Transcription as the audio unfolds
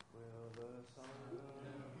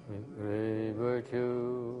Great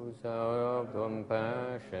virtues out of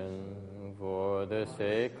compassion for the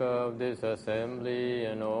sake of this assembly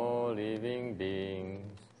and all living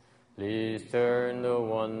beings, please turn the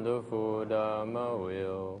wonderful Dharma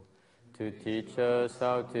wheel to teach us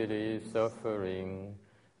how to leave suffering,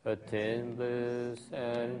 attain bliss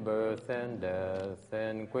and birth and death,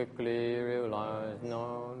 and quickly realize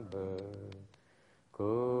non-birth.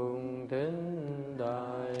 Cung thính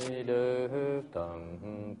đại đức tận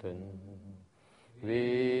tình,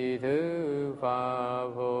 vì thứ pháp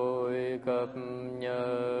hội cập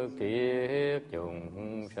nhật thiết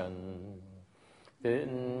chúng sanh,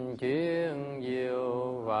 tịnh chuyên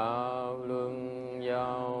diệu pháp luân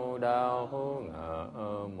giao đạo ngã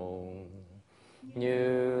môn,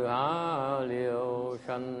 như há liêu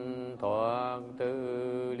sanh thoát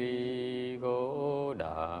tư ly cố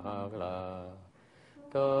đạt là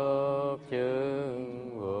tất chứng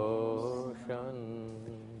vô sanh.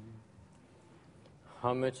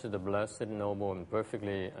 Homage to the Blessed, Noble, and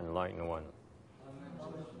Perfectly Enlightened One.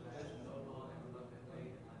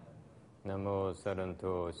 Namo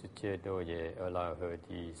Saranto Suchedoye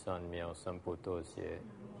Alahati San Miao Samputosye.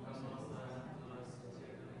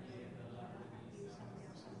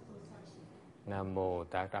 Namo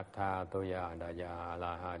Taktha Toya Daya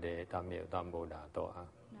Alahade Tamil Tambo Da Toa.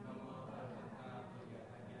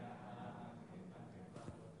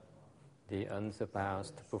 The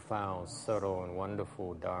unsurpassed, profound, subtle, and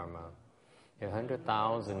wonderful Dharma.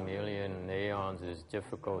 100,000 million aeons is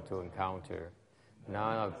difficult to encounter.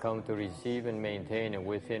 Now I've come to receive and maintain it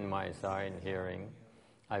within my sight and hearing.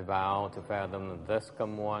 I vow to fathom the thus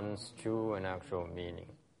come one's true and actual meaning.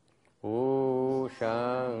 Wu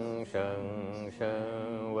sheng sheng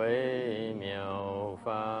sheng wei miao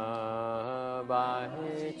fa bai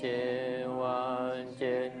jian wan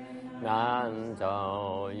jian nan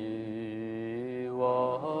zhao yu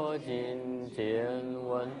wo jin jian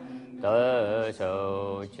wen de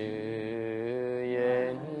shou zhi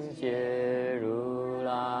yan jie ru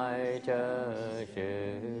lai zhe shi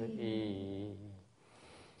yi.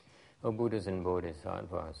 O Buddhas and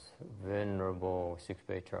Bodhisattvas, Venerable Sixth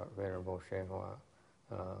Patriarch, Venerable Shenhua,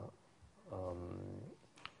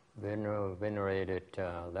 venerated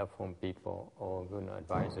left home people, all good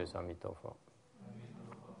advisors, Amitabha.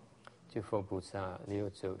 Chư Phật Bồ Tát, Liêu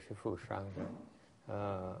Tzu, Sư Phụ Sang,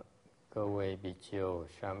 Cơ Wei Bì Chiêu,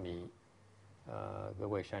 Sa Mì, Cơ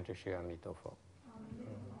Wei Sang Trư Sư Amitabha.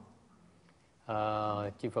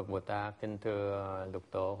 Chư Phật Bồ Tát, kính thưa Lục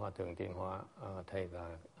Tổ, Hòa Thượng Thiện Hóa, thầy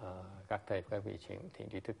và các thầy, các vị thiện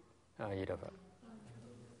trí thức, Di Đà Phật.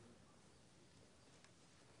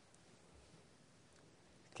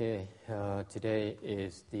 Okay, today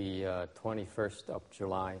is the 21st of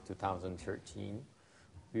July, 2013.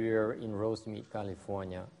 We're in Rosemead,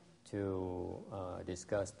 California, to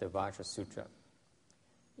discuss the Vajra Sutra.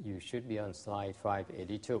 You should be on slide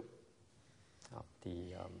 582 of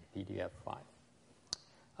the PDF file.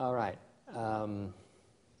 All right.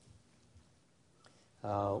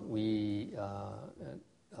 We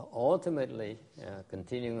ultimately,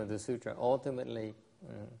 continuing with the sutra, ultimately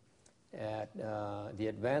at the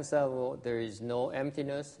advanced level, there is no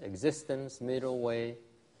emptiness, existence, middle way,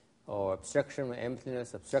 or obstruction from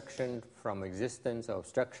emptiness, obstruction from existence, or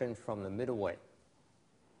obstruction from the middle way.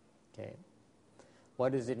 Okay.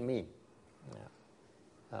 What does it mean?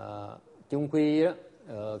 Chung quy đó,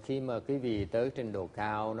 khi mà quý vị tới trình độ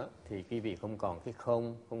cao đó, thì quý vị không còn cái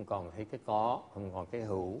không, không còn thấy cái có, không còn cái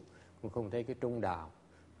hữu, cũng không thấy cái trung đạo,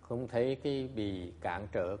 không thấy cái bị cản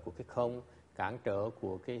trở của cái không, cản trở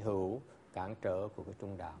của cái hữu, cản trở của cái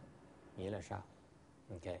trung đạo. Nghĩa là sao?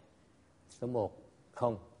 Okay. Số 1,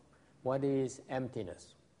 không. What is emptiness?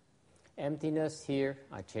 Emptiness here,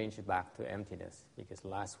 I changed it back to emptiness because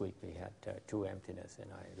last week we had true emptiness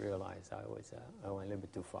and I realized I went a little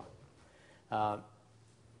bit too far.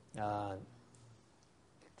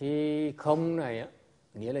 Cái không này á,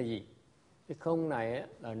 nghĩa là gì? Cái không này á,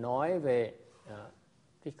 là nói về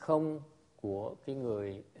cái không của cái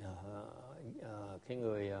người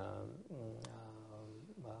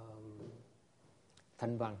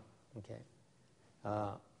thanh văn. Okay.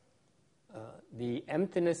 The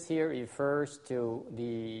emptiness here refers to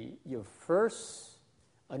your first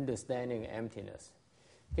understanding of emptiness.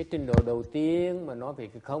 Cái trình độ đầu tiên mà nói về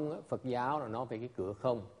cái không á, Phật giáo là nói về cái cửa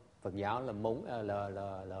không. Phật giáo là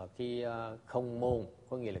cái không môn,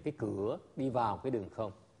 có nghĩa là cái cửa đi vào cái đường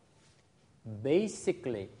không.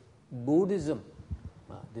 Basically, Buddhism,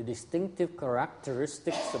 the distinctive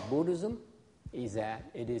characteristics of Buddhism is that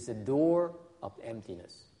it is a door of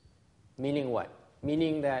emptiness. Meaning what?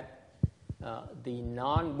 Meaning that the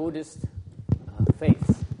non-Buddhist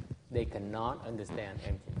faiths, they cannot understand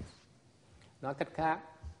emptiness. Nói cách khác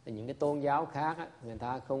là những cái tôn giáo khác á, người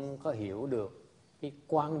ta không có hiểu được cái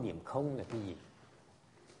quan niệm không là cái gì.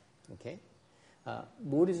 Okay?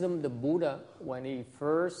 Buddhism, the Buddha, when he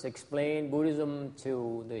first explained Buddhism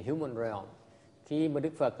to the human realm, khi mà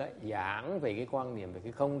Đức Phật giảng về cái quan niệm về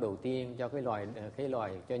cái không đầu tiên cho cái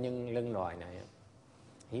loài cho nhân loại này,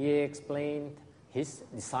 he explained his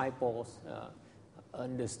disciples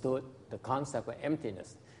understood the concept of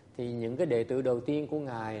emptiness. Thì những cái đệ tử đầu tiên của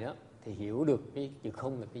ngài đó thì hiểu được cái chữ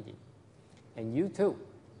không là cái gì. And you too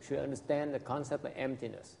should understand the concept of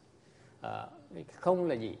emptiness. Cái không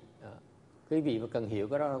là gì? Quý vị mà cần hiểu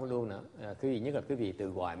cái đó luôn nữa. Quý vị nhất là quý vị tự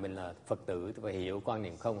gọi mình là Phật tử thì phải hiểu quan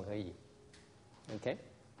niệm không là cái gì. Okay?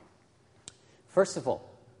 First of all,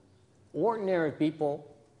 ordinary people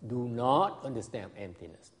do not understand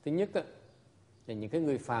emptiness. Thứ nhất là những cái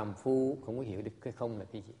người phàm phu không có hiểu được cái không là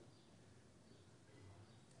cái gì.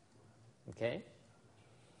 Okay?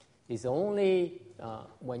 It's only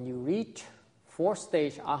when you reach fourth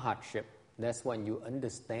stage arhatship, that's when you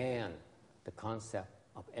understand the concept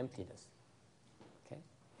of emptiness. Okay?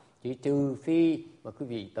 Chỉ trừ phi mà quý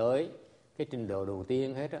vị tới cái trình độ đầu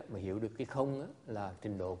tiên hết á, mà hiểu được cái không á, là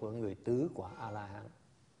trình độ của người tứ quả A-la-hán.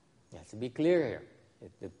 To be clear here,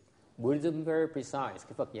 the Buddhism very precise.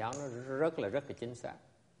 Cái Phật giáo nó rất là chính xác.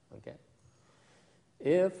 Okay?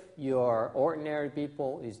 If you are ordinary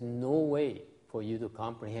people, there's no way for you to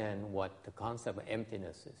comprehend what the concept of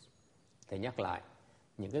emptiness is. Thầy nhắc lại,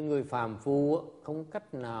 những cái người phàm phu không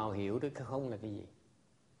cách nào hiểu được cái không là cái gì.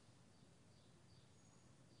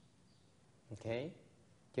 Okay?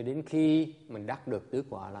 Cho đến khi mình đắc được tứ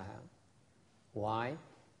quả là why?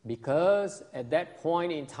 Because at that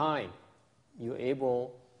point in time, you're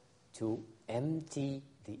able to empty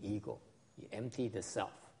the ego, you empty the self.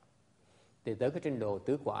 Để tới cái trình độ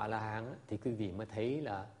tứ quả A-la-hán thì quý vị mới thấy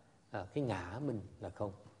là cái ngã mình là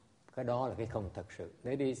không. Cái đó là cái không thật sự.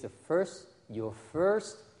 That is your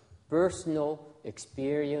first personal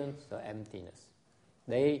experience of emptiness.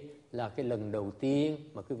 Đây là cái lần đầu tiên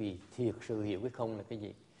mà quý vị thiệt sự hiểu cái không là cái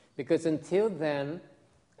gì. Because until then,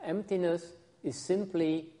 emptiness is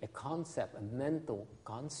simply a concept, a mental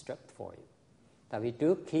construct for you. Tại vì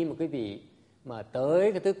trước khi mà quý vị mà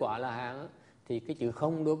tới cái tứ quả A-la-hán thì cái chữ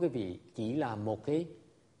không đối với quý vị chỉ là một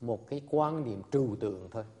cái quan niệm trừu tượng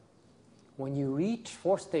thôi. When you reach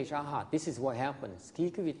fourth stage Arhat, this is what happens. Khi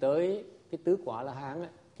quý vị tới cái tứ quả A-la-hán,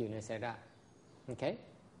 chuyện này xảy ra. Okay?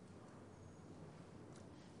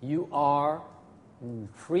 You are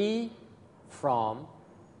free from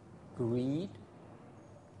greed,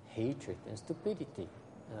 hatred and stupidity.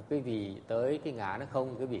 Quý vị tới cái ngã nó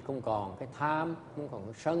không, quý vị không còn cái tham, không còn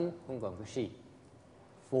cái sân, không còn cái si.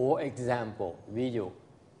 For example, ví dụ,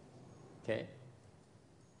 okay,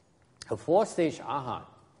 a fourth stage Arhat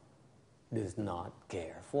does not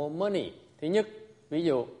care for money. Thứ nhất, ví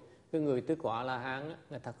dụ, cái người tứ quả A-la-hán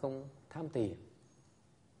người ta không tham tiền.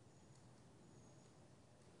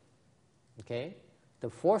 Okay, the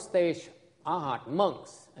fourth stage Arhat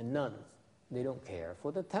monks and nuns, they don't care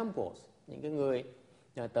for the temples. Những cái người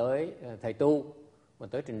tới thầy tu mà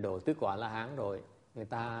tới trình độ tứ quả A-la-hán rồi, người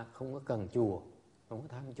ta không có cần chùa, không có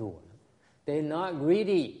tham chùa nữa. They're not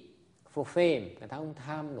greedy for fame, người ta không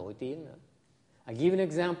tham nổi tiếng nữa. I give an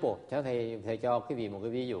example, cho thầy cho quý vị một cái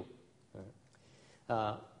ví dụ.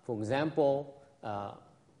 For example,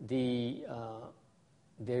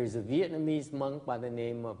 there is a Vietnamese monk by the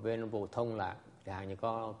name of Venerable Thông Lạc. Chẳng như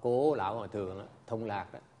có cố lão hòa thượng đó, Thông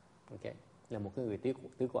Lạc đó. Okay, là một cái người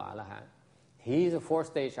tứ quả A-la-hán. He is a fourth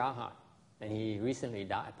stage Arhat, and he recently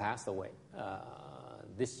passed away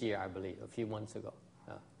this year, I believe, a few months ago.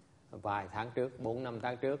 Vài tháng trước, 4-5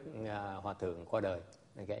 tháng trước, hòa thượng qua đời.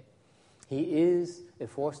 Okay. He is a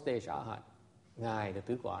fourth stage Arhat. Ngài là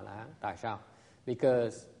tứ quả A-la-hán. Tại sao?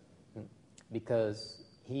 Because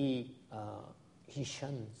he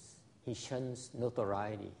shuns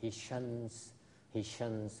notoriety, he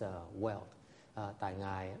shuns wealth. Tại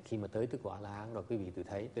ngài khi mà tới tứ quả A-la-hán rồi quý vị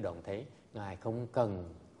tự động thấy ngài không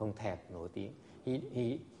thèm nổi tiếng.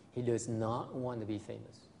 He does not want to be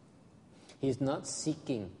famous. He is not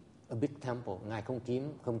seeking a big temple. Ngài không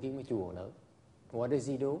kiếm cái chùa nữa. What does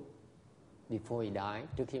he do? Before he died,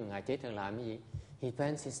 trước khi mà ngài chết, ngài làm cái gì? He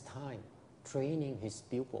spends his time training his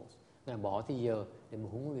pupils. Ngài bỏ thời giờ để mà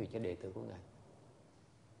huấn luyện cho đệ tử của ngài.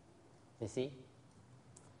 You see?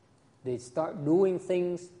 They start doing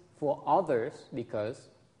things for others because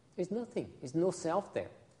it's nothing. It's no self there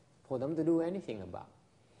for them to do anything about.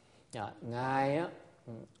 Ngài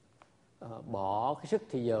bỏ cái sức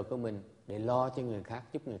thời giờ của mình để lo cho người khác,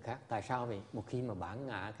 giúp người khác. Tại sao vậy? Một khi mà bản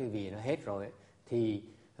ngã cái vì nó hết rồi thì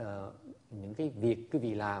những cái việc cái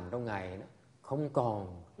vì làm trong ngày nó không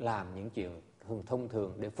còn làm những chuyện thông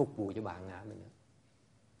thường để phục vụ cho bản ngã mình nữa.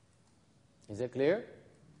 Is that clear?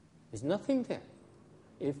 There's nothing there.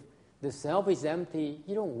 If the self is empty,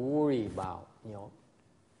 you don't worry about,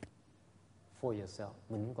 for yourself.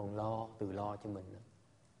 Mình không còn tự lo cho mình nữa.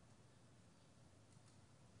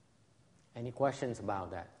 Any questions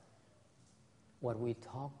about that? What we're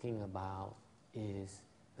talking about is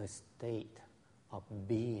a state of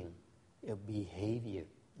being, a behavior,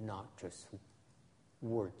 not just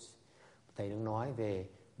words. Thầy đang nói về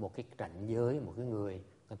một cái cảnh giới, một cái người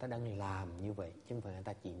ta đang làm như vậy, chứ không phải người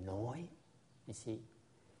ta chỉ nói. You see,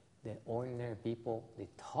 the ordinary people, they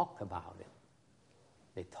talk about it.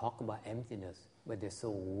 They talk about emptiness, but they're so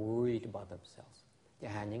worried about themselves.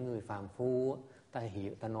 Chẳng hạn những người phàm phu,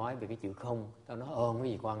 ta nói về cái chữ không, ta nói không có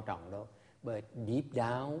gì quan trọng đâu. But deep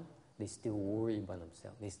down, they still worry about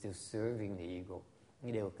themselves. They still serving the ego.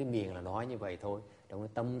 Cái miệng là nói như vậy thôi. Trong cái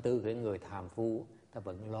tâm tư của cái người phàm phu, ta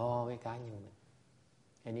vẫn lo cái cá nhân mình.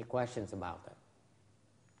 Any questions about that?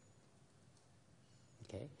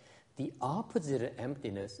 Okay. The opposite of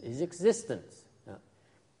emptiness is existence.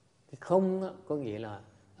 Cái không có nghĩa là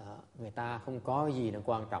người ta không có gì nó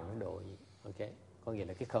quan trọng đến độ gì. Okay. Có nghĩa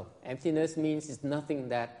là cái không. Emptiness means it's nothing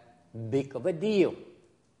that big of a deal.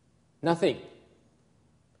 Nothing.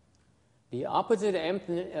 The opposite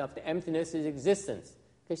of the emptiness is existence.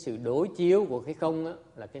 Cái sự đối chiếu của cái không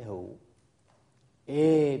là cái hữu.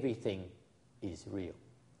 Everything is real.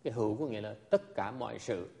 Cái hữu có nghĩa là tất cả mọi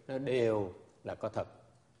sự nó đều là có thật.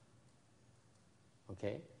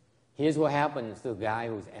 Okay. Here's what happens to a guy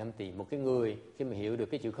who's empty. Một cái người khi mà hiểu được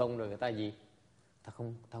cái chữ không rồi, người ta gì? Ta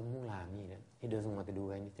không muốn làm gì nữa. He doesn't want to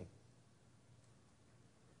do anything.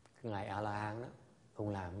 Cái ngài A-la-hán đó không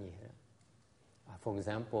làm gì hết. For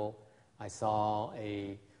example, I saw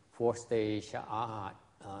a four-stage Arhat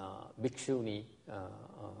Bhikshuni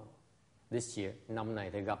this year. Năm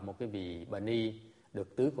này thì gặp một cái vị bà ni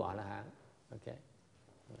được tứ quả A-la-hán. Okay.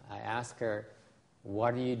 I asked her,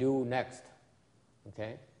 what do you do next?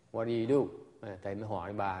 Okay. What do you do? Thầy mới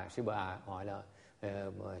hỏi sư bà hỏi là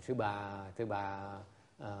sư bà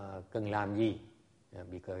cần làm gì?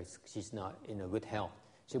 Because she's not in a good health.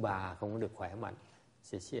 Sư bà không có được khỏe mạnh.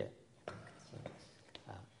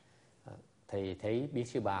 Thầy thấy biết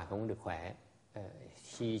sư bà không được khỏe.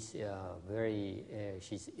 She's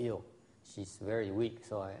ill. She's very weak.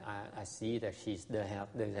 So I see that she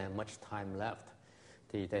doesn't have much time left.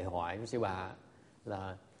 Thì thầy hỏi với sư bà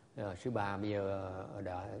là sư bà bây giờ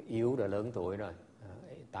đã yếu, đã lớn tuổi rồi,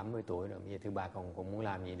 80 tuổi rồi, bây giờ sư bà còn muốn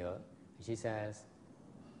làm gì nữa? She says,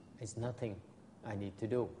 it's nothing I need to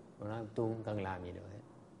do. Tôi không cần làm gì nữa hết.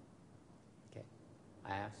 Okay.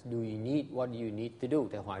 I asked, what do you need to do?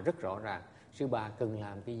 Thầy hỏi rất rõ ràng, sư bà cần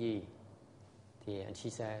làm cái gì? Thì and she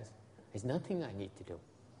says, it's nothing I need to do.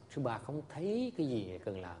 Sư bà không thấy cái gì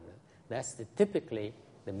cần làm nữa. That's typically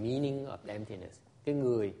the meaning of emptiness. Cái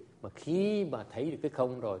người mà khi mà thấy được cái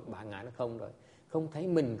không rồi, bản ngã nó không rồi, không thấy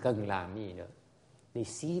mình cần làm gì nữa. They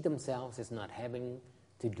see themselves as not having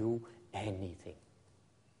to do anything.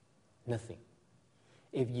 Nothing.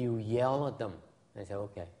 If you yell at them, they say,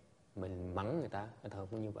 okay, mình mắng người ta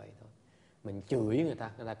cũng như vậy thôi. Mình chửi người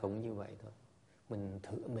ta cũng như vậy thôi.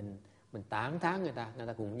 Mình tán thán người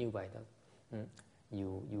ta cũng như vậy thôi.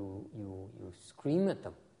 You scream at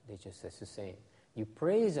them, they just as the same. You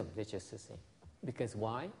praise them, they just the same. Because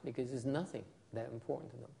why? Because there's nothing that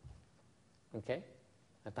important to them. Okay?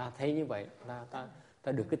 Ta thấy như vậy,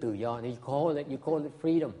 ta được cái tự do. You call it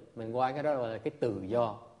freedom. Mình gọi cái đó là cái tự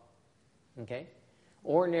do. Okay?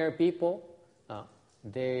 Ordinary people,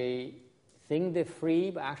 they think they're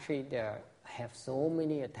free, but actually they have so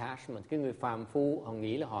many attachments. Cái người phàm phu, họ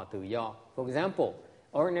nghĩ là họ tự do. For example,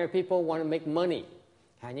 ordinary people want to make money.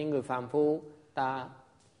 Những người phàm phu, ta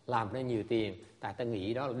làm ra nhiều tiền, tại ta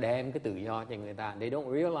nghĩ đó là đem cái tự do cho người ta. They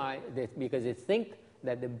don't realize that because they think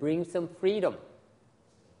that they bring some freedom.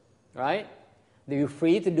 Right? They're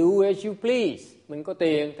free to do as you please. Mình có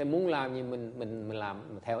tiền thì muốn làm gì mình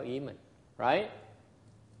làm theo ý mình. Right?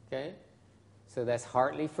 Okay? So that's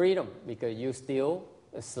hardly freedom because you're still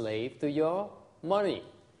a slave to your money.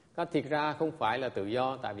 Thiệt ra không phải là tự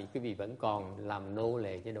do, tại vì quý vị vẫn còn làm nô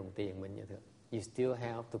lệ cho đồng tiền mình như thế. You still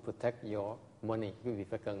have to protect your money. Quý vị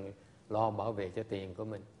phải cần lo bảo vệ cho tiền của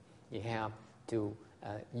mình. You have to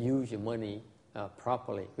use your money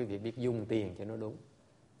properly. Quý vị biết dùng tiền cho nó đúng.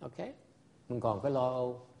 Okay? Mình còn phải lo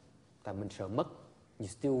âu, tại mình sợ mất. You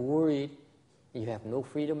still worried. You have no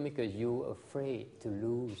freedom because you're afraid to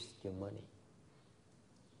lose your money.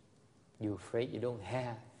 You're afraid you don't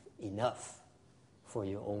have enough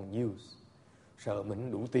for your own use. Sợ mình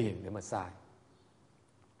không đủ tiền để mà xài.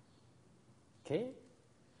 Okay?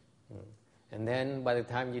 And then by the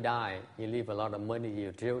time you die, you leave a lot of money to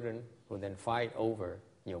your children who then fight over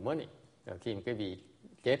your money. Rồi khi mà quý vị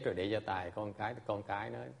chết rồi để gia tài con cái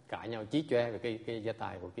nó cãi nhau chí chóe về cái gia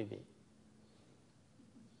tài của quý vị.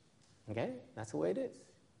 Okay, that's the way it is.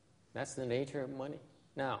 That's the nature of money.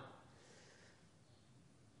 Now,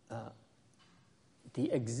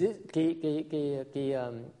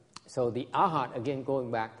 so the arhat, again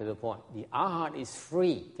going back to the point, the arhat is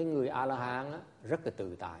free. Cái người A-la-hán rất là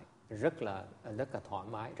tự tại, rất là thoải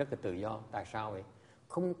mái, rất là tự do. Tại sao vậy?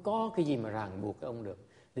 Không có cái gì mà ràng buộc ông được.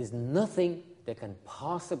 There's nothing that can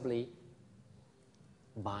possibly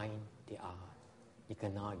bind the arhat. You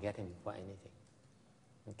cannot get him for anything.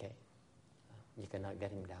 Okay, you cannot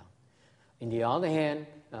get him down. On the other hand,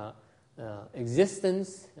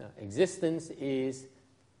 existence is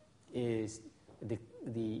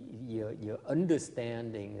your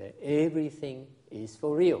understanding that everything is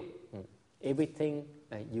for real. Everything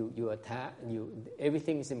you attach,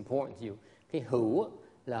 everything is important to you. Cái hữu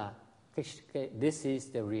là this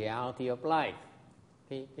is the reality of life.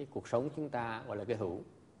 Cái cuộc sống chúng ta gọi là cái hữu.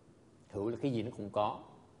 Hữu là cái gì nó cũng có.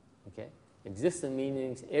 Okay, existence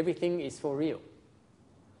means everything is for real.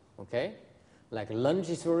 Okay, like lunch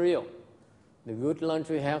is for real. The good lunch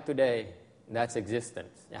we have today, that's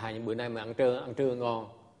existence. Hai những bữa nay mà ăn trưa ngon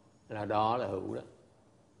là đó là hữu đó.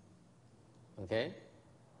 Okay.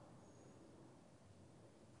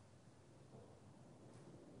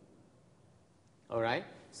 Alright.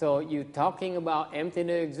 So you talking about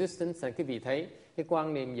emptiness existence, là quý vị thấy cái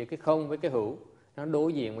quan niệm về cái không với cái hữu nó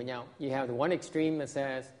đối diện với nhau. You have the one extreme that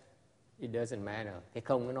says it doesn't matter. Cái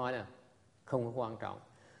không nó nói là không có quan trọng.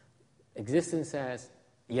 Existence says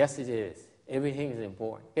yes it is. Everything is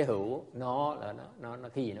important. Cái hữu nó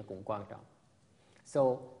cái gì nó cũng quan trọng. So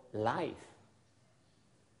life,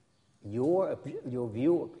 your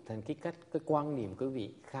view, thành cái quan niệm quý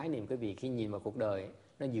vị, khái niệm quý vị khi nhìn vào cuộc đời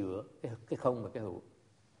nó giữa cái không và cái hữu.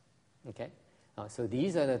 Okay, so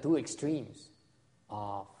these are the two extremes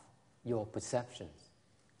of your perceptions.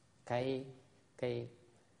 Cái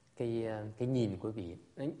nhìn của quý vị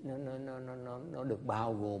nó được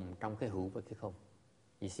bao gồm trong cái hữu và cái không.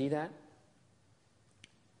 You see that?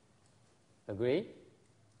 Agree?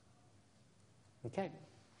 Okay.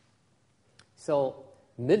 So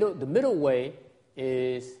the middle way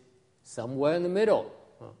is somewhere in the middle.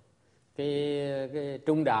 Cái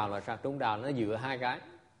trung đạo là sao? Trung đạo nó giữa hai cái.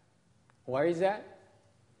 Where is that?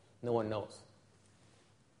 No one knows.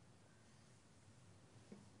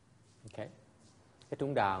 Okay. Cái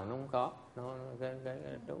trung đạo nó không có.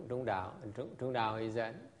 Trung đạo is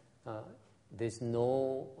that there's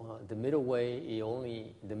no the middle way.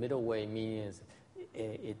 The middle way means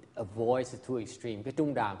it avoids the two extremes. Cái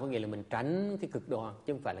trung đạo có nghĩa là mình tránh cái cực đoan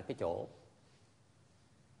chứ không phải là cái chỗ.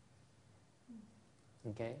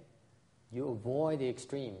 Okay. You avoid the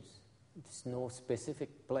extremes. There's no specific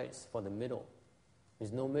place for the middle.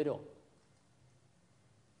 There's no middle.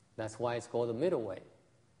 That's why it's called the middle way.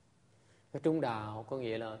 Cái trung đạo có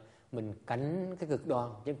nghĩa là mình tránh cái cực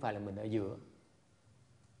đoan chứ không phải là mình ở giữa.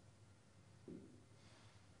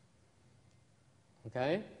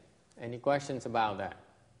 Okay? Any questions about that?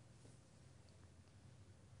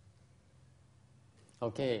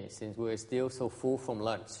 Okay, since we're still so full from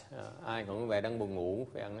lunch, ai cũng về đang buồn ngủ,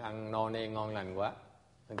 phải ăn no nê ngon lành quá.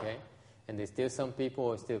 Okay? And there's still some people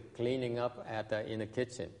who are still cleaning up in the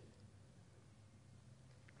kitchen.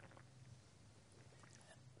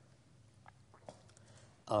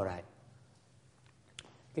 Alright.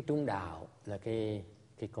 Cái trung đạo là cái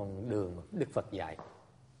con đường mà Đức Phật dạy.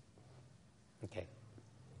 Okay.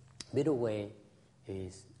 Middle way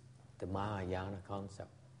is the Mahayana concept.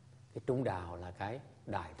 Cái trung đạo là cái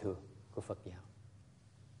đại thừa của Phật giáo.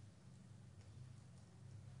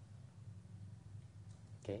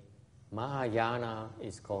 Okay. Mahayana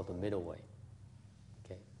is called the middle way.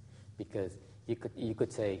 Okay. Because you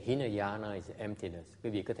could say Hinayana is emptiness. Quý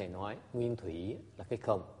vị có thể nói nguyên thủy là cái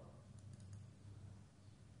không.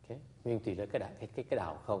 Okay. Nguyên thủy là cái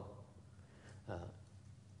đạo không.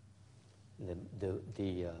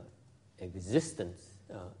 The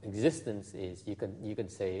existence is you can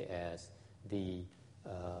say as the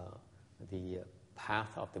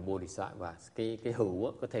path of the Bodhisattvas. Cái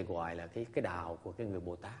hữu có thể gọi là cái đạo của cái người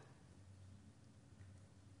Bồ Tát.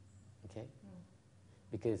 Okay?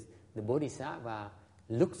 Because the Bodhisattva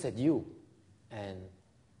looks at you and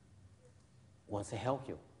wants to help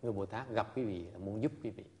you. Người Bồ Tát gặp quý vị là muốn giúp quý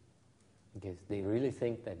vị. Because they really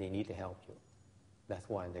think that they need to help you. That's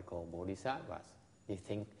why they're called Bodhisattvas.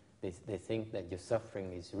 They think that your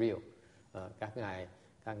suffering is real. Các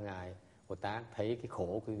ngài Bồ Tát thấy cái khổ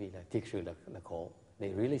của quý vị là thực sự là khổ.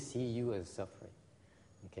 They really see you as suffering.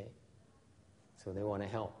 Okay? So they want to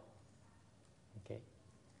help. Okay?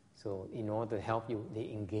 So in order to help you, they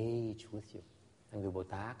engage with you. Người Bồ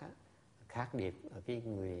Tát á, khác biệt ở cái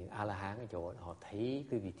người A-la-hán ở chỗ họ thấy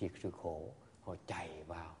quý vị thiệt sự khổ, họ chạy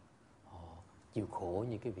vào, họ chịu khổ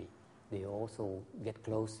như quý vị. They also get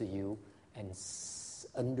close to you and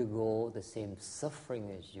undergo the same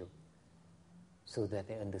suffering as you, so that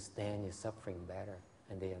they understand your suffering better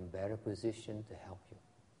and they are in better position to help you.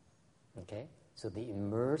 Okay? So they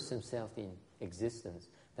immerse themselves in existence.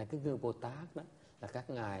 Tại cái người Bồ Tát đó là các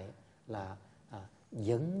ngài là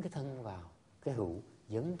dấn cái thân vào cái hữu,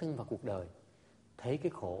 dấn thân vào cuộc đời, thấy cái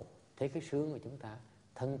khổ, thấy cái sướng của chúng ta,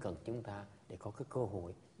 thân cận chúng ta để có cái cơ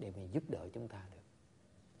hội để mình giúp đỡ chúng ta được.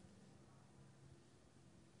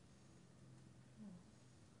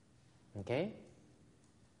 Okay?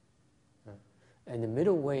 And the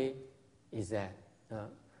middle way is that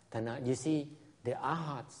you see the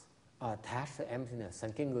arhats are attached to emptiness.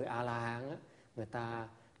 Thành cái người A-la-hán á, người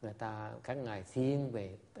ta các ngài thiên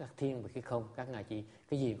về cái không, các ngài chỉ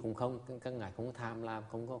cái gì cũng không, các ngài không có tham lam,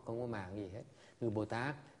 không có màng gì hết. Người Bồ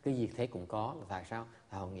Tát cái gì thấy cũng có. Tại sao?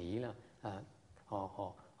 Họ nghĩ là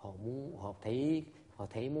họ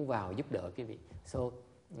thấy muốn vào giúp đỡ cái vị. So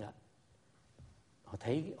họ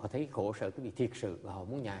thấy khổ sở cái vị thiệt sự và họ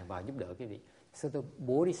muốn nhảy vào giúp đỡ cái vị. So the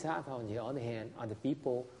Bodhisattva on the other hand are the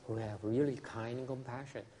people who have really kind and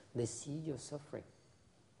compassion. They see your suffering.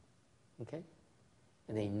 Okay?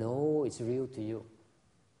 And they know it's real to you.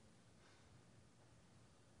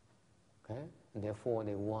 Okay? And therefore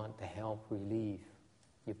they want to help relieve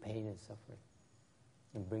your pain and suffering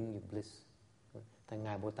and bring you bliss. Thành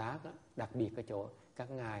Ngài Bồ Tát đó, đặc biệt ở chỗ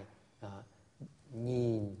các ngài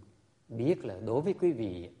nhìn biết là đối với quý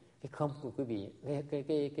vị cái không của quý vị,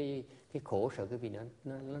 cái khổ sở quý vị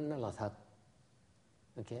nó là thật.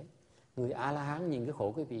 Okay? Người A-la-hán nhìn cái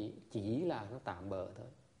khổ quý vị chỉ là nó tạm bợ thôi,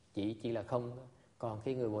 chỉ là không thôi. Còn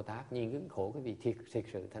khi người Bồ Tát nhìn cái khổ quý vị thiệt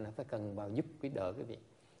sự, thành nó phải cần vào giúp đỡ quý vị.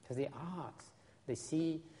 So the arts, they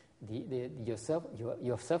see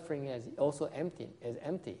your suffering as also empty.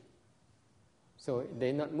 So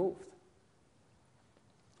they're not moved.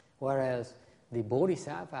 Whereas the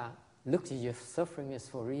Bodhisattva looks at your suffering as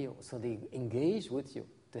for real, so they engage with you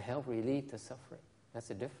to help relieve the suffering. That's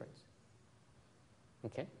the difference.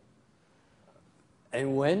 Okay?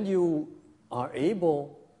 And when you are able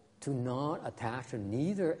to not attach to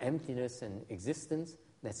neither emptiness and existence,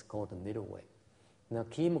 that's called the middle way. Now,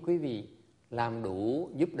 khi mà quý vị làm đủ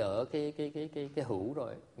giúp đỡ cái hữu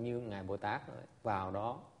rồi, như Ngài Bồ Tát rồi, vào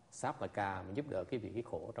đó sắp là cà mà giúp đỡ quý vị cái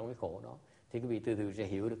khổ trong cái khổ đó, thì quý vị từ từ sẽ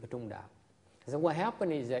hiểu được cái trung đạo. So what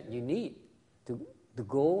happens is that you need to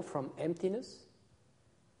go from emptiness.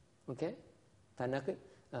 Okay? Thành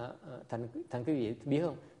quý vị biết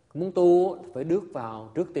không? Muốn tu phải bước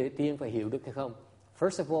vào trước tiên phải hiểu được hay không?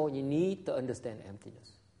 First of all, you need to understand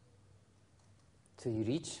emptiness. So you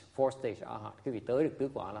reach fourth stage arhat. Quý vị tới được tứ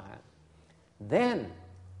quả A-la-hán. Then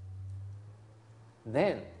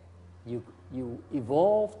you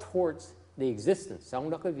evolve towards the existence. Xong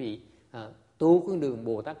đó quý vị tu con đường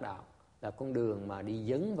Bồ Tát đạo là con đường mà đi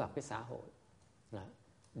dấn vào cái xã hội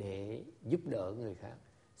để giúp đỡ người khác.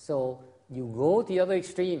 So you go to the other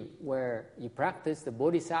extreme where you practice the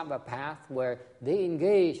Bodhisattva path where they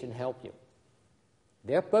engage and help you.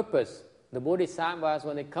 Their purpose, the Bodhisattvas,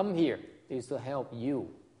 when they come here, is to help you,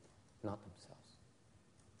 not themselves.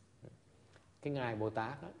 Cái Ngài Bồ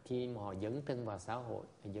Tát đó, khi mà họ dấn thân vào xã hội,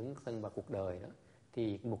 dấn thân vào cuộc đời đó,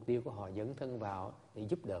 thì mục tiêu của họ dấn thân vào để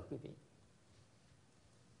giúp đỡ quý vị.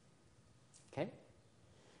 Okay?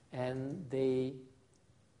 And they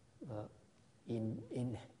in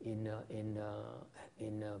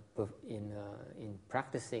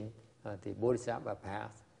practicing the Bodhisattva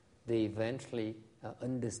path, they eventually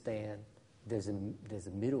understand there's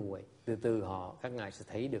a middle way. Từ từ các ngài sẽ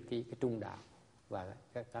thấy được cái trung đạo và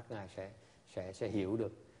các ngài sẽ hiểu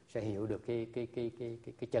được cái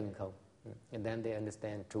chân không. And then they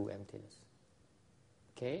understand true emptiness.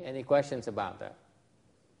 Okay, any questions about that?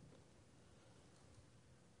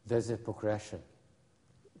 There's a progression.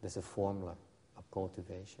 There's a formula of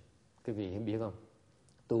cultivation. Quý vị biết không?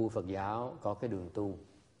 Tu Phật giáo có cái đường tu,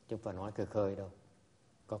 chứ không phải nói khơi khơi đâu.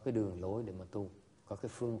 Có cái đường lối để mà tu, có cái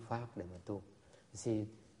phương pháp để mà tu. You see,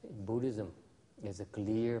 Buddhism is a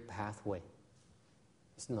clear pathway.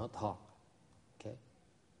 It's not taught. Okay?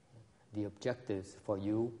 The objective is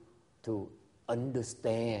for you to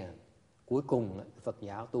understand. Cuối cùng,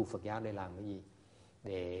 tu Phật giáo để làm cái gì?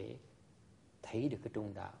 Để thấy được cái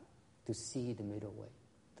trung đạo. To see the middle way.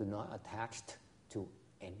 To not attached to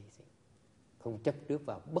anything. Không chấp trước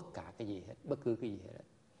vào bất cả cái gì hết, bất cứ cái gì hết.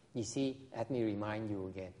 You see, let me remind you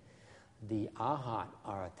again. the arhat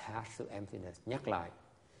are attached to emptiness. Nhắc lại,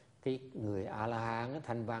 cái người A-la-hán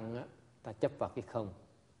thanh văn á, ta chấp vào cái không.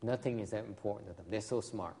 Nothing is that important to them. They're so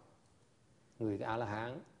smart. Người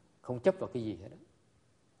A-la-hán không chấp vào cái gì hết đó.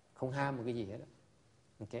 Không ham một cái gì hết đó.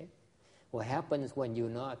 Okay? What happens when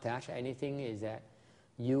you're not attached to anything is that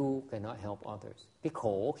you cannot help others. Cái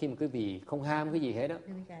khổ khi mà quý vị không ham cái gì hết đó,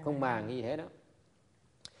 không màng cái gì hết đó,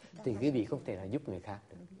 thì quý vị không thể nào giúp người khác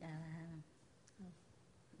được.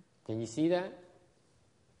 Can you see that?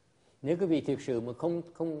 Nếu quý vị thực sự mà không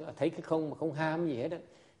thấy cái không mà không ham gì hết đó,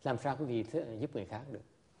 làm sao quý vị giúp người khác được?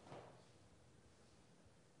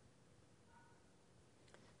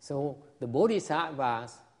 So the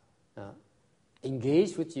Bodhisattvas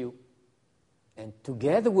engage with you and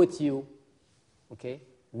together with you, okay,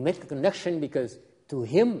 make a connection because to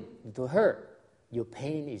him, to her, your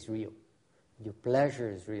pain is real, your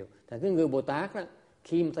pleasure is real. Tại cái người Bồ Tát đó,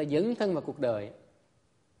 khi mà ta dấn thân vào cuộc đời,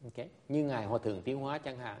 okay, như ngài Hòa thượng Tiến Hóa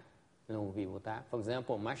chẳng hạn, là một vị Bồ Tát. For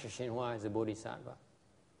example, Master Shen Hoa is a Bodhisattva.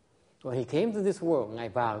 When he came to this world, ngài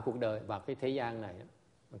vào cuộc đời, vào cái thế gian này,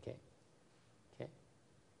 okay.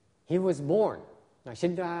 He was born. Ngài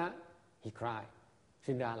sinh ra, he cried.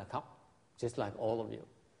 Sinh ra là khóc, just like all of you.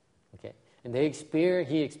 Okay. And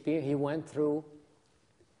he went through.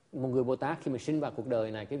 Một người Bồ Tát khi mà sinh vào cuộc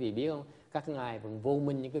đời này, quý vị biết không? Các ngài vẫn vô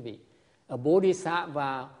minh như quý vị. A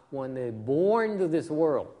Bodhisattva, when they're born to this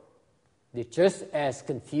world, they're just as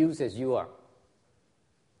confused as you are.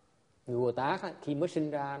 Người Bồ Tát khi mới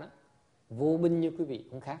sinh ra đó, vô minh như quý vị,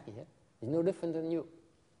 không khác gì hết. It's no different than you.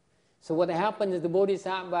 So what happens is the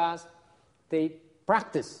Bodhisattvas, they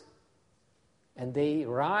practice and they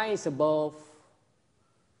rise above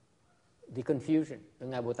the confusion.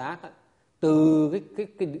 Ngài Bồ Tát từ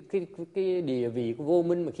cái địa vị của vô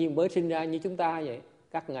minh mà khi mới sinh ra như chúng ta vậy,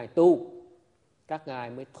 các ngài tu, các ngài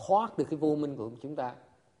mới thoát được cái vô minh của chúng ta.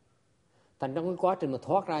 Thành trong cái quá trình mà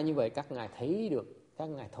thoát ra như vậy, các ngài thấy được, các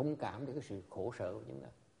ngài thông cảm được cái sự khổ sở của chúng ta.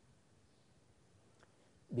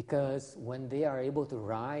 Because when they are able to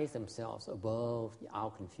rise themselves above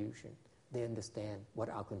our confusion, they understand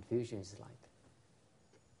what our confusion is like.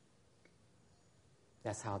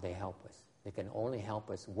 That's how they help us. They can only help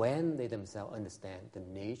us when they themselves understand the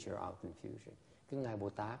nature of our confusion. Cái ngài Bồ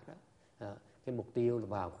Tát đó, cái mục tiêu là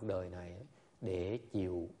vào cuộc đời này để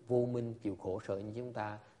chịu vô minh, chịu khổ sở như chúng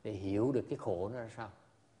ta, để hiểu được cái khổ nó ra sao,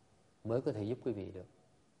 mới có thể giúp quý vị được.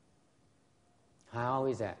 How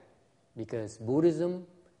is that? Because Buddhism,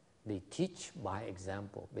 they teach by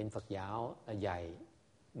example. Bên Phật giáo dạy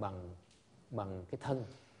bằng cái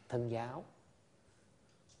thân giáo.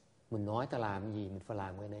 Mình nói ta làm cái gì, mình phải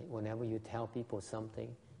làm cái đấy. Whenever you tell people something,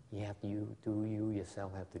 you yourself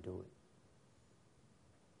have to do it.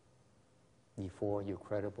 Before you're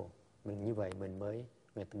credible. Mình như vậy mình mới,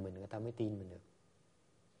 người ta mới tin mình được.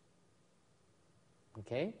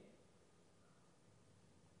 Okay?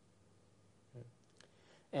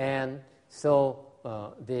 And so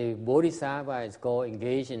the Bodhisattvas go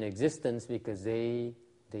engage in existence because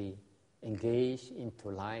they engage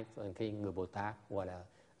into life. Cái người Bồ Tát gọi là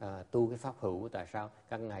tu cái pháp hữu. Tại sao?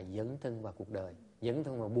 Các ngài dấn thân vào cuộc đời, dấn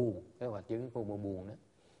thân vào buồn, cái gọi dấn thân vào buồn đó.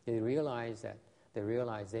 They realize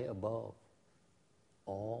they're above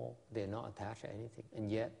all, they're not attached to anything,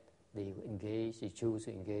 and yet they choose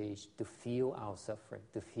to engage to feel our suffering,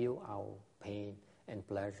 to feel our pain and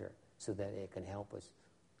pleasure, so that it can help us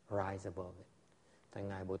rise above it. Thành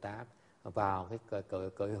ngài Bồ Tát vào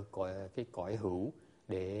cái cõi hữu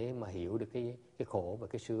để mà hiểu được cái khổ và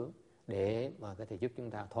cái sướng, để mà có thể giúp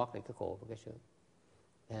chúng ta thoát được cái khổ và cái sướng.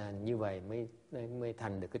 And như vậy mới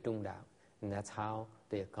thành được cái trung đạo. And that's how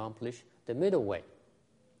they accomplish the middle way.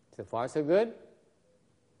 So far so good.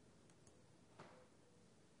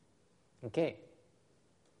 Okay.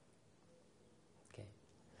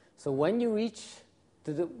 So when you reach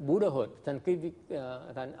to the Buddhahood,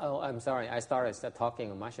 I'm sorry, I started talking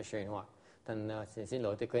of Master Shen Hoa. Xin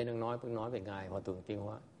lỗi, tôi quên nói về ngài Hòa thượng Tiến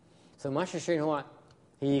Hóa. So Master Shen Hoa,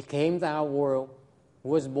 he came to our world,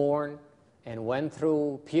 was born, and went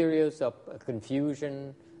through periods of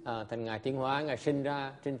confusion. Thành ngài Tiến Hóa, ngài sinh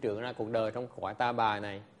trưởng ra cuộc đời trong cõi ta bà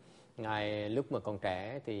này. Ngài lúc mà còn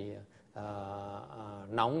trẻ thì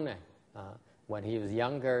nóng này. When he was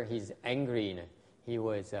younger, he's angry này. He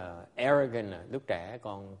was arrogant. Lúc trẻ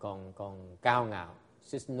còn cao ngạo.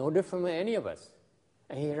 It's just no different from any of us.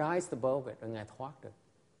 And he rised above it. Rồi ngài thoát được.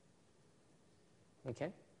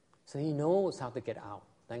 Okay? So he knows how to get out.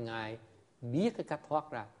 Tại ngài biết cái cách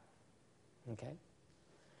thoát ra. Okay?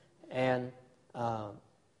 And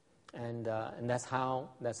that's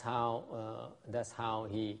how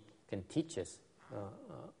he can teach us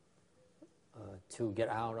to get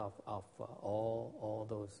out of all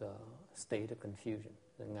those state of confusion.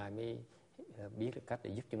 Ngài mới biết được cách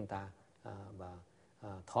để giúp chúng ta và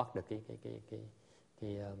thoát được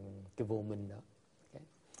cái vô minh đó. Okay.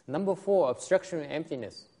 Number 4, obstruction and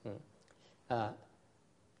emptiness.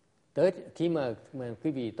 Tới khi mà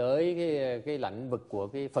quý vị tới cái lãnh vực của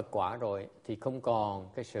cái Phật quả rồi thì không còn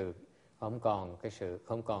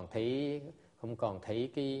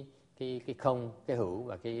thấy cái không, cái hữu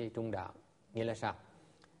và cái trung đạo. Nghĩa là sao?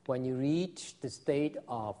 When you reach the state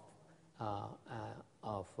of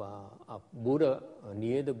Buddha,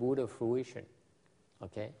 near the Buddha fruition,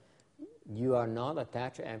 okay, you are not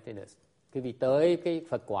attached to emptiness. Quý vị tới cái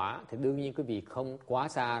Phật quả thì đương nhiên quý vị không quá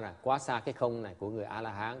xa cái không này của người A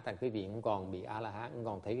La Hán, thành quý vị không còn bị A La Hán, không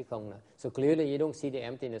còn thấy cái không nữa. So clearly you don't see the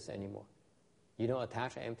emptiness anymore. You don't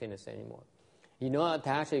attach to emptiness anymore. You're not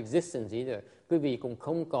attached to existence either. Quý vị cũng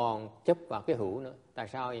không còn chấp vào cái hữu nữa. Tại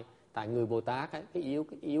sao vậy? Tại người Bồ Tát ấy, cái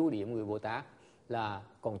yếu điểm người Bồ Tát là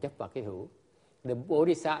còn chấp vào cái hữu. The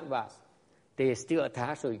Bodhisattvas, they still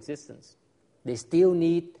attached to existence. They still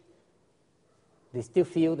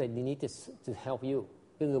feel that they need to help you.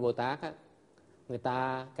 Cái người Bồ Tát á,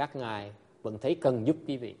 các ngài vẫn thấy cần giúp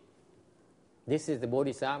quý vị. This is the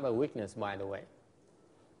Bodhisattva weakness, by the way.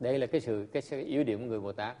 Đây là cái yếu điểm của người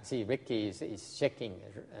Bồ Tát. See, Ricky is stretching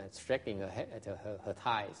her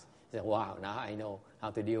thighs. He said, wow, now I know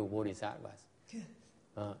how to deal with Bodhisattvas.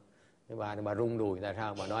 Bà rung đùi, tại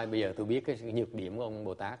sao? Bà nói bây giờ tôi biết cái nhược điểm của ông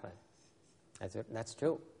Bồ Tát rồi. That's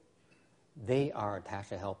true. They are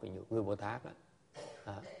attached to helping you. Người Bồ Tát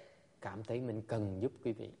cảm thấy mình cần giúp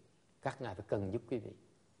quý vị. Các ngài phải cần giúp quý vị.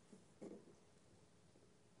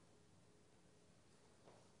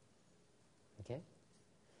 Okay?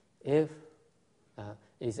 If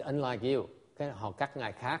it's unlike you, các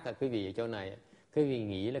ngài khác là quý vị ở chỗ này, quý vị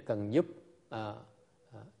nghĩ là cần giúp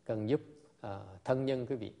thân nhân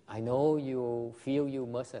quý vị. I know you feel you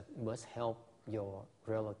must help your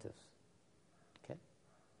relatives. Okay?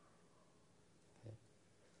 Okay.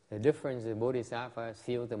 The difference is Bodhisattvas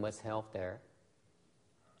feel they must help their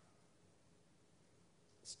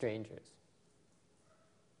strangers.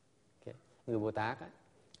 Okay. Người Bồ Tát á,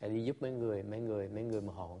 đi giúp mấy người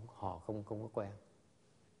mà họ không có quen.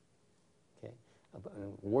 Okay.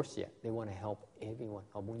 Worse yet, they want to help everyone.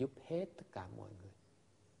 Họ muốn giúp hết tất cả mọi người.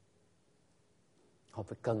 Họ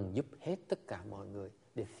phải cần giúp hết tất cả mọi người.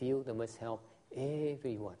 They feel they must help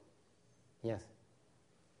everyone. Yes.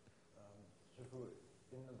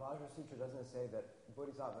 In the Vajra Sutra, doesn't it say that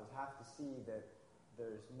Bodhisattvas have to see that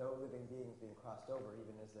there's no living beings being crossed over,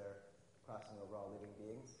 even as they're crossing over all living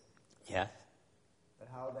beings? Yes. But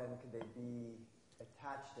how then could they be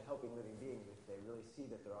attached to helping living beings if they really see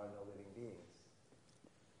that there are no living beings?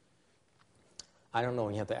 I don't know.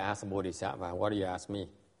 You have to ask the Bodhisattva. What do you ask me?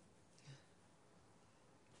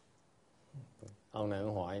 Ông này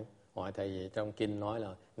hỏi thầy gì trong kinh nói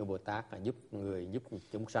là người Bồ Tát là giúp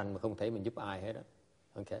chúng sanh mà không thấy mình giúp ai hết đó.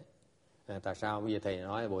 Ok. Tại sao bây giờ thầy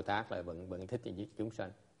nói là Bồ Tát lại vẫn thích giúp chúng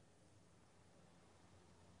sanh?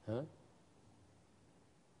 Hả?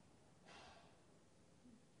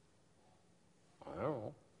 I don't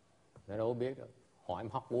know. Nó đâu biết đâu. Hỏi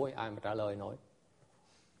hóc búa ai mà trả lời nổi.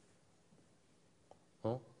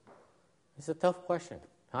 It's a tough question.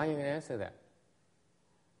 How are you going to answer that?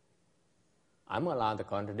 I'm allowed to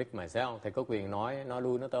contradict myself. Thầy có quyền nói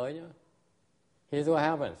lui nó tới chứ. Here's what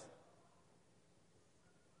happens.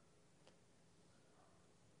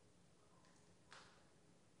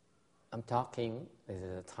 I'm talking,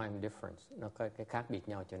 there's a time difference. Nó có cái khác biệt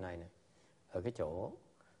nhau chỗ này nè. Ở cái chỗ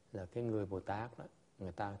là cái người Bồ Tát đó,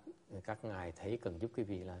 các ngài thấy cần giúp quý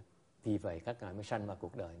vị là vì vậy các ngài mới sanh vào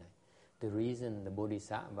cuộc đời này. The reason the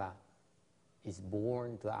Bodhisattva is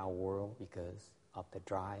born to our world because of the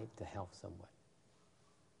drive to help someone.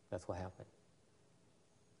 That's what happened.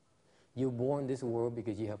 You're born this world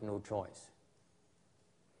because you have no choice.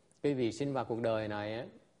 Quý vị sinh vào cuộc đời này á,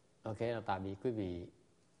 ok, là tại vì quý vị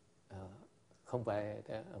không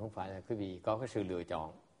phải là quý vị có cái sự lựa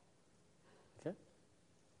chọn. Okay?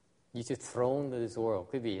 You just thrown to this world.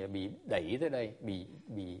 Quý vị bị đẩy tới đây,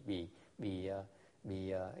 bị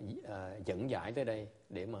dẫn giải tới đây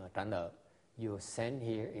để mà trả nợ. You're sent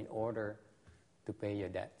here in order to pay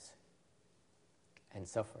your debts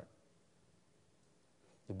and suffer.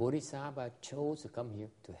 The Bodhisattva chose to come here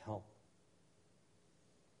to help.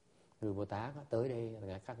 Người Bồ Tát tới đây,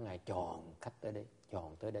 các ngài chọn khách tới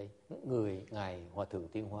đây, người ngài Hòa thượng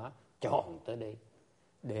Tiến Hóa chọn tới đây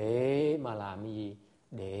để mà làm cái gì?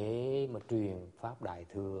 Để mà truyền pháp Đại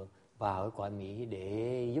Thừa vào cái cõi Mỹ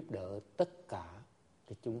để giúp đỡ tất cả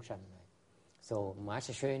cái chúng sanh này. So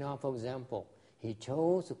Master Srinath, for example, he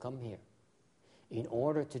chose to come here in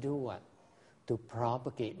order to do what? To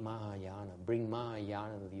propagate Mahayana, bring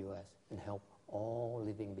Mahayana to the U.S. and help all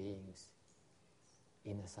living beings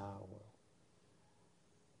in the sour world.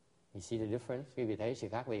 You see the difference? Quý vị thấy sự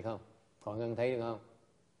khác biệt không? Còn Ngân thấy được không?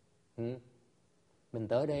 Mình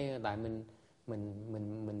tới đây tại mình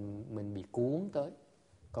bị cuốn tới.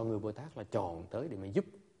 Còn người Bồ Tát là tròn tới để mà giúp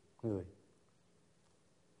người.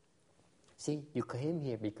 See, you came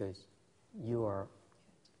here because you are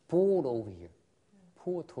pulled over here,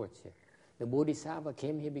 pulled towards here. The Bodhisattva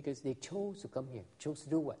came here because they chose to come here, chose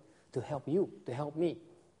to do what? To help you, to help me.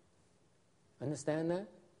 Understand that?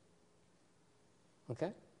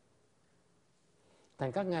 Okay?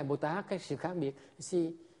 Thành các ngài Bồ Tát, cái sự khác biệt.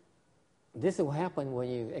 See, this will happen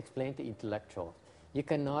when you explain to intellectual. You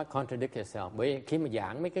cannot contradict yourself. Bởi khi mà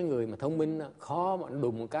giảng mấy cái người mà thông minh, khó mà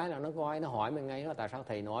đùng một cái là nó coi, nó hỏi mình ngay đó, tại sao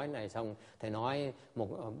thầy nói này, xong thầy nói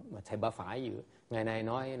thầy ba phải gì, ngày này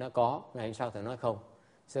nói nó có, ngày sau thầy nói không.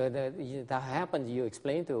 So that happens. You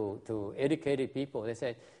explain to educated people. They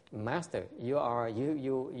say, Master, you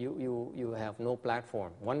have no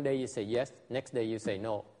platform. One day you say yes, next day you say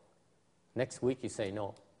no, next week you say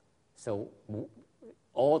no. So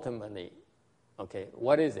ultimately, okay,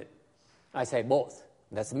 what is it? I say both.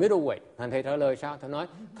 That's middle way. Thành thầy trả lời sao? Thầy nói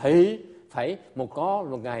thì phải có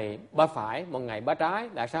một ngày ba phải, một ngày ba trái.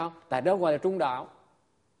 Tại sao? Tại đó gọi là trung đạo.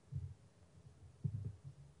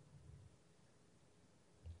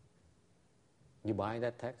 You buy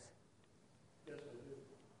that text? Yes, I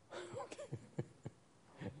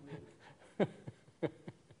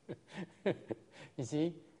do. You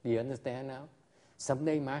see? Do you understand now?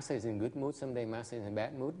 Someday Master is in good mood, someday Master is in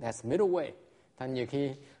bad mood. That's middle way. Thành nhiều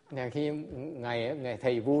khi ngày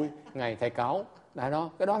thầy vui, ngày thầy cáu, cái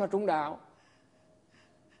đó là trung đạo.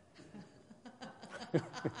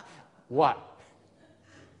 What?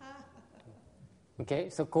 Okay,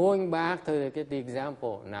 so going back to the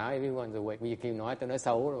example, now everyone's awake. Vì khi nói tôi nói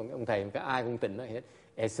xấu rồi, ông thầy cái ai cũng tỉnh đó hết.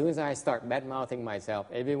 As soon as I start bad mouthing myself,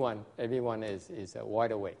 everyone is wide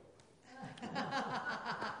awake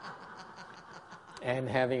and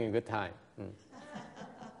having a good time.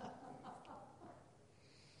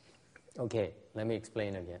 Okay, let me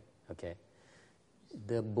explain again. Okay,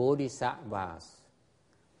 the bodhisattvas,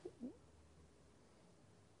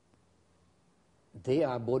 they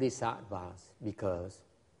are bodhisattvas because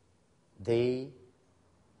they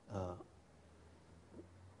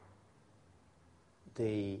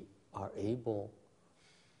are able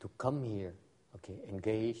to come here, okay,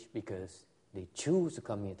 engage because they choose to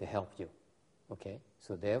come here to help you. Okay,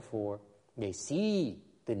 so therefore they see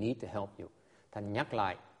the need to help you. Thành nhắc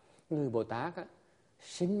lại, người Bồ Tát á,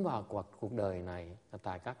 sinh vào cuộc đời này là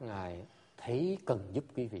tại các ngài thấy cần giúp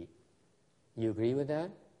quý vị. You agree with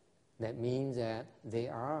that? That means that they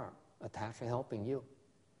are attached to helping you.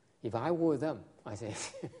 If I were them, I say,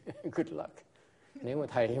 good luck. Nếu mà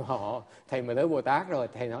thầy mà tới Bồ Tát rồi,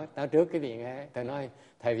 thầy nói, nói trước cái vị nghe, thầy nói,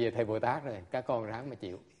 thầy về thầy Bồ Tát rồi, các con ráng mà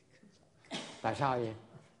chịu. Tại sao vậy?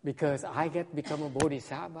 Because I become a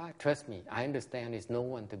bodhisattva, trust me, I understand there's no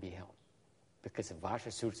one to be helped. Because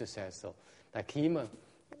Vajra Sutra says so. Tại khi mà,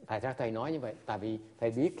 tại sao thầy nói như vậy? Tại vì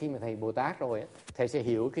thầy biết khi mà thầy Bồ Tát rồi, thầy sẽ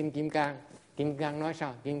hiểu Kinh Kim Cang. Kim Cang nói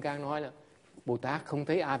sao? Kim Cang nói là Bồ Tát không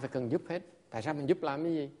thấy ai phải cần giúp hết. Tại sao mình giúp làm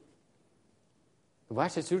cái gì?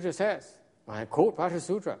 Vajra Sutra says, I quote Vajra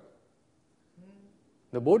Sutra,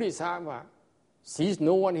 the Bodhisattva sees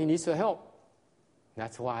no one he needs to help.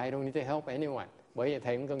 That's why I don't need to help anyone. Bởi vì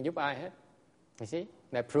thầy không cần giúp ai hết. You see?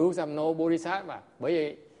 That proves I'm no Bodhisattva. Bởi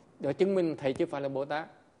vì đó chứng minh thầy chứ phải là Bồ Tát.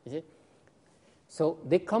 You see? So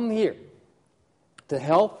they come here to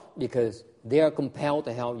help because they are compelled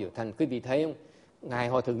to help you. Thành quý vị thấy không? Ngài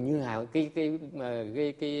Hòa Thượng Như Hải,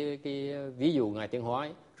 cái ví dụ Ngài Tiến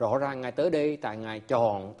Hóa, rõ ràng Ngài tới đây tại Ngài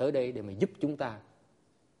chọn tới đây để mà giúp chúng ta.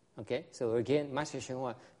 Okay? So again, Master Shen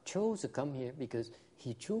Hua chose to come here because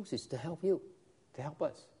he chooses to help you, to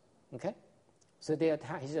help us. Okay? So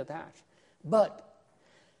he's attached. But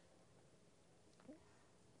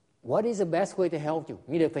what is the best way to help you?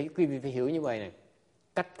 Như được quý vị phải hiểu như vậy này.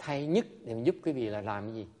 Cách hay nhất để mà giúp quý vị là làm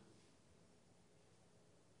cái gì?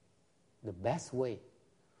 The best way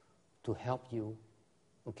to help you,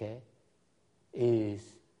 okay,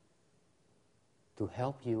 is to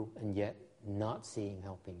help you and yet not seeing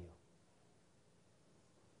helping you.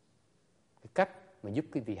 Cái cách mà giúp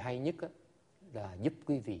quý vị hay nhất á, là giúp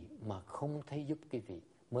quý vị mà không thấy giúp quý vị,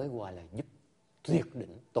 mới gọi là giúp tuyệt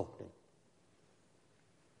đỉnh, tột đỉnh.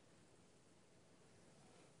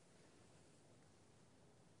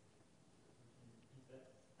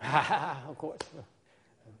 Of course.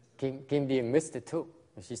 Kim Dean missed it too.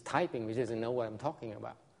 She's typing, she doesn't know what I'm talking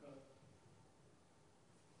about.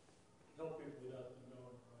 Helping without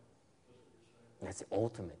That's the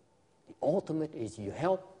ultimate. The ultimate is you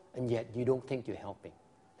help, and yet you don't think you're helping.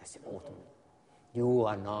 That's the ultimate. You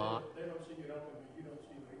are not. They don't see you helping, but you don't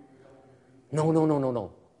see you helping.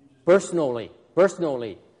 No.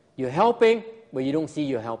 Personally, you're helping, but you don't see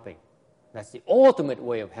you're helping. That's the ultimate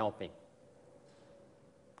way of helping.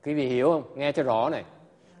 Quý vị hiểu không? Nghe cho rõ này.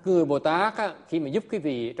 Người Bồ Tát á, khi mà giúp quý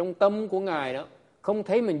vị trong tâm của Ngài đó, không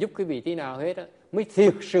thấy mình giúp quý vị tí nào hết á, mới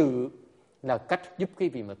thiệt sự là cách giúp quý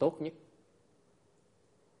vị mà tốt nhất.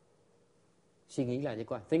 Suy nghĩ lại cho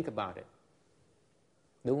coi. Think about it.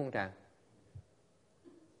 Đúng không Trang?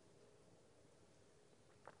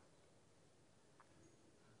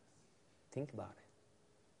 Think about it.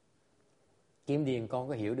 Kim Điền con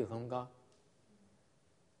có hiểu được không con?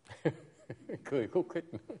 Cười khúc khích.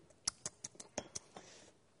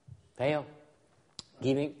 Thấy không?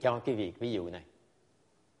 Giving, cho cái việc ví dụ này.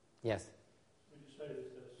 Yes. When you say this,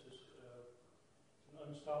 that's just an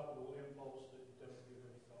unstoppable impulse that you don't give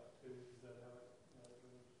any thought to. Is that how it goes?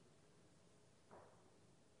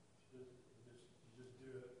 You just do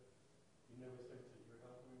it. You never think that you're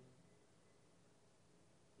helping.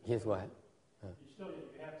 Here's what? You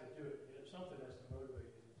have to do it. Something has to motivate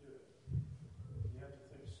you to do it. You have to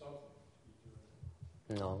think something to be doing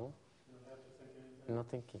it. No. You don't have to think anything. Not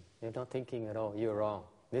thinking. You're not thinking at all. You're wrong.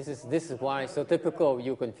 This is why it's so typical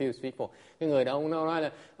you confuse people. Cái người đó ông nói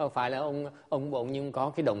là phải là ông nhưng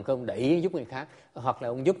có cái động cơ đẩy giúp người khác, hoặc là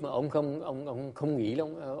ông giúp mà ông không nghĩ,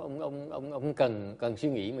 ông cần suy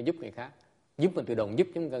nghĩ mà giúp người khác, giúp mà tự động giúp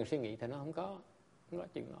chứ không cần suy nghĩ thì nó không có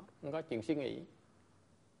chuyện đó, không có chuyện suy nghĩ.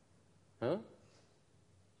 Hả?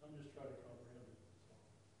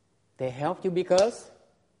 They help you because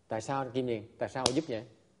tại sao Kim Điền? Tại sao họ giúp vậy?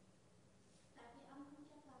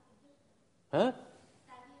 Hả?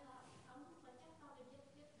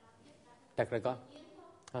 Thật rồi con.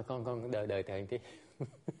 Con đợi thầy tí.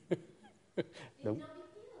 Đúng.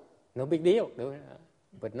 No big deal. Đúng.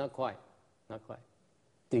 But not quite.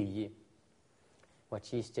 Tùy duyên. What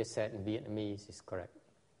she just said in Vietnamese is correct.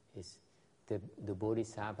 Is the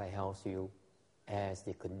Bodhisattva helps you as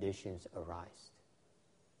the conditions arise.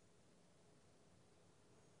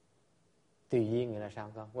 Tùy duyên là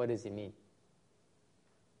sao con? What does it mean?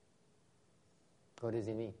 What does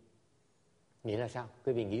it mean? Nghĩa là sao?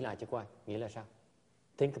 Quý vị nghĩ lại cho coi. Nghĩa là sao?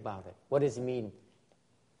 Think about it. What does it mean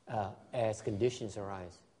as conditions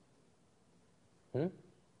arise?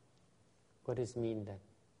 What does it mean that?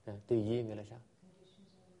 Tùy duyên nghĩa là sao?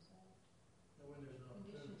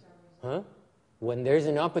 When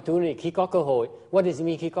there's an opportunity. Khi có cơ hội. What does it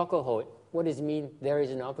mean khi có cơ hội? What does it mean there is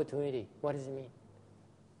an opportunity? What does it mean?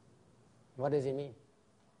 What does it mean?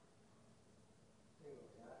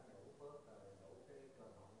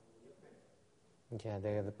 Yeah,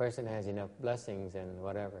 the person has enough blessings and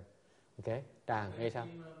whatever. Okay? Tràng hay sao?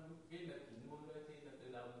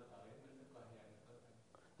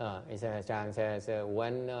 It says, Tràng says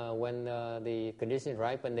when the conditions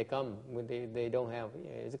right, when they come, when they don't have,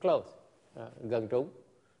 it's close, gần trúng.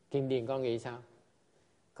 Kim Điền con nghĩ sao?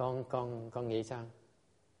 Con nghĩ sao?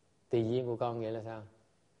 Tùy duyên của con nghĩa là sao?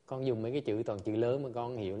 Con dùng mấy cái chữ toàn chữ lớn mà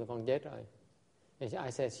con hiểu là con chết rồi.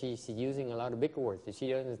 I said she's using a lot of big words. She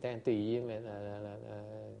doesn't understand tùy duyên là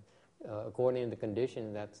according to the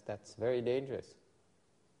condition, that's very dangerous.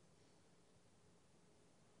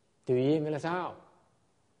 Tùy duyên là sao?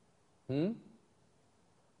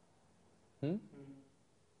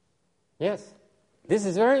 Yes. This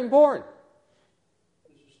is very important.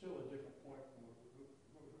 This is still a different point.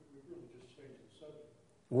 We really just changed the subject.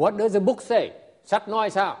 What does the book say? Sách nói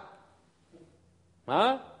sao?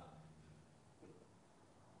 Hả?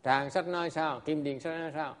 Tràng sách nói sao? Kim Điền sách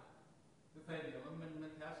nói sao?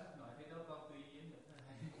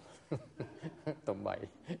 Tầm bậy.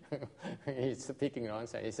 He's speaking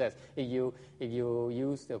nonsense. He says, if you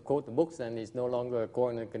use to quote the books, then it's no longer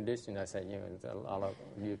according to the condition. I said, it's a lot of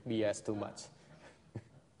you BS too much.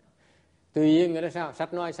 Tùy duyên nghĩa là sao?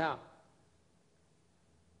 Sách nói sao?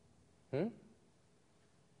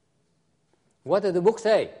 What does the book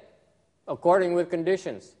say? According with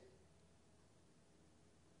conditions.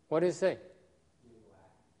 What does it say?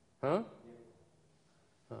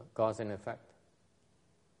 Cause and effect.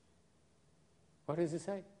 What does it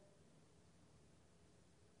say?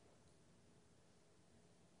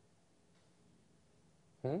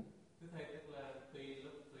 Thưa thầy, tức là tùy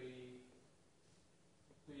lúc tùy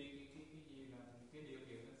cái gì mà cái điều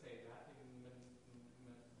kiện nó xảy ra thì mình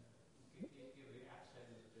cái reaction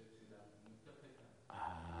từ đó mình chấp thích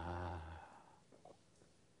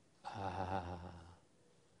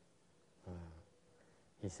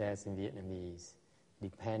He says in Vietnamese,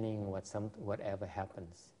 depending whatever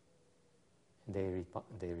happens, they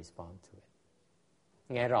respond to it.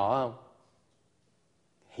 Nghe rõ không?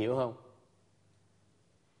 Hiểu không?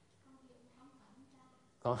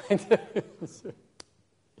 Có.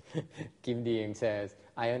 Kim Điền says,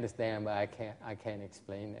 I understand, but I can't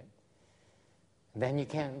explain it. Then you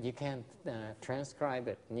can't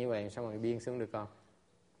transcribe it. Như vậy sao mà biên xuống được con?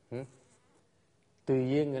 Tùy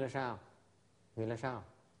duyên nghĩa là sao? Nghĩa là sao?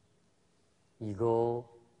 You go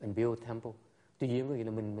and build a temple. Tùy duyên có nghĩa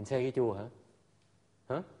là mình xây cái chùa hả?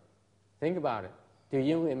 Hả? Think about it. Tùy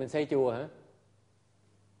duyên có nghĩa mình xây chùa hả?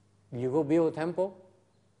 You go build a temple.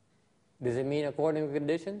 Does it mean according to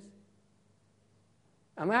conditions?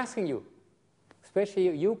 I'm asking you,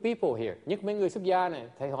 especially you people here, nhất mấy người xuất gia này,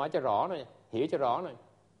 thầy hỏi cho rõ này, hiểu cho rõ này.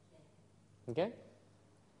 Okay?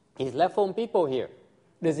 It's left home people here.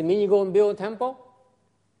 Does it mean you go and build a temple?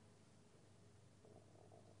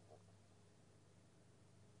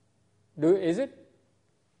 Is it?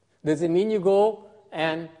 Does it mean you go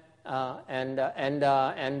and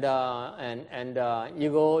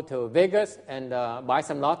you go to Vegas and buy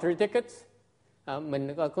some lottery tickets?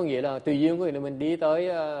 Mình có nghĩa là tùy duyên có nghĩa là mình đi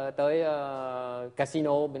tới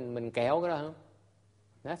casino mình kéo cái đó không?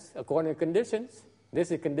 That's according to conditions.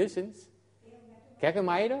 This is conditions. Kéo cái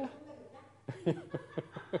máy đó.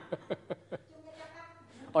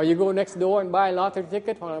 Or you go next door and buy a lottery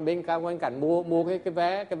ticket, hoặc là bên cạnh mua cái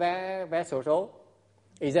vé xổ số.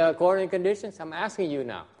 Is that according to conditions? I'm asking you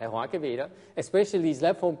now. Thầy hỏi cái vị đó. Especially these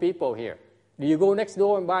left home people here. Do you go next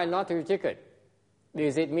door and buy a lottery ticket?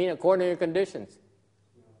 Does it mean according to conditions?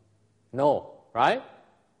 No, right?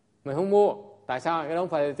 Mình không mua. Tại sao? Cái đó không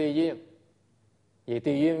phải là tùy duyên. Vậy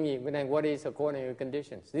tùy duyên gì? Bên này, what is according to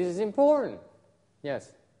conditions? This is important.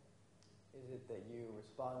 Yes. Is it that you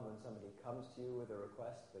respond when somebody comes to you with a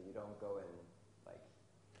request, but you don't go and like?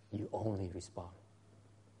 You only respond.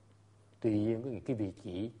 Tùy duyên cái vị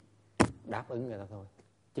chỉ đáp ứng người ta thôi,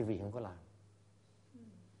 chứ vị không có làm.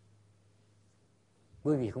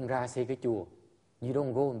 Bởi vì không ra xây cái chùa. You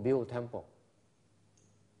don't go and build a temple.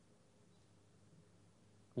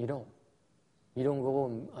 You don't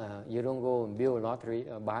go and build a lottery,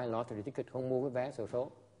 buy a lottery ticket, không mua cái vé xổ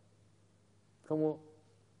số. Không mua.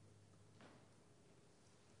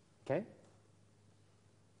 Okay?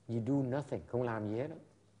 You do nothing, không làm gì hết đó.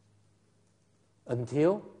 Until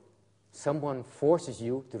someone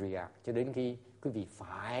forces you to react, cho đến khi quý vị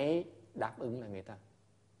phải đáp ứng là người ta.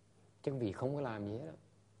 Chứ quý vị không có làm gì hết đó,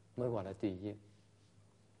 mới gọi là tùy duyên.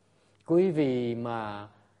 Quý vị mà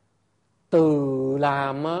từ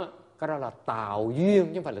làm á, cái đó là tạo duyên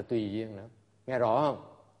chứ không phải là tùy duyên nữa. Nghe rõ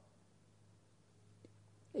không?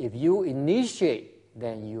 If you initiate,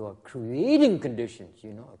 then you are creating conditions.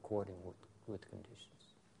 You're not according with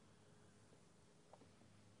conditions.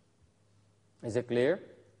 Is it clear?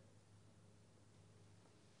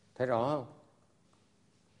 Thấy rõ không?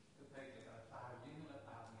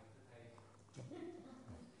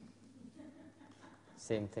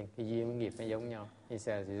 Same thing. Cái duyên với nghiệp nó giống nhau. He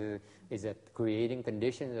says, is it creating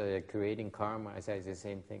conditions or creating karma? I says the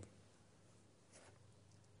same thing.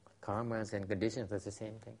 Karma and conditions are the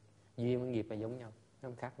same thing. Duyên với nghiệp là giống nhau, nó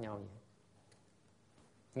không khác nhau gì.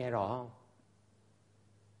 Nghe rõ không?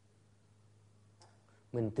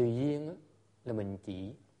 Mình tùy duyên á, là mình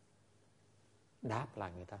chỉ đáp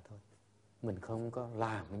lại người ta thôi. Mình không có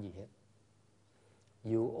làm cái gì hết.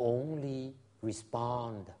 You only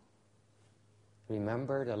respond.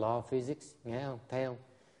 Remember the law of physics, nghe không? Thấy không?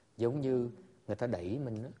 Giống như người ta đẩy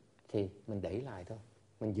mình á, thì mình đẩy lại thôi.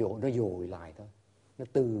 Mình nó dồi lại thôi. Nó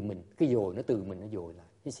từ mình, cái dồi nó từ mình nó dồi lại.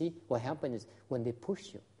 You see, what happens is when they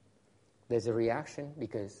push you, there's a reaction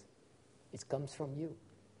because it comes from you.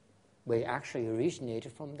 But it actually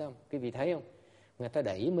originated from them. Quý vị thấy không? Người ta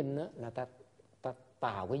đẩy mình á, là ta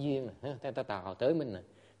tạo cái duyên này, ta tạo tới mình này,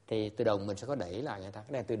 thì tự động mình sẽ có đẩy lại người ta.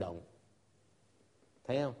 Cái này tự động.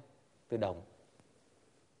 Thấy không? Tự động.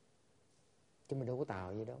 Chứ mình đâu có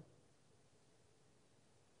tạo gì đâu.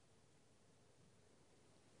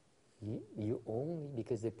 You only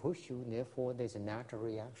because they push you, therefore there's a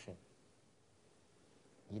natural reaction.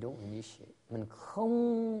 You don't initiate. Mình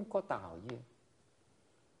không có tạo duyên.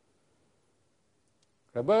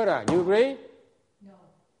 Roberta, you agree? No.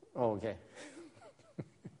 Okay.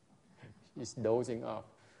 She's dozing off.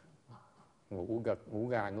 Ngủ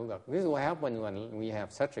gà. This is what happens when we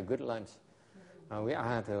have such a good lunch. I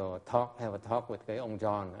had to have a talk with cái ông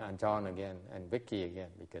John again, and Vicky again,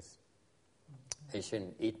 because they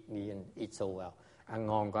shouldn't eat so well. Ăn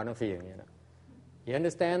ngon quá nó phiền vậy đó. You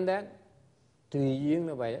understand that? Tùy duyên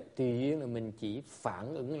là vậy đó. Tùy duyên là mình chỉ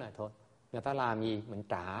phản ứng lại thôi. Người ta làm gì, mình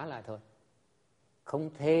trả lại thôi. Không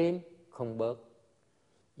thêm, không bớt.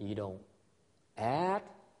 You don't add,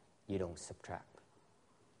 you don't subtract.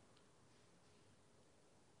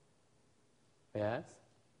 Yes.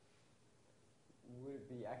 Would it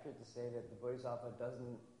be accurate to say that the Bodhisattva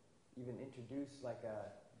doesn't even introduce like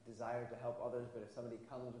a desire to help others, but if somebody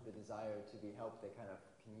comes with a desire to be helped, they kind of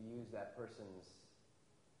can use that person's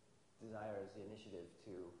desire as the initiative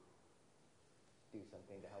to do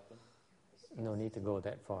something to help them? No need to go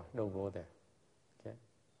that far. Don't go there. Okay,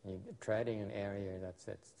 you're treading an area that's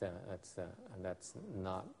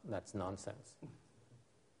nonsense.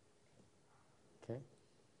 Okay,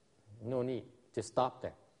 no need. Just stop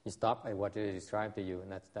there. You stop at what is described to you,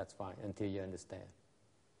 and that's fine until you understand.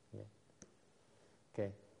 Yeah.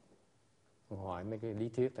 Okay. Hỏi mấy cái lý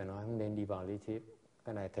thuyết, thầy nói không nên đi vào lý thuyết.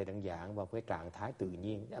 Cái này thầy đang giảng vào cái trạng thái tự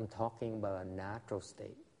nhiên. I'm talking about a natural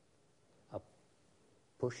state of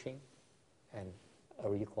pushing and a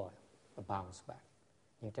recoil, a bounce back.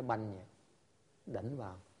 Như trái banh vậy, đánh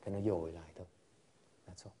vào thì nó dồi lại thôi.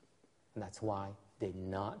 That's all. And that's why they're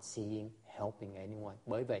not seeing helping anyone.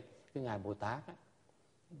 Bởi vậy cái ngài Bồ Tát á,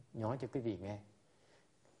 nói cho quý vị nghe.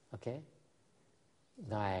 Ok,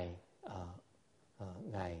 ngài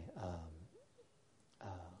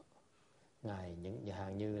những nhà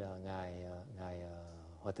hàng như là ngài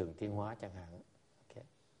Hòa thượng Thiên Hóa chẳng hạn. Ok,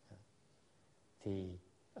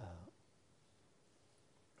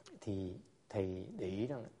 thì thầy để ý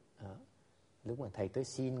rằng lúc mà thầy tới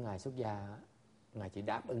xin ngài xuất gia, ngài chỉ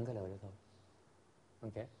đáp ứng cái lời đó thôi.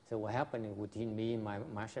 Okay, so what happened between me and my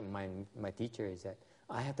master, my teacher, is that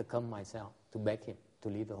I have to come myself to beg him to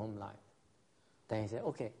live the home life. Then he said,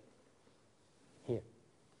 okay, here.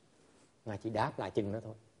 Ngài chỉ đáp lại chừng đó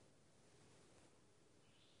thôi.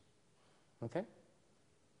 Okay?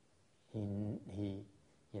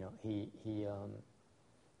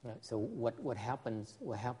 So what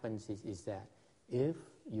happens is that if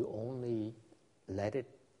you only let it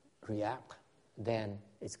react, then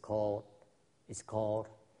it's called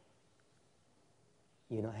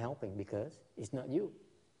you're not helping because it's not you.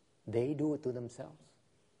 They do it to themselves.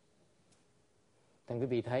 Thành quý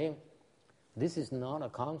vị thấy không? This is not a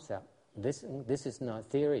concept. This is not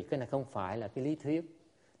theory. Cái này không phải là cái lý thuyết.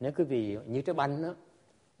 Nếu quý vị như trái banh đó,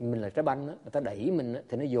 mình là trái banh đó, người ta đẩy mình đó,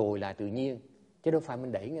 thì nó dồi lại tự nhiên. Chứ đâu phải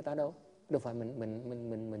mình đẩy người ta đâu. Đâu phải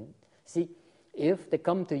mình. See, if they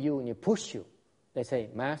come to you and you push you, they say,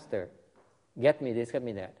 Master, get me this, get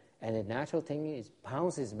me that. And the natural thing is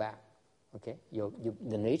bounces back. Okay,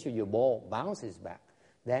 the nature of your ball bounces back.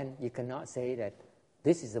 Then you cannot say that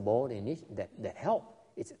this is the ball that help.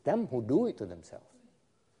 It's them who do it to themselves.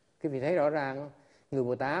 Quý vị thấy rõ ràng, người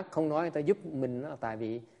Bồ Tát không nói người ta giúp mình, tại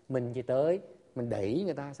vì mình chỉ tới, mình đẩy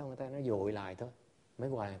người ta xong người ta nó dội lại thôi. Mới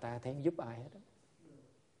gọi người ta thấy giúp ai hết đó.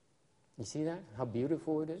 You see that? How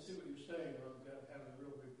beautiful it is? I see what you're saying, but I'm having a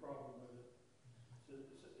real big problem with it. It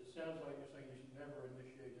sounds like you're saying you should never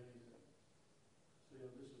initiate anything. So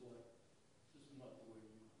this is not the way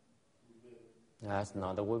we live. That's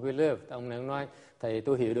not the way we live. Ông này nói, thầy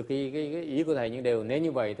tôi hiểu được cái ý của thầy, nhưng đều nếu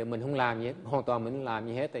như vậy thì mình không làm gì hết, hoàn toàn mình không làm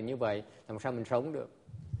gì hết, thì như vậy làm sao mình sống được?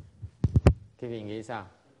 Quý vị nghĩ sao?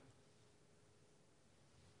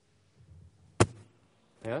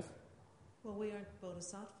 Yes? Well, we aren't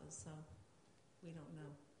bodhisattvas, so we don't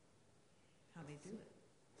know how they do it.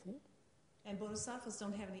 And bodhisattvas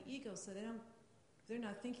don't have any ego, so they're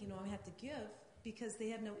not thinking, I have to give, because they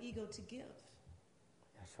have no ego to give.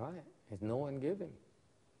 That's right. It's no one giving.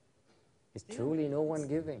 It's truly no one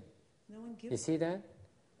giving. No one giving. You see that?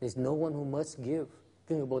 There's no one who must give.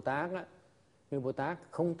 Cái người Bồ Tát á, người Bồ Tát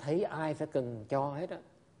không thấy ai phải cần cho hết á.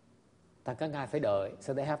 Tại các ngài phải đợi,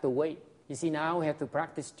 so they have to wait. You see, now we have to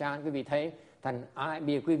practice chant. Quý vị thấy, thành ai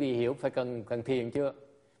bây giờ quý vị hiểu phải cần thiền chưa?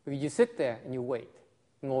 Because you sit there and you wait.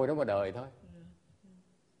 Ngồi đó mà đợi thôi.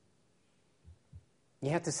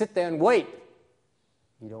 You have to sit there and wait.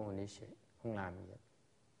 You don't initiate. Không làm gì hết.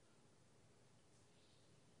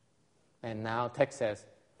 And now text says,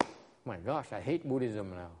 my gosh, I hate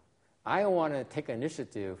Buddhism now. I want to take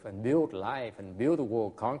initiative and build life and build the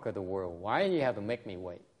world, conquer the world. Why do you have to make me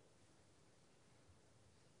wait?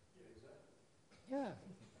 Yeah.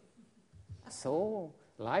 So,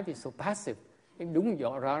 life is so passive. Đúng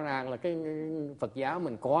rõ ràng là cái Phật giáo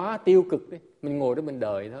mình quá tiêu cực đấy. Mình ngồi đó mình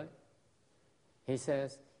đợi thôi. He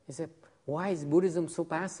said, why is Buddhism so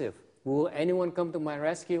passive? Will anyone come to my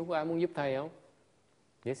rescue? Có ai muốn giúp thầy không?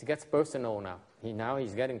 This gets personal now. Now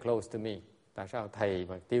he's getting close to me. Tại sao thầy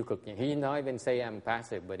mà tiêu cực như? He not even say I'm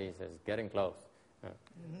passive, but he says getting close.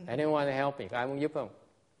 Anyone to help me? Có ai muốn giúp không?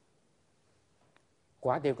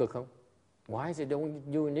 Quá tiêu cực không? Why is it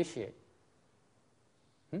don't you initiate?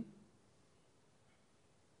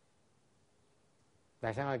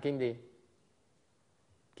 Tại sao Kim Điền?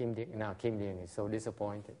 Kim Điền is so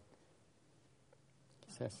disappointed. He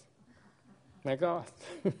says, my God,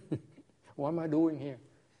 What am I doing here?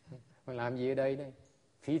 Mình làm gì ở đây đây?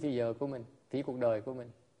 Phí thời giờ của mình, phí cuộc đời của mình.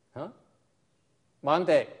 Hả?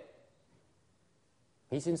 Bante,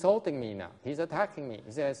 he's insulting me now. He's attacking me.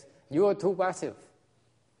 He says, you are too passive.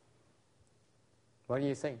 What do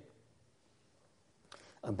you think?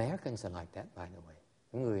 Americans are like that, by the way.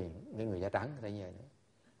 Những người da trắng như vậy nữa.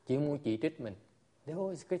 Chỉ muốn chỉ trích mình. They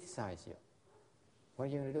always criticize you. What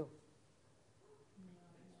are you going to do?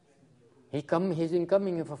 He's been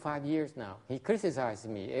coming here for 5 years now. He criticizes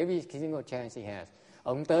me every single chance he has.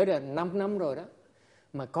 Ông tới là 5 năm rồi đó.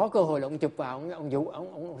 Mà có cơ hội là ông chụp vào,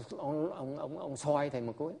 ông xoay thành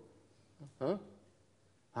một cuối. Huh?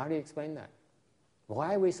 How do you explain that? Why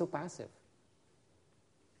are we so passive?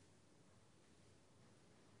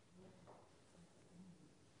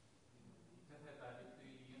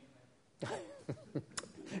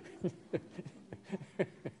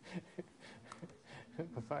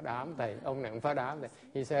 Phá đám thầy, ông này cũng phá đám thầy.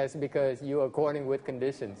 He says because you are according with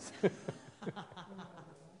conditions. Because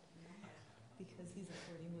he's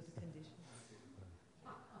according with the conditions.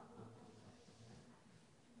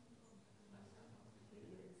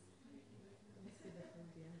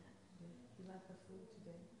 You like the food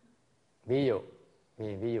today? Ví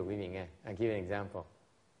dụ quý vị nghe. I'll give an example.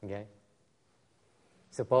 Okay.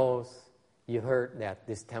 Suppose you heard that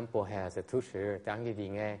this temple has a toothbrush. Chẳng quý vị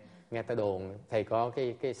nghe ta đồn thầy có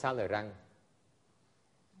cái sát lời răng.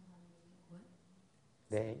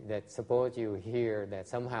 That suppose you hear that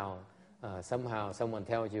somehow someone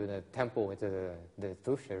tells you the temple is the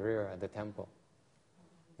toothbrush at the temple.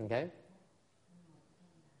 Okay?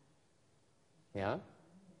 Yeah?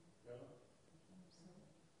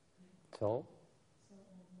 So?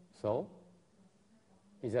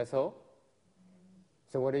 Is that so?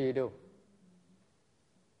 So what do you do?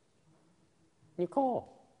 You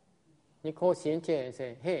call Xianjie and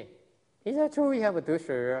say, hey, is that true you have a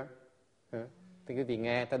toothbrush? Thì quý vị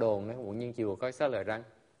nghe ta đồn đấy, Quận Nhiên Chiều có sát lời răng.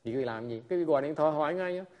 Thì quý vị làm gì? Quý vị gọi điện thoại hỏi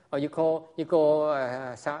ngay đó. You call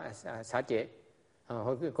xã trệ.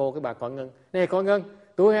 Cô cái bà Quảng Ngân. Này Quảng Ngân,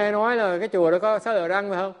 tôi nghe nói là cái chùa đó có sát lời răng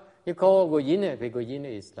phải không? You call Gojin. Vì Gojin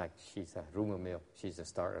is like she's a rumor mill. She's the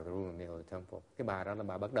start of the rumor mill of the temple. Cái bà đó là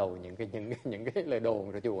bà bắt đầu những cái lời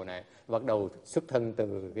đồn của chùa này, bắt đầu xuất thân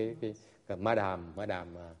từ cái Madam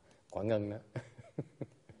Quảng Ngân đó.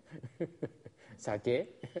 Xà chế.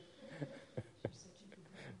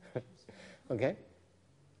 Okay?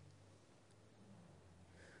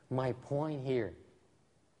 My point here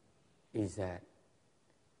is that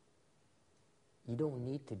you don't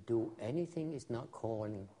need to do anything. It's not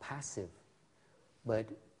called passive. But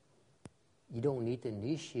you don't need to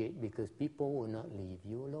initiate because people will not leave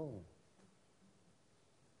you alone.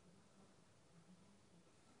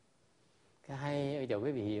 Cái hay ở chỗ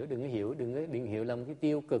quý vị hiểu, đừng hiểu lầm cái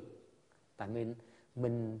tiêu cực. Tại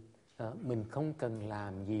mình không cần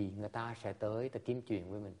làm gì, người ta sẽ tới ta kiếm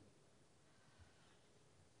chuyện với mình.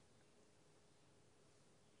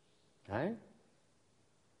 Right?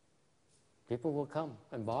 People will come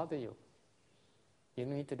and bother you. You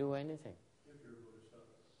don't need to do anything.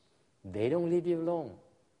 They don't leave you alone.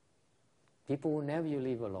 People will never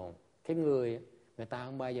leave you alone. Cái người ta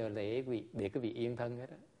không bao giờ để quý vị yên thân hết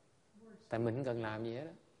á. Tại mình không cần làm gì hết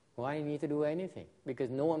á. Why you need to do anything?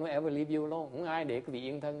 Because no one will ever leave you alone. Không ai để quý vị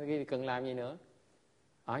yên thân, quý cần làm gì nữa.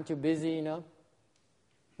 Aren't you busy enough?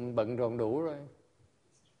 Mình bận rộn đủ rồi.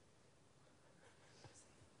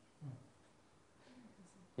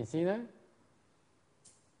 You see that?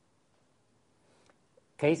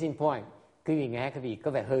 Case in point, quý vị nghe quý vị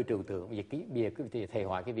có vẻ hơi trừu tượng. Bây giờ quý vị thầy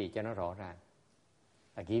hỏi quý vị cho nó rõ ràng.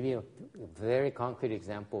 I give you a very concrete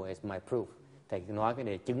example as my proof. Thầy nói cái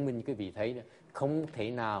này chứng minh quý vị thấy đó. Không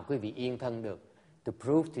thể nào quý vị yên thân được. To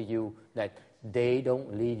prove to you that they don't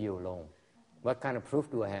leave you alone. What kind of proof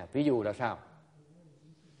do I have? Ví dụ là sao?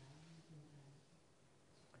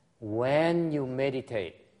 When you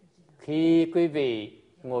meditate, khi quý vị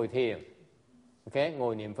ngồi thiền, okay,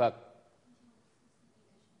 ngồi niệm Phật,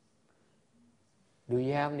 do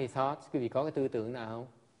you have any thoughts? Quý vị có cái tư tưởng nào không?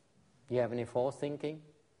 Do you have any false thinking?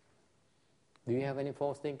 Do you have any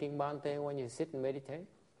false thinking, Bhante, when you sit and meditate?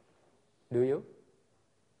 Do you?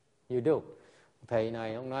 You do. Thầy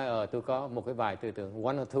này, ông nói, tôi có một cái vài tư tưởng.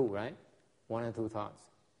 One or two, right? One or two thoughts.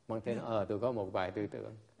 Bhante nói, tôi có một vài tư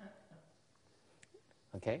tưởng.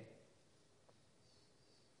 Okay?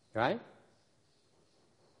 Right?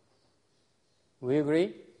 We agree?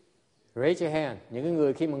 Raise your hand. Những cái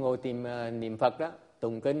người khi mà ngồi niệm Phật đó,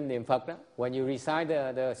 tụng kinh niệm Phật đó, when you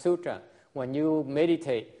recite the sutra, when you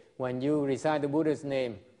meditate, when you recite the Buddha's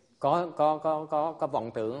name, có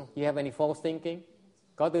vọng tưởng không? You have any false thinking?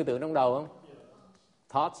 Có tư tưởng trong đầu không?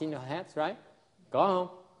 Thoughts in your head, right? Có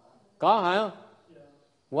không? Có phải không? Yeah.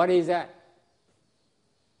 What is that?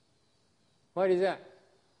 What is that?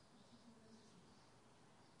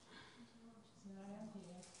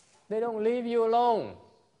 They don't leave you alone.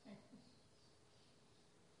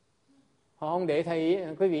 Họ không để thầy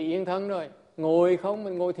quý vị yên thân rồi. Ngồi không,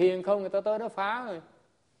 mình ngồi thiền không, người ta tới đó phá rồi.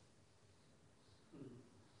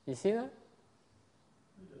 You see that?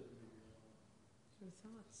 Your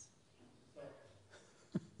thoughts.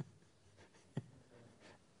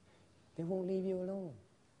 They won't leave you alone.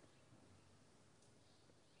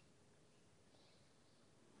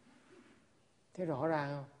 Thế rõ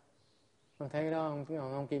ràng không? Con thấy cái đó không?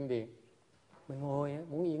 Không Kim Điền. Mình ngồi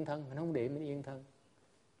muốn yên thân, mình không để mình yên thân.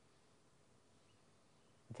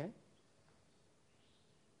 Okay?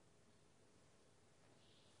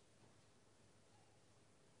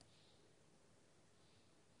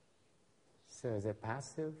 So is it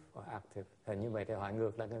passive or active? Thì như vậy thì hỏi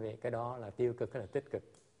ngược lại cái việc cái đó là tiêu cực hay là tích cực?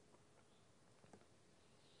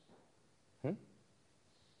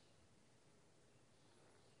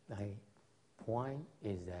 The point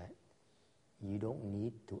is that you don't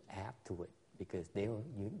need to add to it because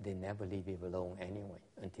they never leave you alone anyway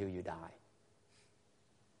until you die.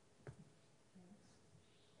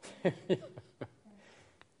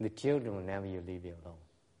 The children will never leave you alone.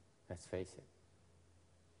 Let's face it.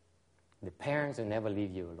 The parents will never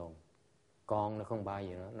leave you alone. Con nó không bao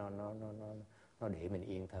giờ nó để mình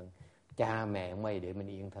yên thân. Cha mẹ không bao giờ để mình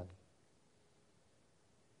yên thân.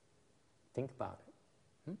 Think about it.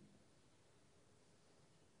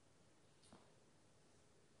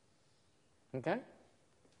 Okay?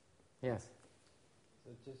 Yes.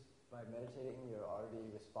 So just by meditating, you're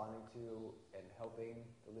already responding to and helping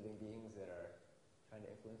the living beings that are trying to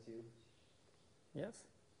influence you? Yes.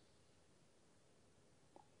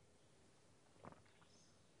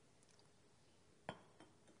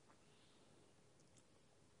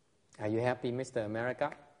 Are you happy, Mr.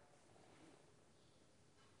 America?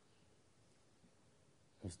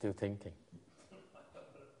 You're still thinking.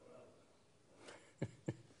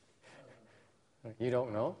 You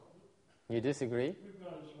don't know? You disagree? We've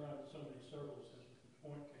gone around in so many circles since the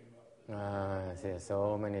point came up. There's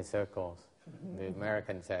so many circles. The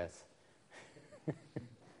American says.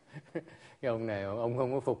 Cái ông này, ông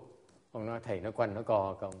không có phục. Ông nói thầy nó quanh nó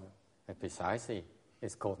co không. Precisely.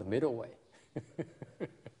 It's called the middle way.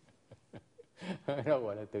 Đó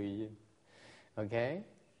gọi là tùy duyên. Okay?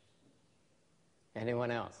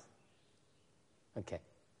 Anyone else? Okay.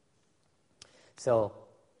 So,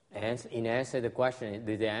 in answer the question,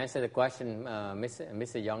 did they answer the question,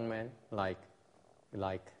 Mr. Young Man,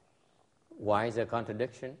 like, why is there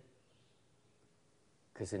contradiction?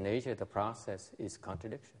 Because the nature of the process is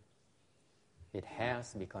contradiction. It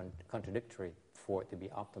has to be contradictory for it to be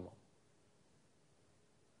optimal.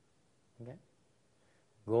 Okay?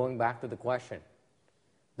 Going back to the question,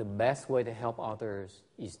 the best way to help others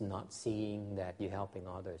is not seeing that you're helping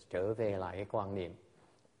others. Trở về lại cái quan niệm,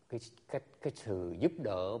 cái sự giúp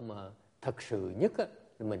đỡ mà thật sự nhất á,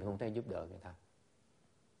 thì mình không thể giúp đỡ người ta.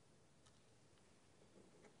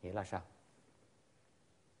 Nghĩa là sao?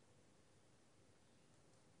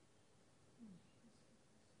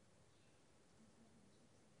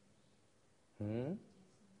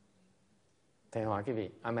 Thầy hỏi quý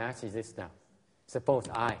vị, I'm asking this now.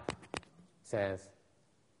 Suppose I says,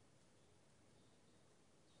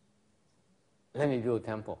 let me build a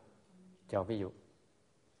temple. Cho ví dụ,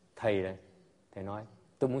 thầy đây, thầy nói,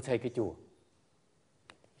 tôi muốn xây cái chùa.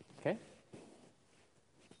 Okay?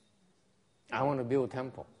 I want to build a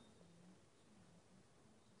temple.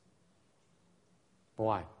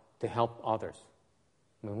 Why? To help others.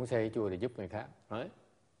 Mình muốn xây cái chùa để giúp người khác. Right?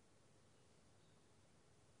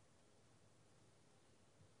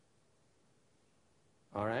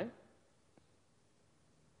 All right?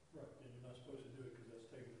 Right, and you're not supposed to do it because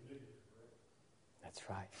that's taking initiative, correct? That's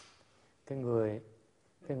right.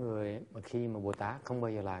 Cái người mà khi mà Bồ Tát không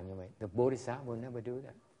bao giờ làm như vậy. The Bodhisattva will never do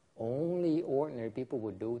that. Only ordinary people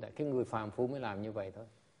would do that. Cái người phàm phu mới làm như vậy thôi.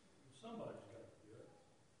 Somebody's got to do it.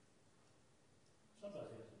 Somebody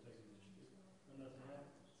has to take initiative. And nothing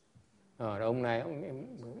happens. Ông này,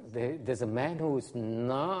 there's a man who is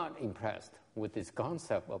not impressed with this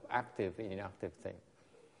concept of active and inactive thing.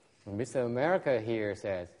 Mr. America here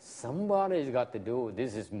says, somebody's got to do it.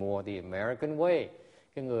 This is more the American way.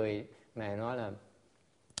 Cái người này nói là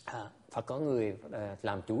phải có người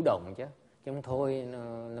làm chủ động chứ không thôi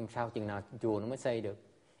làm sao chừng nào chùa nó mới xây được.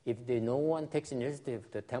 If no one takes initiative,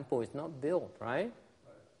 the temple is not built, right?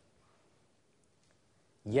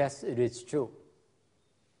 Yes, it is true.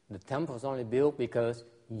 The temple is only built because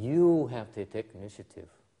you have to take initiative,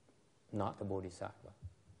 not the Bodhisattva.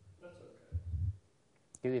 That's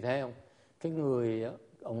okay. Quý vị thấy không? Cái người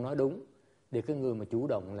ông nói đúng, để cái người mà chủ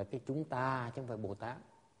động là cái chúng ta chứ không phải Bồ Tát.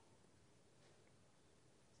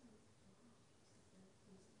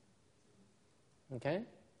 Okay?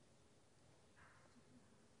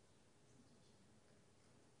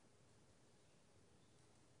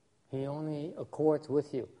 He only accords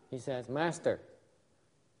with you. He says, Master,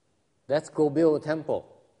 let's go build a temple.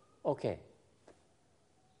 Okay.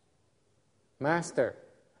 Master,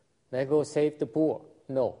 let's go save the poor.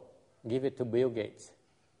 No, give it to Bill Gates.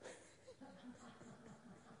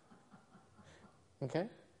 Okay?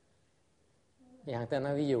 Vậy ta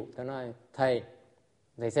nói ví dụ, ta nói, thầy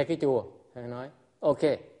xây cái chùa. Thầy nói, ok.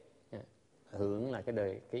 Hưởng là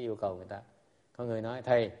cái yêu cầu người ta. Có người nói,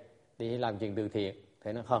 thầy đi làm chuyện từ thiện.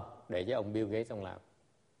 Thầy nói không, để cho ông Bill Gates ông làm.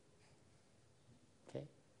 Okay.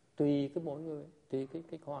 Tùy cái mỗi người, tùy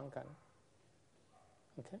cái hoàn cảnh.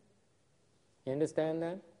 Okay. You understand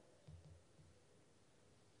that?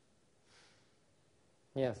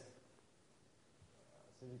 Yes.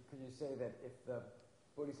 So could you say that if the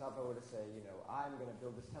Bodhisattva were to say, I'm going to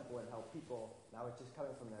build this temple and help people, now it's just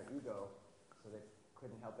coming from their ego, so they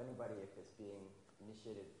couldn't help anybody if it's being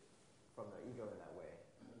initiated from their ego in that way?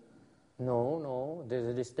 No, there's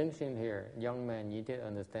a distinction here. Young man, you did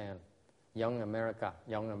understand. Young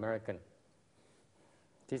American.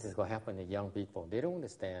 This is what happened to young people. They don't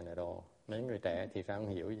understand at all. Mấy người trẻ thì sao không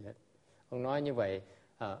hiểu gì hết. Ông nói như vậy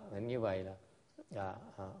là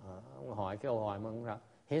ông hỏi cái câu hỏi mà ông nói,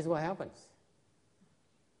 here's what happens.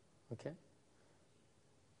 Okay?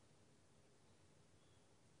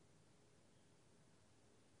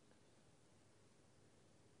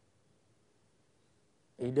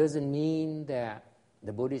 It doesn't mean that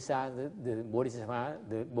the Bodhisattva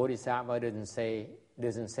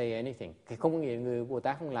doesn't say anything. Cái không có nghĩa người Bồ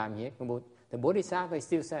Tát không làm gì hết. The Bodhisattva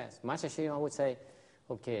still says. Master Shri would say,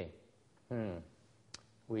 okay,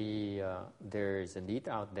 there's a need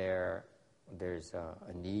out there. There's a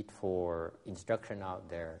need for instruction out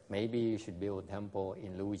there. Maybe you should build a temple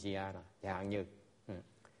in Louisiana. Chẳng như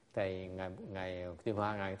thầy ngày Tiêu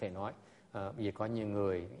Hoa ngài thầy nói, vì có nhiều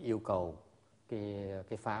người yêu cầu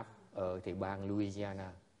cái pháp ở thị bang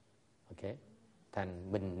Louisiana. Okay,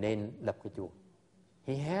 thành mình nên lập cái chùa.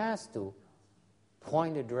 He has to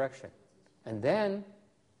point the direction, and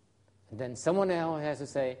then someone else has to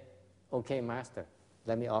say, okay, Master,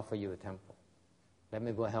 let me offer you a temple. Let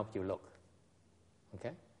me go help you look.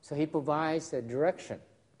 Okay, so he provides a direction,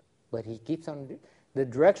 but he keeps on. The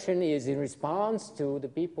direction is in response to the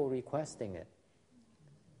people requesting it,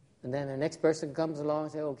 and then the next person comes along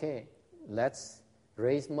and says, okay, let's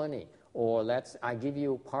raise money, or I give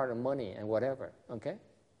you part of money and whatever, okay?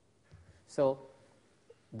 So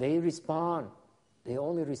they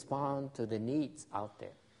only respond to the needs out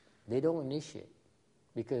there. They don't initiate,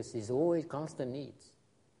 because there's always constant needs.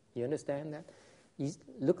 You understand that?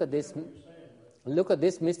 Look at this,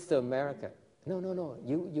 Mr. America. No.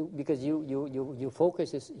 Because you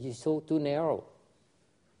focus is so too narrow.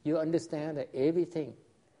 You understand that everything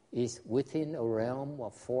is within a realm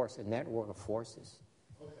of force, a network of forces.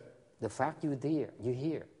 Okay. The fact you're there, you're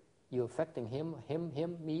here, you're affecting him,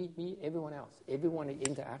 me, everyone else. Everyone is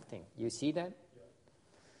interacting. You see that? Yeah.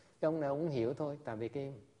 Cái ông nào cũng hiểu thôi, tại vì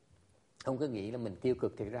ông cứ nghĩ là mình tiêu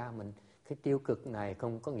cực, thì ra cái tiêu cực này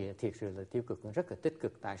không có nghĩa thiệt sự là tiêu cực, nó rất là tích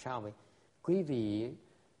cực. Tại sao vậy? Quý vị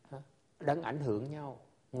đang ảnh hưởng nhau,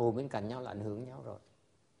 ngồi bên cạnh nhau là ảnh hưởng nhau rồi.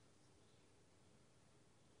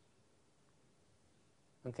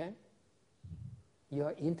 Okay? You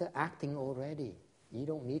are interacting already. You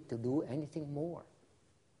don't need to do anything more.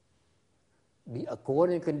 Be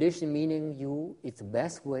according condition meaning it's the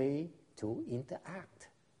best way to interact.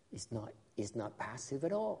 It's not passive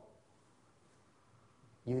at all.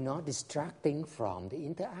 You're not distracting from the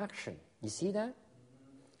interaction. You see that?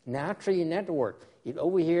 Naturally network. If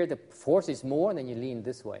over here the force is more, then you lean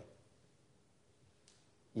this way.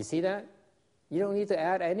 You see that? You don't need to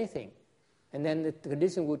add anything. And then the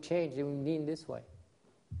condition will change. It will lean this way.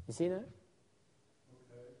 You see that? Okay.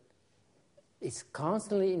 It's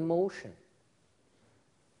constantly in motion.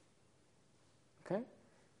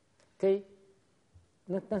 Okay?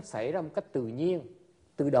 Nó xảy ra một cách tự nhiên,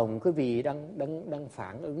 tự động, quý vị đang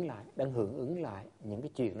phản ứng lại, đang hưởng ứng lại những cái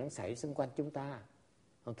chuyện đang xảy xung quanh chúng ta.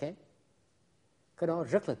 Okay? Cái đó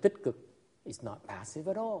rất là tích cực. It's not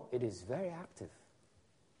passive at all. It is very active.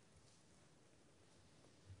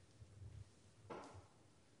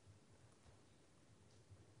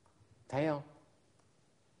 Thấy không?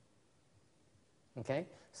 Okay?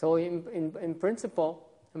 So in principle,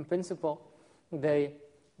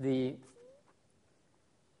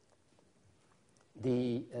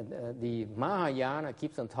 the Mahayana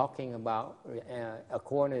keeps on talking about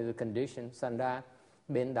according to the condition. Sanda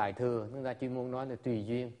bên Đại thừa chúng ta chuyên môn nói là tùy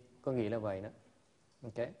duyên, có nghĩa là vậy đó.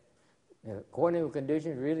 Okay. According to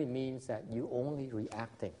condition really means that you only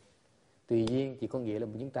reacting. Tùy duyên chỉ có nghĩa là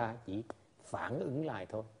chúng ta chỉ phản ứng lại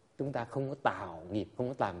thôi. Chúng ta không có tạo nghiệp, không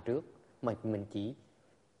có làm trước, mà mình chỉ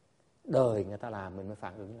đời người ta làm mình mới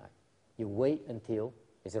phản ứng lại. You wait until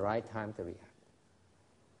it's the right time to react.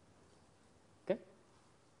 Okay?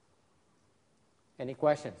 Any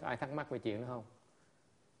questions? Ai thắc mắc về chuyện đó không?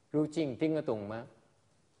 Ru trình tinh ở tùng mà.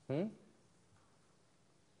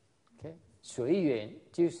 Okay. 随缘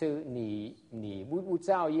就是你不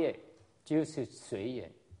造业，就是随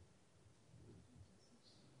缘。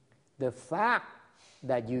The fact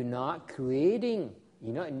that you're not creating,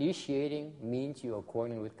 you're not initiating, means you're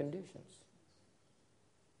according with conditions.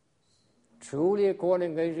 Truly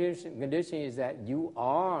according condition is that you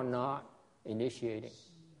are not initiating.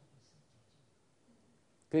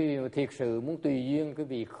 Quý vị thiệt sự muốn tùy duyên, quý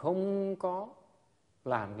vị không có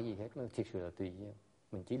làm cái gì hết, nó thiệt sự là tùy duyên.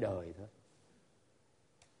 Mình chỉ đời thôi.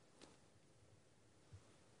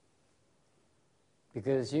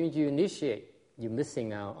 Because as you initiate, you're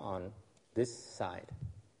missing out on this side.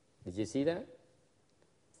 Did you see that?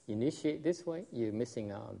 You initiate this way, you're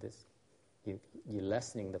missing out on this. You're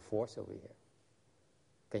lessening the force over here.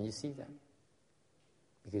 Can you see that?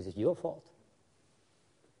 Because it's your fault.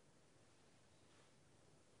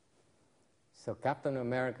 So, Captain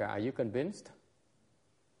America, are you convinced?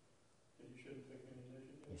 You shouldn't take any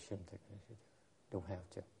initiative? You shouldn't take initiative. Don't have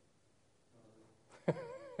to.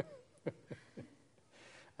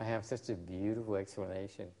 I have such a beautiful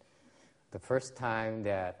explanation. The first time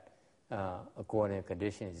that according to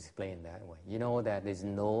condition is explained that way. You know that there's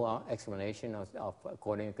no explanation of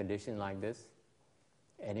according to condition like this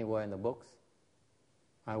anywhere in the books.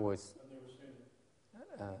 I've never seen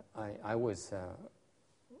it.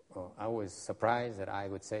 I was surprised that I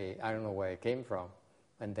would say, I don't know where it came from.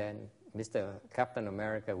 And then Mr. Captain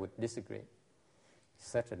America would disagree.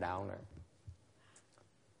 Such a downer.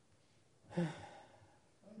 I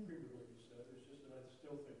agree with what you said. It's just that I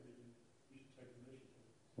still think that you should take initiative.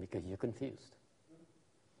 Because you're confused.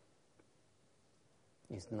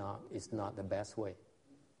 It's not the best way.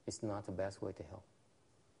 It's not the best way to help.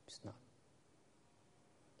 It's not.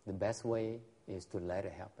 The best way is to let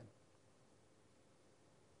it happen.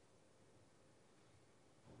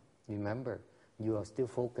 Remember, you are still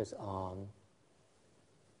focused on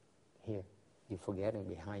here. You're forgetting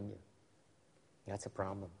behind you. That's a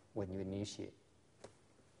problem when you initiate.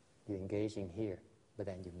 You're engaging here, but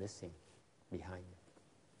then you're missing behind you.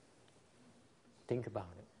 Think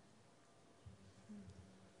about it.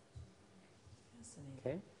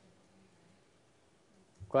 Okay?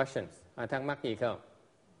 Questions? Ai thắc mắc gì không?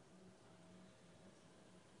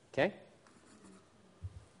 Okay?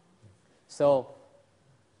 So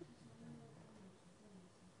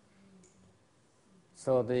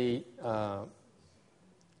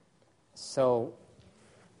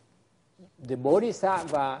the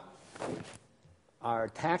Bodhisattva are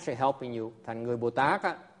attached to helping you. Thành người Bồ Tát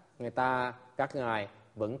á, các ngài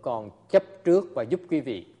vẫn còn chấp trước và giúp quý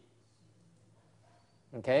vị.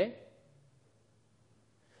 Okay?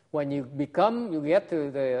 When you get to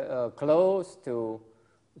the close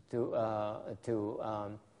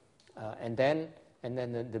and then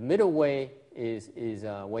the middle way is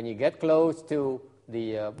when you get close to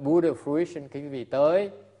the Buddha fruition, khi quý vị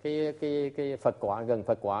tới cái Phật quả, gần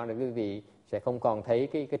Phật quả, thì quý vị sẽ không còn thấy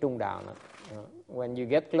cái trung đạo nữa. When you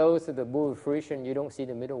get close to the Buddha fruition, you don't see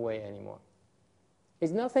the middle way anymore.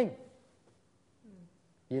 It's nothing.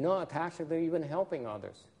 You're not attached to even helping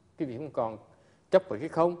others. Quý vị không còn chấp vào cái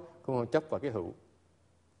không còn chấp vào cái hữu.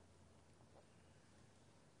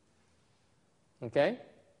 Okay?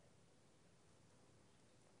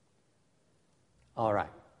 All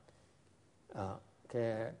right.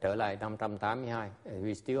 Trở lại 582.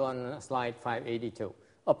 We're still on slide 582.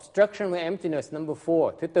 Obstruction with emptiness, number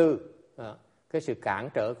 4. Thứ tư, cái sự cản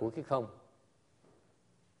trở của cái không.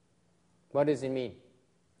 What does it mean?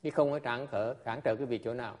 Cái không nó cản trở cái việc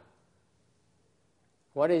chỗ nào?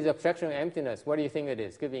 What is obstruction with emptiness? What do you think it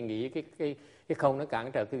is? Quý vị nghĩ cái không nó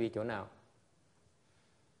cản trở cái việc chỗ nào?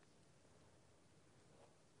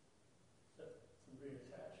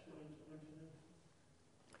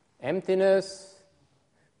 Emptiness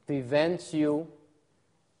prevents you,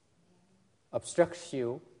 obstructs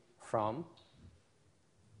you from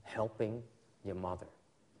helping your mother.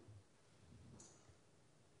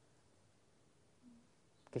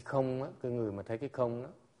 Cái không á, cái người mà thấy cái không á,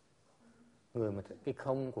 người mà thấy cái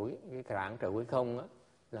không của cái cản trở của cái không á,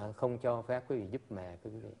 là không cho phép quý vị giúp mẹ của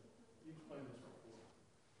quý vị.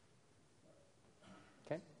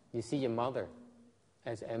 You see your mother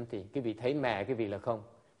as empty. Quý vị thấy mẹ quý vị là không.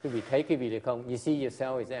 Quý vị thấy quý vị là không. You see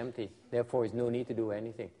yourself as empty. Therefore, there's no need to do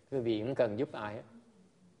anything. Quý vị không cần giúp ai hết.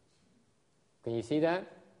 Can you see that?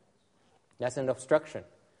 That's an obstruction.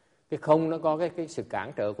 Cái không nó có cái sự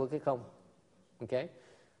cản trở của cái không. Okay?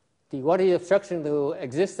 Thì what is obstruction to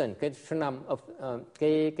existence? Cái số 5,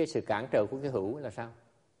 cái sự cản trở của cái hữu là sao?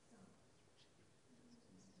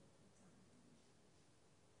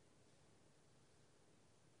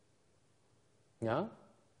 No?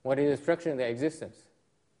 What is obstruction to existence?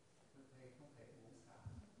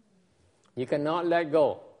 You cannot let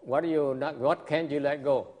go. What can't you let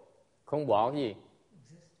go? Không bỏ cái gì?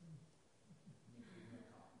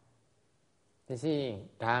 You see,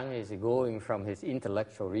 Trang is going from his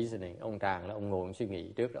intellectual reasoning. Ông Trang là ông ngồi ông suy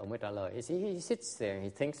nghĩ trước rồi ông mới trả lời. You see, he sits there, he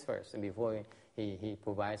thinks first before he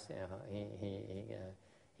provides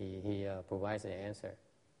provides the answer.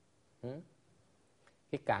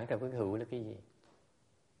 Cái cản trở với hữu là cái gì?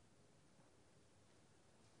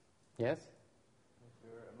 Yes.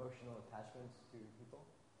 Your emotional attachments to people.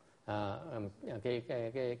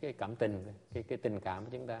 Cái cảm tình, cái tình cảm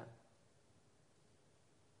của chúng ta.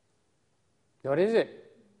 What is it?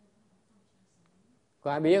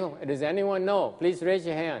 Có ai biết không? Does anyone know? Please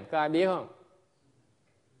raise your hand. Có ai biết không?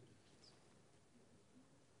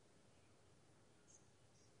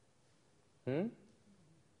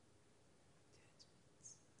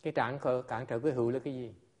 Cái cản trở với hữu là cái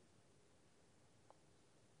gì?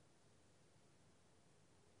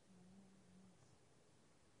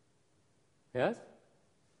 Yes?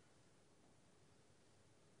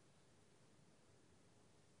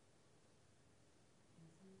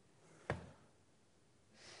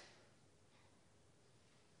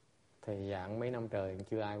 Thầy giảng mấy năm trời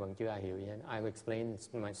vẫn chưa ai hiểu gì hết. I've explained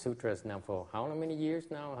my sutras now for how many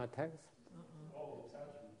years now? Her text?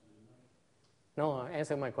 No,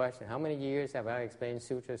 answer my question. How many years have I explained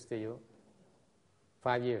sutras to you?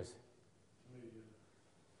 5 years.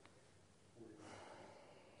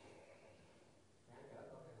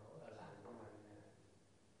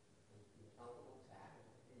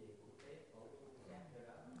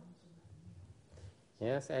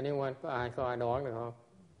 Yes, anyone? Có ai đoán được không?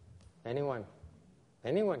 Anyone?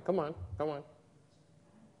 Come on.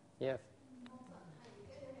 Yes.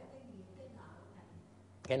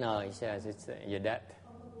 Cái N, it says it's your debt.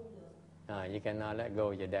 You cannot let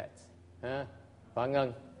go of your debt. Và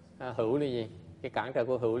Ngân, hữu là gì? Cái cản trở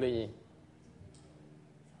của hữu là gì?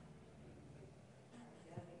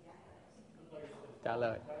 Trả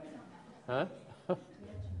lời. Hả?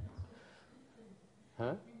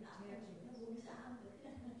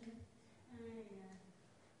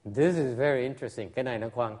 This is very interesting. Cái này nó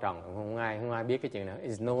quan trọng. Không ai biết cái chuyện nào.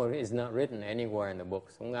 It's not written anywhere in the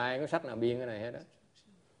books. Không ai có sách nào biên cái này hết đó.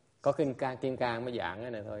 Có Kim Cang mới giảng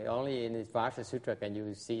cái này thôi. Only in the Vajra Sutra can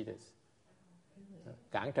you see this.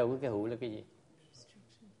 Cản trở với cái hữu là cái gì?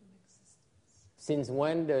 Since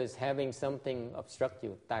when does having something obstruct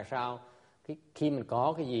you? Tại sao khi mình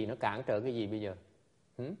có cái gì nó cản trở cái gì bây giờ?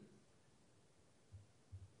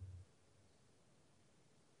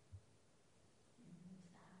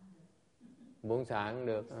 Buông xả cũng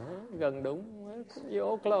được. Gần đúng. You're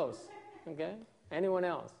all close. Okay. Anyone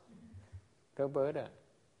else? Roberta.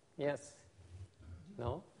 Yes.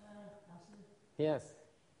 No? Yes.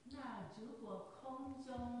 那如果空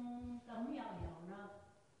中的妙有呢？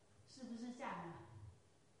是不是这样啊？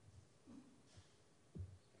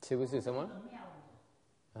是不是什么？妙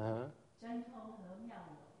有。真空和妙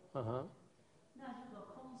有。那如果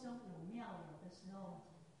空中有妙有的时候，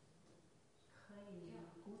可以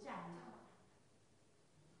不在吗？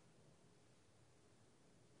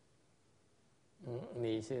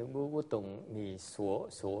你是不懂你所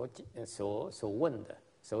问的，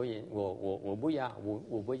所以我不要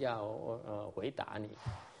回答你。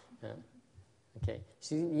OK，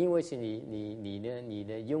 是因为是你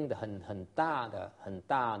的用的很大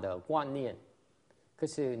的观念，可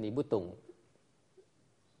是你不懂，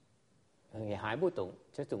你还不懂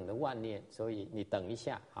这种的观念，所以你等一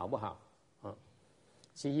下好不好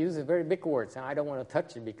？She uses very big words, and I don't want to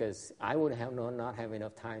touch it because I would not have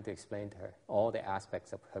enough time to explain to her all the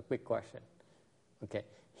aspects of her big question. Okay,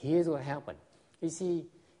 here's what happened. You see,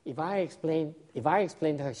 if I explain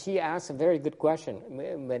to her, she asked a very good question,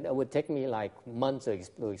 but it would take me like months to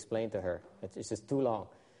explain to her. It's just too long.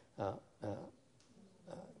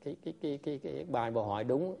 Cái bài bà hỏi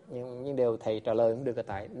đúng, nhưng đều thầy trả lời không được.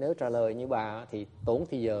 Tại nếu trả lời như bà thì tốn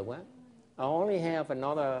thời giờ quá. I only have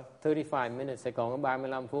another 35 minutes. Còn có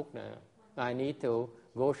 35 phút nữa. I need to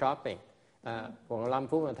go shopping. Còn 5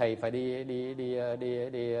 phút là thầy phải đi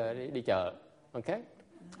chợ. Okay?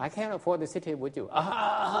 I can't afford to sit here with you.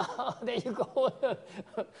 There you go.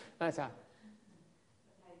 That's how.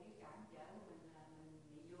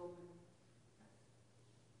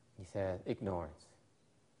 He said, ignorance.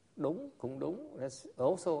 Đúng, cũng đúng. That's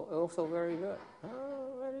also very good.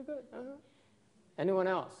 Very good. Anyone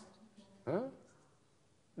else?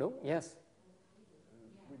 Đúng, yes.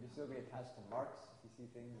 Would you still be attached to marks if you see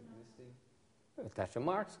things existing? Attached to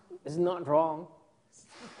marks is not wrong.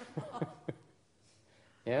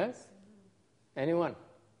 Yes? Anyone? If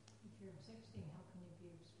you're 60, how can you be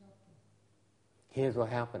obstructed? Here's what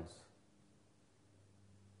happens.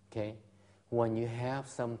 Okay? When you have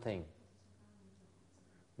something,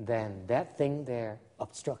 then that thing there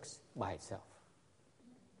obstructs by itself.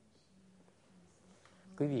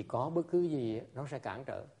 Quý vị có bất cứ gì nó sẽ cản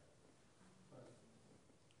trở.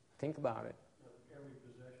 Think about it.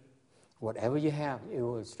 Whatever you have, it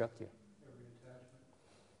will obstruct you.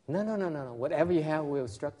 No. Whatever you have will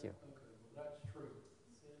obstruct you.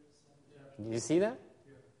 You see that?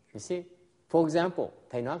 You see? For example,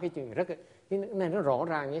 thầy nói cái chuyện cái này nó rõ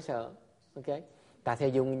ràng dễ sợ. Okay? Tại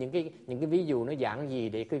thầy dùng những cái ví dụ nó giản dị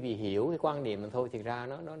để quý vị hiểu cái quan niệm mình thôi, thì ra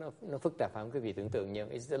nó phức tạp hơn quý vị tưởng tượng nhiều.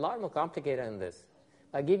 It's a lot more complicated than this.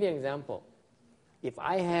 I'll give you an example.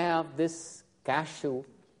 If I have this cashew,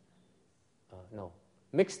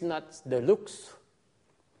 mixed nuts deluxe,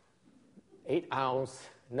 8-ounce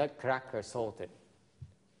nutcracker salted,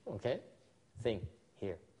 okay, thing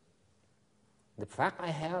here. The fact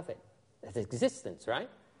I have it, it's existence, right?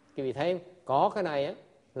 Quý vị thấy có cái này á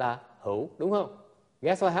là hữu, đúng không?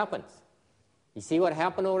 Guess what happens? You see what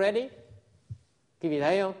happened already? Quý vị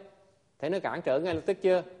thấy không? Thấy nó cản trở ngay lập tức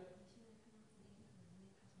chưa?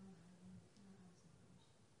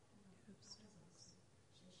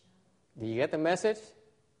 Do you get the message?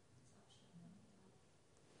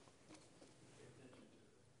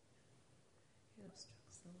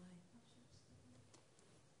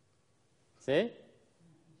 See?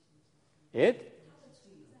 It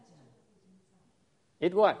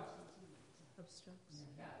what?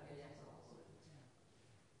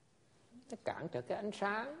 Nó cản trở cái ánh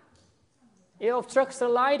sáng. It obstructs the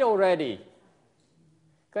light already.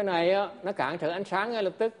 Cái này nó cản trở ánh sáng ngay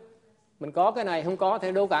lập tức. Mình có cái này, không có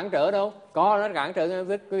thì đâu cản trở đâu. Có nó cản trở ngay lập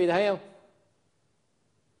tức. Quý vị thấy không?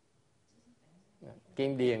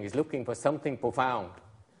 Kim Điền is looking for something profound.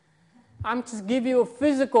 I'm just give you a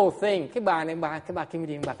physical thing. Cái bà Kim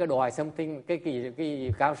Điền, bà cái đòi something, cái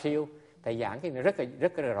gì cao siêu. Thầy giảng cái này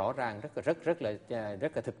rất là rõ ràng,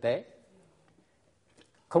 rất là thực tế.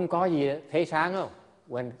 Không có gì thấy sáng không?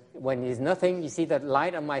 When there's nothing, you see the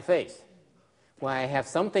light on my face. When I have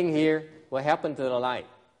something here, what happened to the light?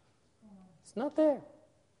 It's not there.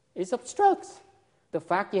 It obstructs. The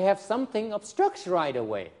fact you have something obstructs right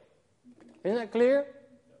away. Isn't that clear?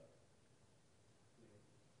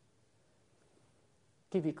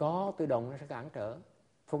 Cái việc có tự động nó sẽ cản trở.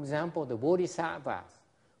 For example, the Bodhisattva,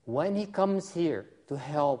 when he comes here to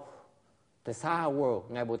help the Saha world,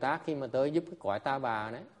 Ngài Bồ Tát khi mà tới giúp cái cõi Ta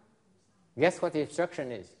Bà đấy, guess what the obstruction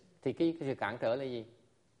is? Thì cái sự cản trở là gì?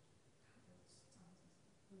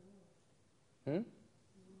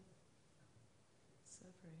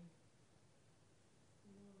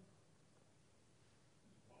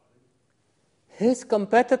 His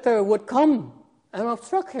competitor would come and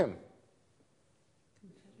obstruct him.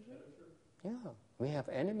 Yeah, we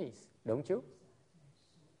have enemies, don't you?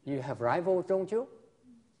 You have rivals, don't you?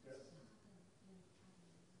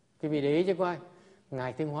 Quý vị để ý chứ coi,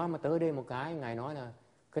 Ngài Thiên Hóa mà tới đây một cái, Ngài nói là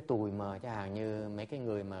cái tụi mà chẳng hạn như mấy cái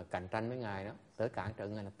người mà cạnh tranh với Ngài đó, tới cản trở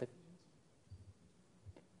ngay lập tức.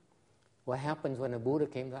 What happens when the Buddha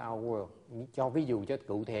came to our world? Cho ví dụ cho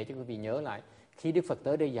cụ thể cho quý vị nhớ lại. Khi Đức Phật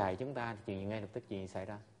tới đây dạy chúng ta thì chuyện ngay lập tức chuyện xảy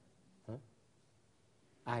ra.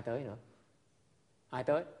 Ai tới nữa? Ai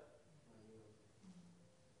tới?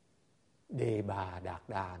 Đề Bà Đạt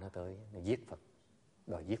Đà nó tới, nó giết Phật.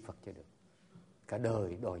 Đòi giết Phật cho được. Cả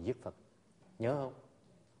đời đòi giết Phật. Nhớ không?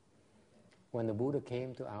 When the Buddha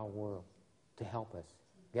came to our world to help us,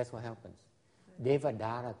 guess what happens?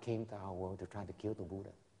 Devadatta came to our world to try to kill the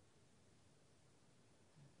Buddha.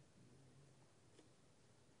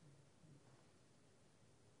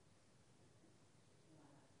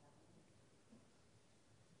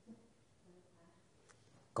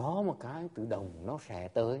 Có một cái tự động nó sẽ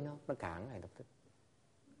tới, nó cản ngay lập tức.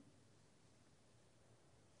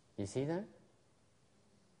 You see that?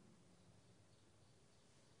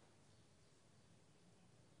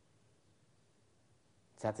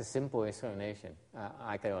 That's a simple explanation.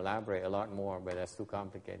 I can elaborate a lot more, but that's too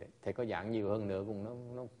complicated. Thầy có giảng nhiều hơn nữa cũng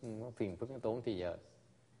nó phiền phức, nó tốn thời giờ.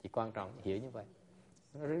 Chỉ quan trọng hiểu như vậy.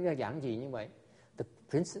 Nó rất là giản dị như vậy. The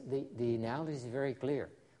analogy is very clear.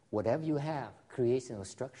 whatever you have creates an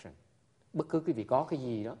obstruction. Bất cứ quý vị có cái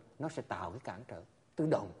gì đó, nó sẽ tạo cái cản trở tự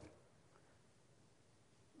động.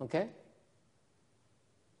 Ok?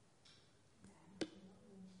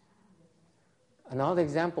 Another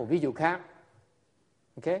example, ví dụ khác.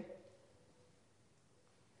 Ok?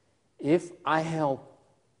 If I help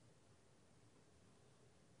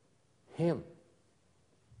him,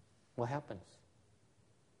 what happens?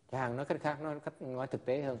 Chàng nói cách khác, nói cách nói thực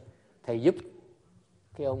tế hơn. Thầy giúp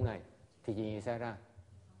cái ông này thì gì xảy ra?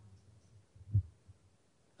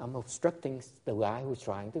 I'm obstructing the guy who's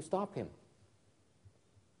trying to stop him.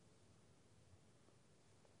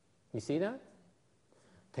 You see that?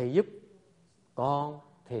 Thầy giúp con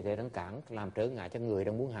thì thầy đang cản, làm trở ngại cho người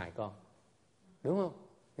đang muốn hại con. Đúng không?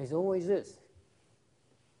 There's always this.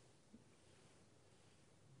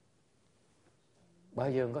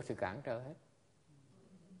 Bao giờ có sự cản trở hết.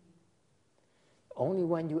 Only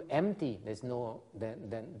when you empty, there's no.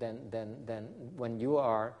 Then when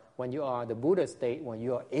you are the Buddha state, when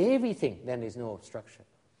you are everything, then there's no obstruction.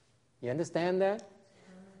 You understand that?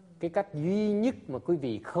 Cái cách duy nhất mà quý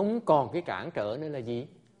vị không còn cái cản trở nữa là gì?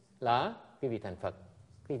 Là quý vị thành Phật.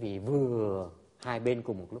 Quý vị vừa hai bên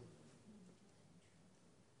cùng một lúc.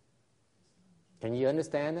 Can you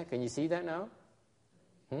understand that? Can you see that now?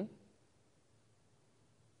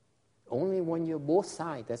 Only when you're both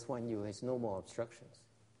sides, that's when there's no more obstructions.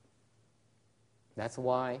 That's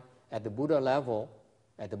why at the Buddha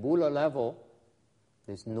level,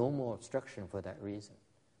 there's no more obstruction for that reason.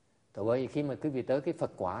 Tại vì khi mà quý vị tới cái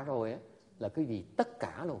Phật quả rồi á, là quý vị tất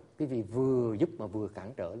cả luôn, quý vị vừa giúp mà vừa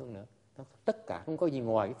cản trở luôn nữa. Tất cả không có gì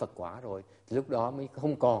ngoài cái Phật quả rồi, thì lúc đó mới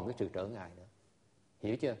không còn cái sự trở ngại nữa.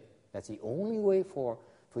 Hiểu chưa? That's the only way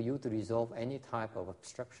for you to resolve any type of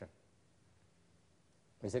obstruction.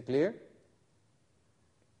 Is it clear?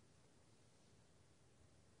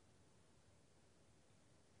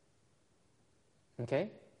 Okay?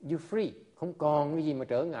 You're free. Không còn cái gì mà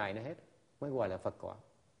trở ngại nữa hết. Mới gọi là Phật quả.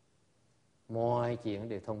 Mọi chuyện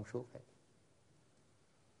đều thông suốt hết.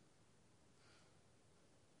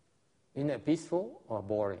 Isn't it peaceful or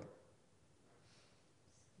boring?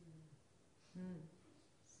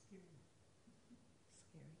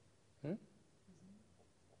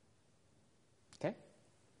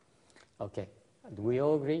 Okay. We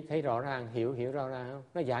all agree, thấy rõ ràng, hiểu rõ ràng không?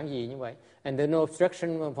 Nó giảng gì như vậy? And there's no obstruction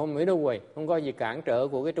from middle way. Không có gì cản trở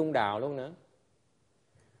của cái trung đạo luôn nữa.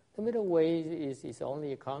 The middle way is only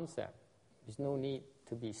a concept. There's no need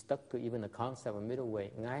to be stuck to even a concept of middle way.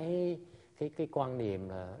 Ngay cái quan niệm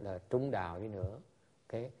là trung đạo đi nữa.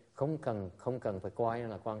 Okay? Không cần phải coi nó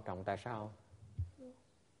là quan trọng. Tại sao?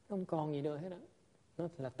 Không còn gì nữa hết á. Nó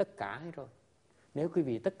là tất cả hết rồi. Nếu quý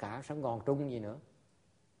vị tất cả sẽ còn trung gì nữa?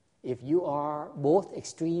 If you are both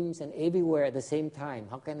extremes and everywhere at the same time,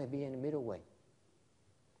 how can there be any middle way?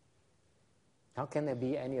 How can there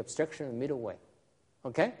be any obstruction in the middle way?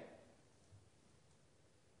 Okay?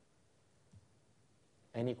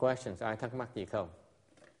 Any questions? Ai thắc mắc gì không?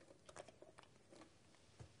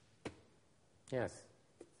 Yes.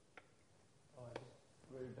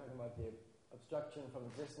 We were talking about the obstruction from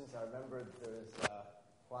existence. I remember there's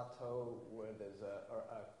Huato where there's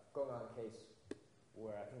a Gongan case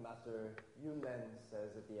where I think Master Yunmen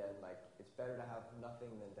says at the end, like, it's better to have nothing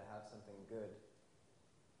than to have something good.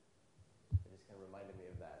 It just kind of reminded me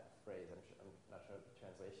of that phrase. I'm not sure if the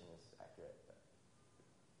translation is accurate.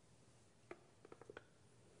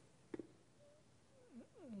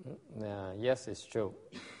 Yes, it's true,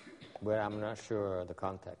 but I'm not sure the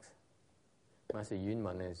context. Master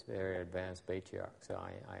Yunmen is very advanced patriarch, so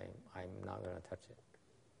I'm not going to touch it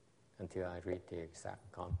until I read the exact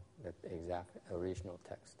original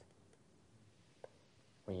text.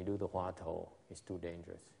 When you do the Huato, it's too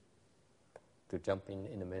dangerous to jump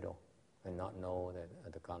in the middle and not know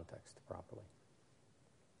the context properly.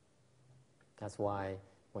 That's why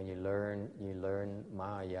when you learn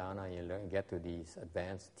Mahayana, get to these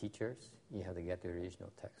advanced teachers, you have to get the original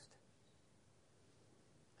text.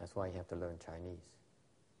 That's why you have to learn Chinese.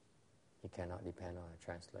 You cannot depend on a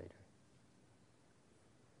translator.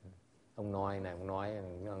 Ông nói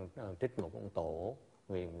trích một ông tổ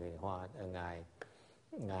người Hoa,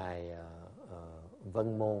 ngài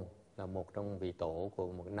Vân Môn là một trong vị tổ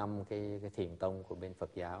của một năm cái thiền tông của bên Phật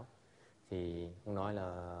giáo. Thì ông nói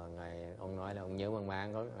là ông nhớ mang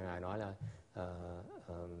máng có ngài nói là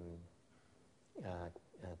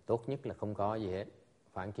tốt nhất là không có gì hết,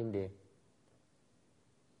 phản chiếm điên.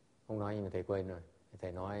 Ông nói nhưng mà thầy quên rồi.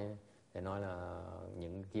 Thầy nói là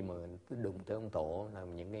những khi mà đụng tới ông tổ là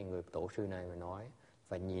những cái người tổ sư này mà nói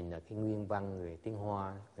phải nhìn là cái nguyên văn người tiếng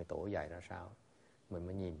Hoa người tổ dạy ra sao mình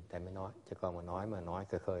mới nhìn thầy mới nói, chứ còn mà nói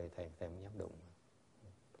khơi khơi thầy mới dám đụng.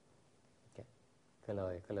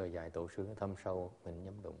 cái lời dạy tổ sư nó thâm sâu, mình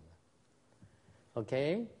nhắm đụng. Ok,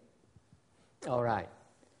 alright.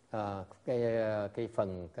 Cái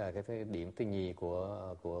phần cái điểm thứ nhì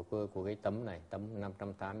của cái tấm này, tấm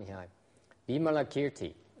 582.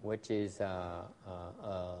 Vimalakirti, which is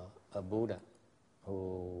a Buddha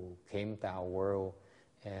who came to our world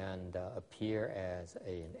and appeared as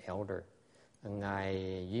an elder.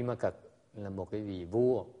 Ngài Duy Ma Cật là một cái vị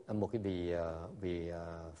vua, một cái vị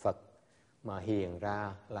Phật mà hiện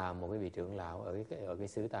ra là một cái vị trưởng lão ở cái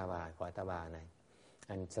xứ Ta Bà, cõi Ta Bà này.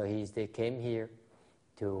 And so they came here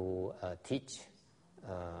to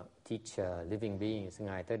teach living beings.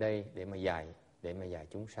 Ngài tới đây để mà dạy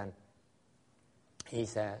chúng sanh. He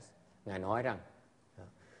says, Ngài nói rằng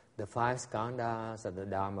the five skandhas of the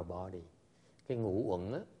Dharma body, cái ngũ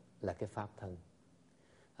uẩn là cái pháp thân.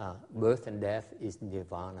 Birth and death is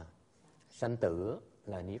nirvana. Sanh tử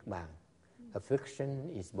là niết bàn. Affliction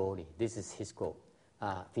is body. This is his quote.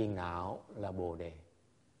 Phiền não là bồ đề.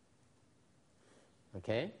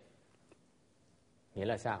 Okay? Nghĩa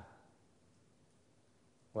là sao?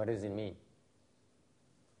 What does it mean?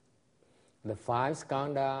 The five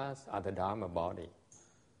skandhas are the Dharma body.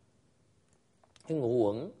 Cái ngũ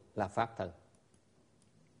uẩn là pháp thân.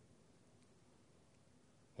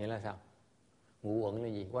 Nghĩa là sao? Ngũ uẩn là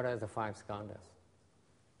gì? What are the five skandhas?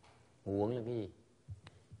 Ngũ uẩn là cái gì?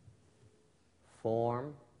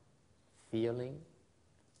 Form, feeling,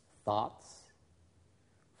 thoughts,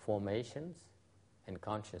 formations, and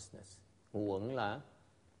consciousness. Ngũ uẩn là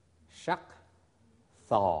sắc,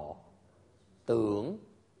 thọ, tưởng,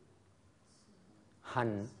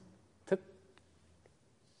 hành, thức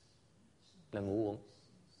là ngũ uẩn.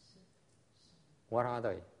 What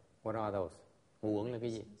are those? Ngũ uẩn là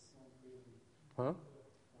cái gì? Huh?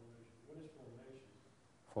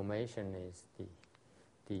 Formation is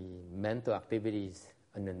the mental activities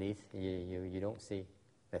underneath you don't see.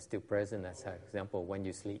 They're still present. As an example, when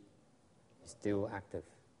you sleep, it's still active.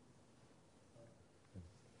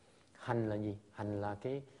 Hành là gì? Hành là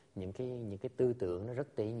những cái tư tưởng nó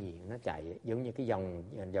rất tế nhị, nó chạy giống như cái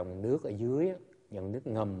dòng nước ở dưới, dòng nước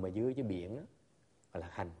ngầm ở dưới biển đó, gọi là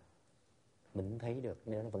hành. Mình không thấy được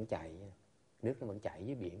nên nó vẫn chạy, nước nó vẫn chảy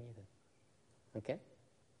dưới biển như thế. Okay?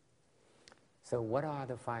 So what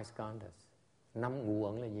are the five skandhas? 5 ngũ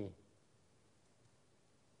uẩn là gì?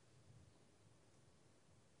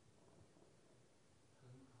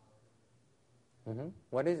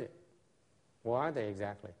 What is it? What are they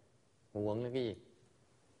exactly? Ngũ uẩn là cái gì?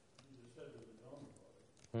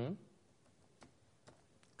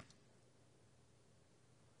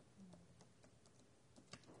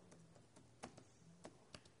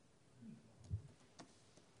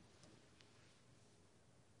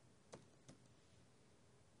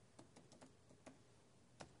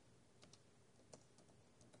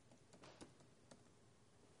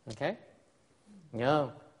 Okay? Nhớ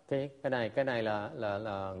không? Cái này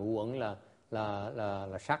là ngũ uẩn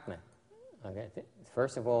là sắc này. Okay.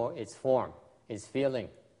 First of all, it's form, it's feeling,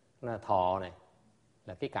 là thọ này,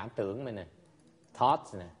 là cái cảm tưởng mình này,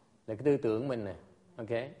 thoughts này, là cái tư tưởng mình này.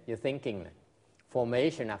 Okay, your thinking này.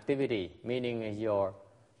 Formation activity, meaning is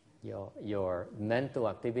your mental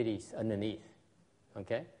activities underneath.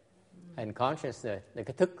 Okay, and consciousness là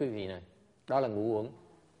cái thức quý vị này. Đó là ngũ uẩn.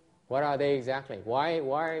 What are they exactly?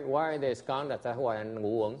 Why are they skandhas? Tại sao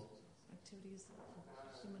ngũ uẩn? Activities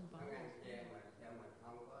of human body.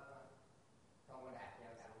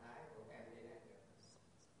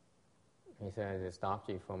 He says it stops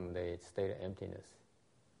you from the state of emptiness.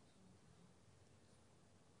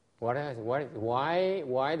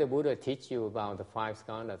 Why the Buddha teach you about the five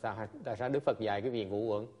skandhas? Tại sao Đức Phật dạy cái việc ngũ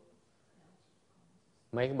uẩn?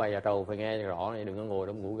 Mấy cái bài già trầu phải nghe rõ này, đừng có ngồi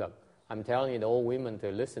đó ngủ gật. I'm telling you, the old women to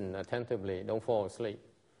listen attentively. Don't fall asleep.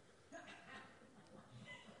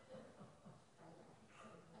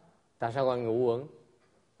 Tại sao gọi ngũ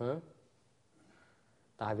uẩn?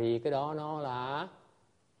 Tại vì cái đó nó là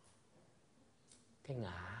cái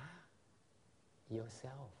ngã.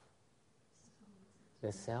 Yourself. The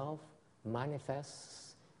self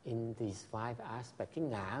manifests in these five aspects. Cái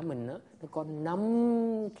ngã mình đó, nó có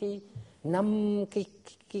 5 cái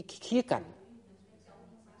khía cạnh.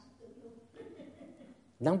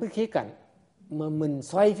 5 cái khía cạnh mà mình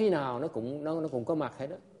xoay phía nào nó cũng có mặt hết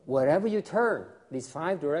đó. Wherever you turn, these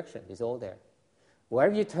five directions is all there.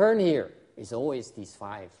 Wherever you turn here, is always these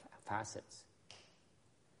five facets.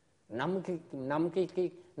 5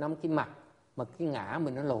 cái mặt mà cái ngã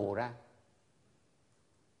mình nó lộ ra.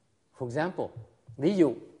 For example, ví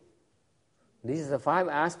dụ, these are the five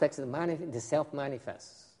aspects of the self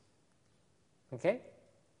manifests. Okay?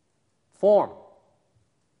 Form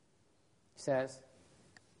says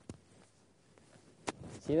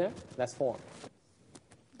See that? That's form.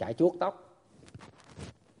 Chải chuốt tóc.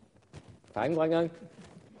 Phải không Quang Ngân?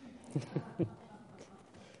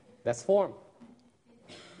 That's form.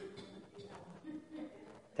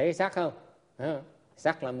 Thấy sắc không?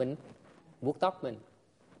 Sắc là mình vuốt tóc mình.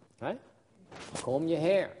 Right? Comb your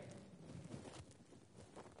hair.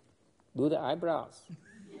 Do the eyebrows.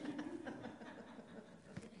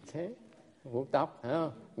 Okay? Vuốt tóc,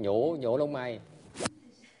 nhổ lông mày.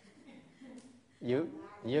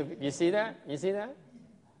 You see that? You see that?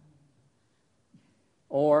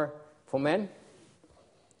 Or for men?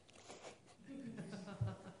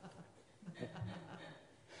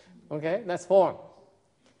 Okay, that's form.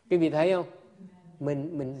 Quý vị thấy không?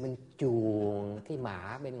 Mình chuồn cái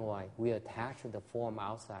mã bên ngoài. We attach to the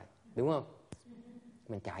form outside. Đúng không?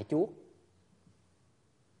 Mình chải chuốt.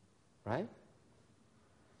 Right?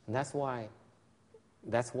 And that's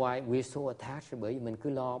why we're so attached, bởi vì mình cứ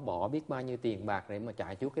lo bỏ biết bao nhiêu tiền bạc để mà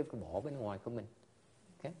chạy chuốt cái bỏ bên ngoài của mình.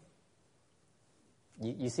 Okay?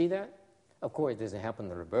 You see that? Of course, it doesn't happen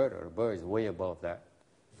to Roberta. Roberta is way above that.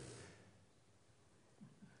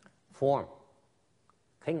 Form.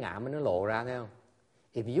 Cái ngã mình nó lộ ra thấy không?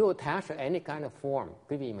 If you attach to any kind of form,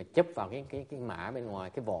 quý vị mà chấp vào cái mã bên ngoài,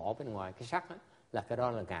 cái vỏ bên ngoài, cái sắc á, là cái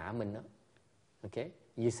đó là ngã mình đó. Okay?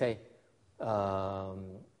 You say,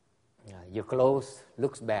 your clothes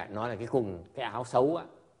looks bad, nói là cái quần, cái áo xấu á,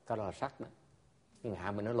 cái đó là sắc đó. Cái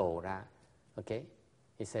ngã mình nó lộ ra. Okay?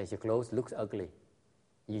 He says your clothes looks ugly.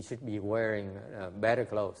 You should be wearing better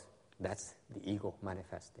clothes. That's the ego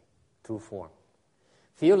manifesting through form.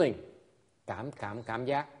 Feeling, cảm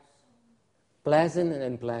giác. Pleasant and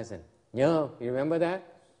unpleasant. Nhớ không? You remember that?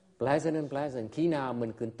 Pleasant and unpleasant. Khi nào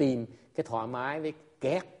mình cứ tìm cái thoải mái với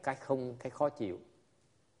ghét cái khó chịu.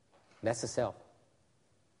 That's the self.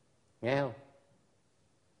 Nghe không?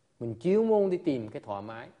 Mình chiếu môn đi tìm cái thoải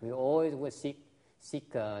mái. We always will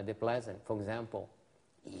seek the pleasant. For example,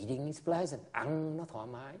 eating is pleasant. Ăn nó thoải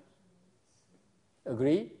mái.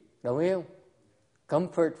 Agree? Đồng ý không?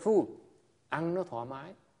 Comfort food. Ăn nó thoải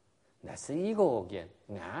mái. That's the ego again.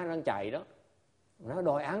 Ngã đang chạy đó. Nó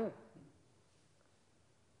đòi ăn.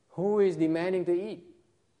 Who is demanding to eat?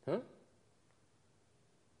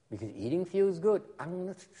 Because eating feels good. Ăn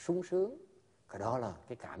nó sung sướng. Cái đó là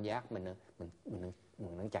cái cảm giác mình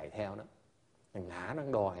đang chạy theo đó. Ngã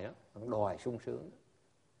đang đòi đó. Nó đòi sung sướng.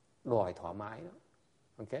 Đòi thoải mái đó.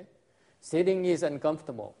 Okay? Sitting is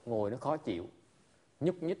uncomfortable. Ngồi nó khó chịu.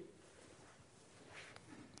 Nhúc nhích.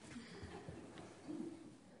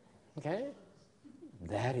 Okay?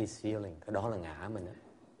 That is feeling. Cái đó là ngã mình đó.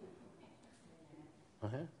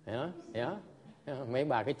 Yeah. Mấy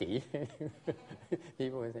bà cái chỉ.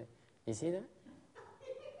 People say, you see that?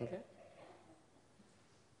 Okay.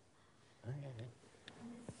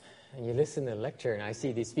 And you listen to the lecture, and I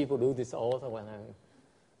see these people do this all the time.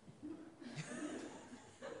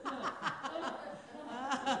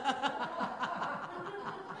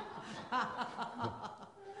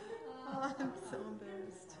 I'm so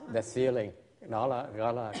embarrassed. That's feeling. Đó là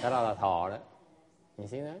cái đó là thọ đó. You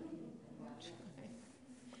see that?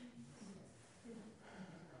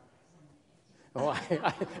 Oh,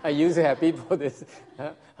 I used to have people this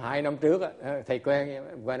 2 năm trước thầy quen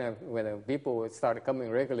when the people started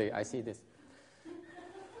coming regularly, I see this.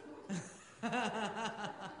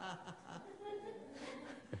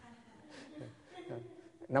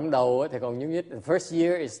 Năm đầu thì còn nhúc nhích. The first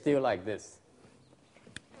year is still like this.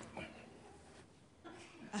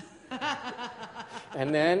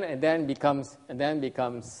 and then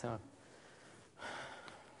becomes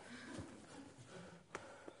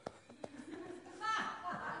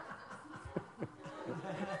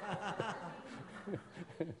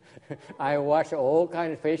I watched all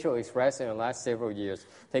kinds of facial expressions in the last several years.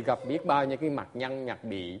 Thầy gặp biết bao nhiêu cái mặt nhăn nhặt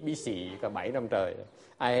bí xị cả 7 năm trời.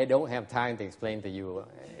 I don't have time to explain to you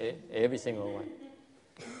every single one.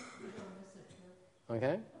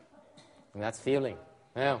 Okay? And that's feeling.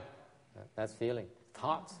 Thấy không? That's feeling.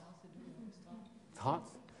 Thoughts.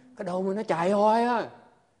 Cái đầu mình nó chạy hoài á.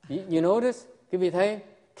 You notice? Quý vị thấy?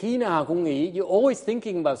 Khi nào cũng nghĩ, you're always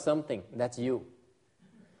thinking about something. That's you.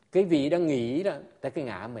 Cái vị đang nghĩ đó, cái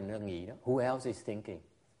ngã mình đang nghĩ đó. Who else is thinking?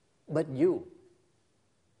 But you.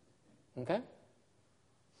 Okay?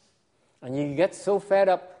 And you get so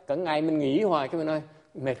fed up. Cả ngày mình nghĩ hoài, cái mình nói,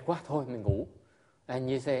 mệt quá thôi, mình ngủ. And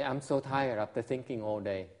you say, I'm so tired after thinking all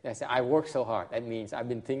day. I say, I work so hard. That means I've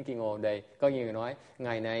been thinking all day. Có nhiều người nói,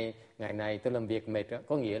 ngày này tôi làm việc mệt đó.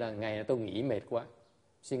 Có nghĩa là ngày này tôi nghĩ mệt quá.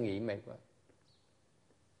 Suy nghĩ mệt quá.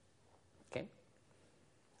 Okay?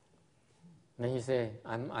 Then you say,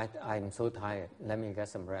 I'm so tired. Let me get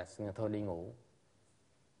some rest. Thôi đi ngủ.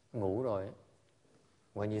 Ngủ rồi.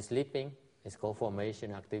 When you're sleeping, It's called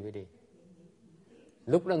formation activity.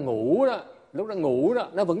 Lúc đang ngủ đó,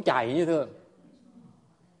 nó vẫn chạy như thường.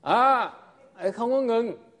 Không có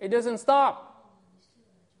ngừng. It doesn't stop.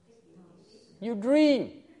 You dream.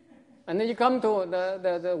 And then you come to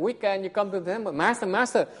the weekend, you come to the temple.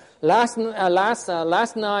 Master, last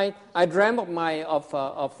night I dreamt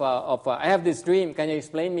of I have this dream. Can you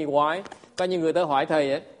explain me why? Có những người tới hỏi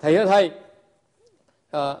thầy, thầy,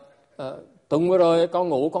 tuần vừa rồi con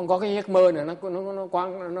ngủ, con có cái giấc mơ này,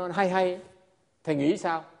 nó hay. Thầy nghĩ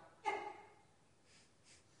sao?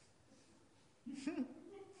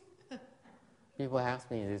 People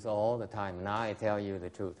ask me this all the time. Now I tell you the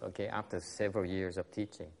truth. Okay, after several years of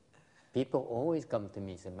teaching, people always come to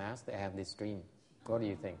me and say, Master, I have this dream. What do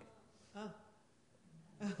you think?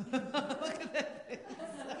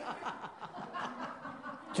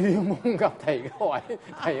 Chuyên muốn gặp thầy hỏi,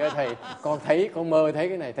 thầy ơi thầy, con mơ thấy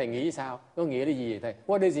cái này, thầy nghĩ sao? Có nghĩa là gì vậy thầy?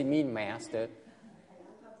 What does it mean, Master?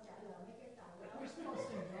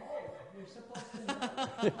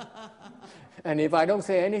 And if I don't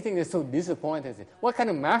say anything, they're so disappointed. What kind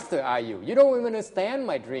of master are you? You don't even understand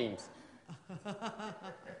my dreams.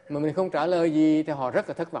 Mà mình không trả lời gì thì họ rất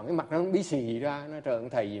là thất vọng. Cái mặt nó bí xì ra, nó trời ơi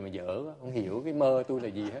thầy gì mà dở quá, không hiểu cái mơ tôi là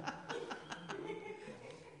gì hết.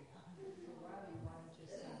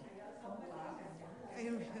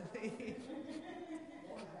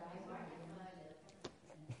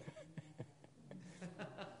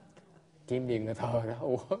 Kim Điền người thờ ra,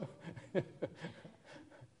 ủa?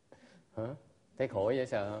 Hả? Thấy khổ vậy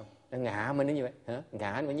sợ không? Nó ngã mình như vậy, hả?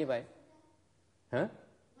 Ngã mình như vậy, hả?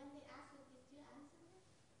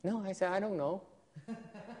 No, I said I don't know.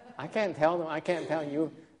 I can't tell them. I can't tell you.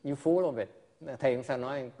 You full of it. Thầy cũng sao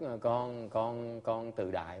nói con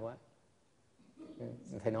tự đại quá.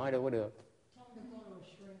 Thầy nói đâu có được.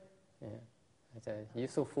 Yeah. I said you're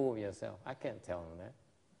so full of yourself. I can't tell them that.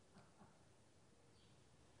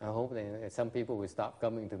 I hope that some people will stop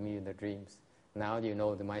coming to me in their dreams. Now you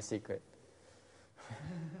know my secret.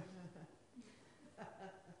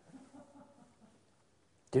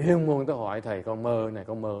 Chuyên môn tôi hỏi thầy con mơ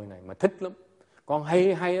này mà thích lắm. Con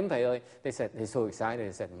hay lắm thầy ơi. They said they're so excited.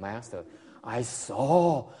 They said, Master, I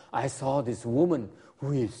saw this woman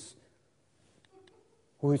who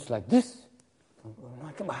is like this.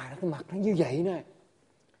 Nói cái bà đó cái mặt nó như vậy nè.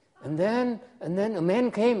 And then a man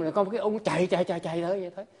came, and con cái ông chạy tới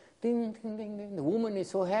vậy thôi. Ding. The woman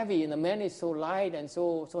is so heavy and the man is so light and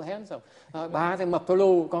so handsome. Bà thì mập thô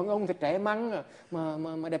lù, còn ông thì trẻ măng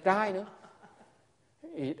mà đẹp trai nữa.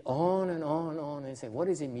 It on and on. And say, what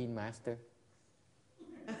does it mean, Master?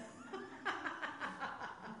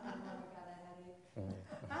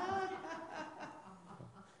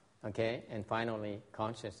 Okay, and finally,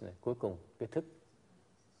 consciousness. Cuối cùng, cái thức.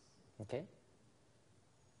 Okay?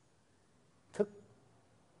 Thức.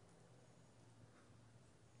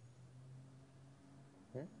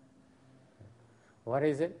 What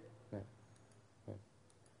is it?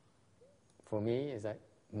 For me, it's like,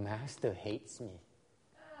 Master hates me.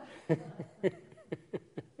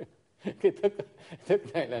 Cái thức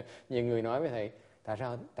này là nhiều người nói với thầy, tại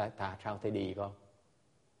sao thầy đì con?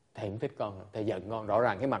 Thầy không thích con, thầy giận con. Rõ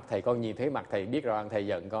ràng cái mặt thầy, con nhìn thấy mặt thầy biết rõ ràng thầy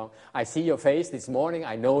giận con. I see your face this morning,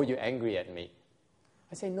 I know you're angry at me.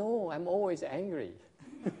 I say, no, I'm always angry.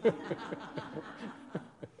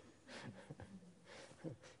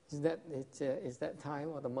 Is that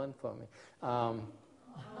time of the month for me?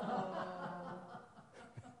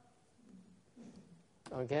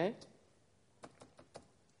 Okay.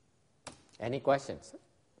 Any questions?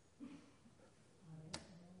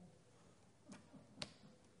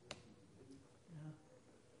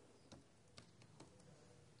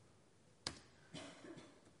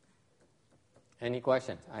 Any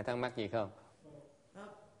questions? Ai thắc mắc gì không?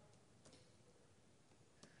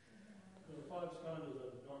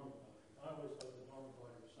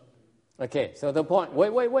 Okay, so the point.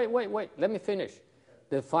 Wait. Let me finish.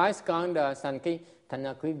 The five skandha san cái thành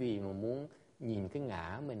ra quý vị mà muốn nhìn cái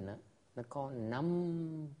ngã mình á, nó có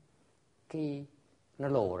 5 cái, nó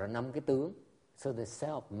lộ ra 5 cái tướng. So the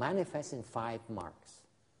self manifests in 5 marks.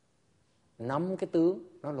 5 cái tướng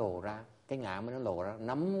nó lộ ra, cái ngã mình nó lộ ra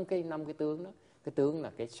 5 cái tướng đó. Cái tướng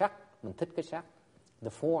là cái sắc, mình thích cái sắc. The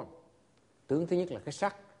form. Tướng thứ nhất là cái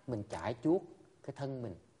sắc, mình chải chuốt cái thân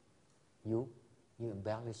mình. You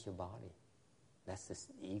embellish your body. That's the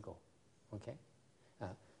ego. Okay?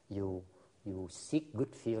 You seek good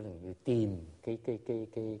feeling, you tìm cái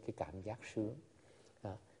cảm giác sướng.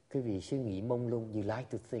 Cái vị suy nghĩ mông lung, you like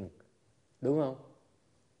to think. Đúng không?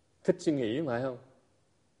 Thích suy nghĩ phải không?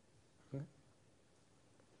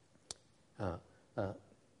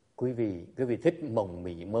 Quý vị thích mộng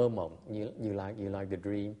mị, mơ mộng, you like the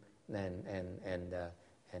dream.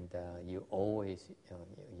 you always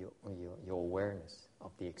your awareness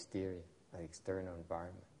of the exterior, the external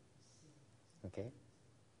environment. Okay,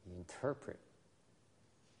 you interpret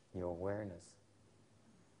your awareness.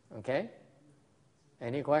 Okay,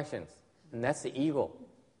 any questions? And that's the ego.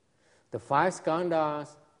 The 5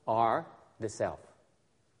 skandhas are the self.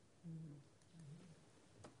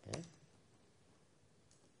 Okay,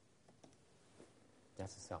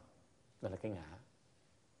 that's the self. Đó là cái ngã.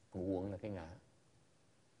 Ngũ uẩn là cái ngã.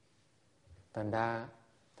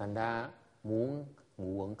 Thành ra muốn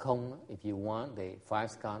ngũ uẩn không, if you want the 5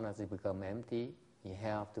 skandhas to become empty, you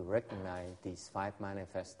have to recognize these 5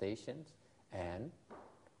 manifestations and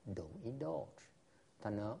don't indulge.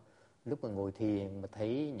 Thành ra lúc mà ngồi thiền mà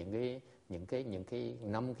thấy những cái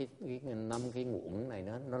năm cái ngũ uẩn này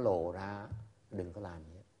nó lộ ra, đừng có làm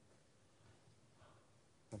gì hết.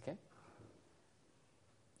 Okay?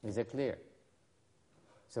 Is it clear?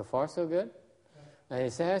 So far, so good? And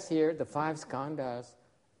it says here, the 5 skandhas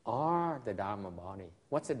are the Dharma body.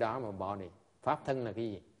 What's the Dharma body? Pháp thân là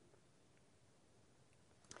cái gì?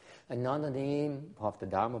 Another name of the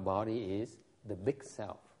Dharma body is the big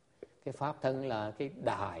self. Cái pháp thân là cái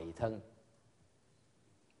đại thân.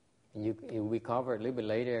 We cover a little bit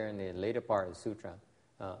later in the later part of the sutra.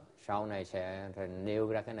 Sau này sẽ nêu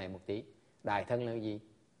ra cái này một tí. Đại thân là cái gì?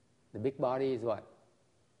 The big body is what?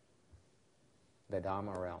 The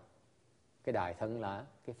Dharma realm. Cái đại thân là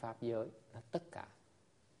cái pháp giới, là tất cả.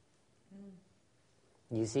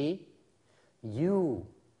 You see, you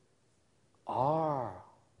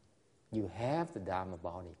have the Dharma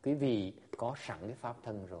body. Quý vị có sẵn cái pháp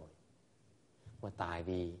thân rồi. Mà tại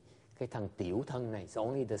vì cái thằng tiểu thân này, it's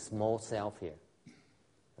only the small self here.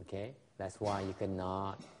 Okay? That's why you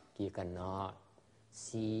cannot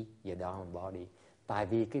see your Dharma body. Tại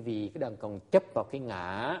vì quý vị cái đang còn chấp vào cái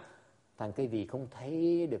ngã, thành quý vị không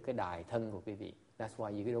thấy được cái đại thân của quý vị. That's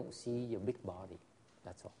why you don't see your big body.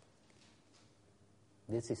 That's all.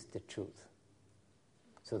 This is the truth.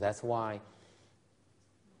 So that's why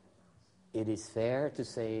it is fair to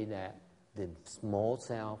say that the small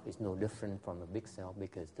self is no different from the big self,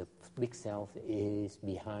 because the big self is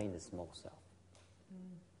behind the small self.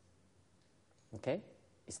 Okay?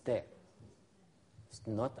 It's there. It's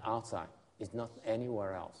not outside. It's not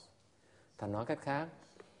anywhere else. Thành nói cách khác,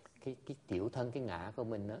 cái tiểu thân, cái ngã của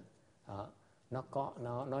mình đó,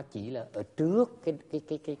 nó chỉ là ở trước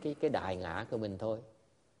cái đại ngã của mình thôi.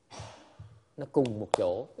 Nó cùng một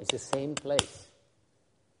chỗ. It's the same place.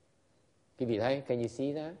 Quý vị thấy, can you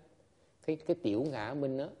see that? Cái tiểu ngã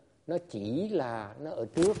mình đó, nó chỉ là nó ở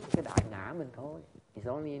trước cái đại ngã mình thôi.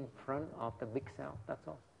 It's only in front of the big self. That's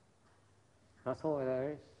all. That's all there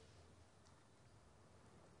is.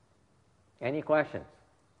 Any questions?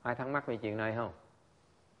 Ai thắc mắc về chuyện này không?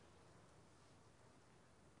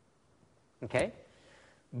 Okay.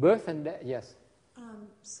 Birth and death, yes.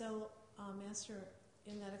 Master,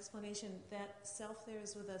 in that explanation, that self there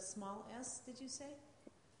is with a small s, did you say?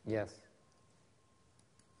 Yes.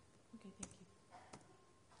 Okay, thank you.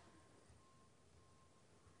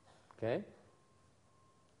 Okay.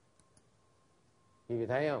 Quý vị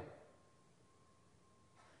thấy không?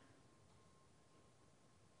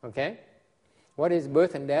 Okay. What is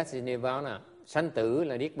birth and death is nirvana. Sanh tử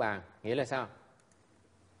là niết bàn. Nghĩa là sao?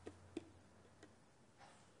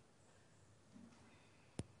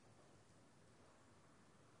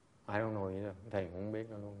 I don't know either. Thầy cũng không biết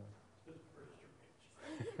đâu luôn.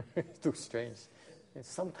 It's too strange.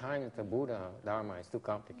 Sometimes the Buddha Dharma is too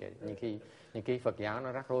complicated. Những khi Phật giáo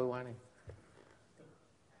nó rắc rối quá này.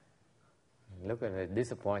 Look at the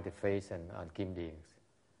disappointed face on Kim Điền.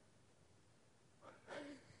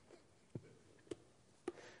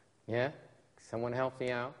 Yeah? Someone help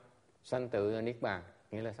me out? Sanh tử là niết bàn.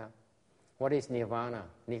 Nghĩa là sao? What is nirvana?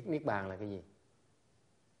 Niết bàn là cái gì?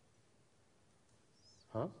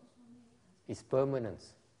 Huh? It's permanence.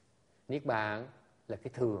 Niết bàn là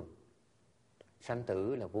cái thường. Sanh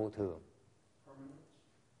tử là vô thường.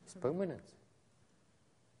 It's permanence.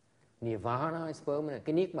 Nirvana is permanent.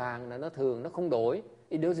 Cái niết bàn là nó thường, nó không đổi.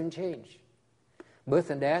 It doesn't change. Birth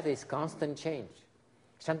and death is constant change.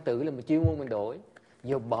 Sanh tử là một chuyên môn mình đổi.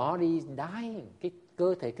 Your body is dying. Cái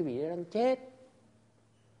cơ thể quý vị đang chết.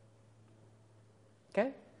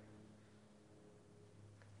 Okay?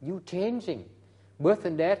 You changing. Birth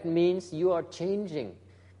and death means you are changing.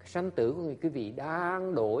 Sanh tử của quý vị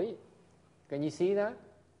đang đổi. Can you see that?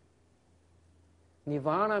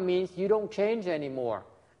 Nirvana means you don't change anymore.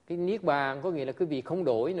 Cái niết bàn có nghĩa là quý vị không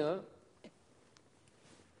đổi nữa.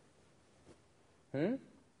 Can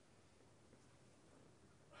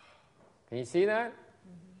you see that?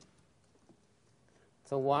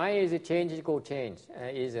 So why is it changeable change?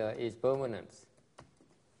 Is permanence?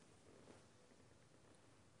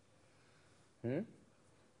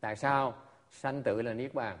 Tại sao sanh tử là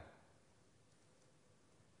niết bàn?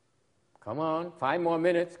 Come on, 5 more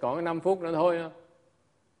minutes, còn 5 phút nữa thôi.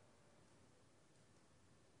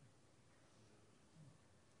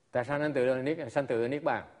 Tại sao sanh tử là niết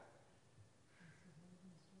bàn?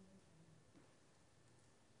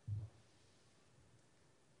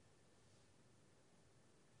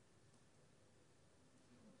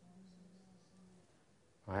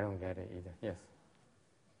 I don't get it either. Yes.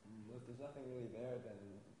 If there's nothing really there, then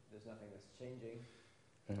there's nothing that's changing.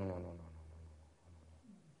 No.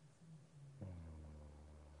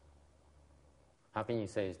 How can you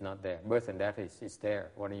say it's not there? Birth and death is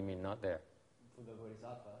there. What do you mean not there? For the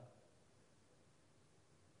Bodhisattva.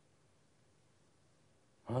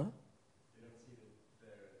 Huh? You don't see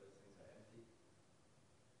that those things are empty?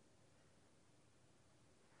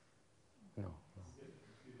 No.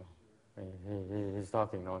 He's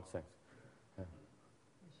talking nonsense.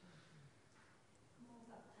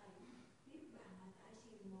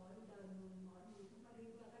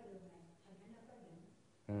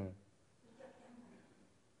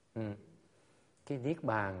 Cái niết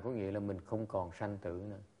bàn có nghĩa là mình không còn sanh tử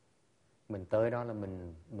nữa. Mình tới đó là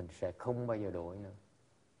mình sẽ không bao giờ đổi nữa.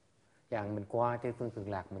 Chẳng mình qua Tây phương cực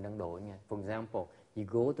lạc mình đang đổi nha. For example, you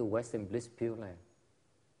go to Western Bliss Pure Land,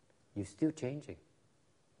 you still changing.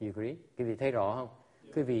 You agree? Quý vị thấy rõ không?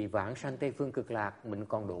 Quý vị vãng sanh Tây phương cực lạc mình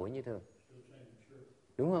còn đổi như thường.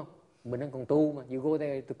 Đúng không? Mình đang còn tu mà. You go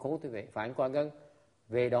there to cultivate. Phải anh qua gần.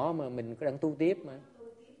 Về đó mà mình đang tu tiếp mà.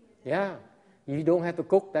 Yeah. You don't have to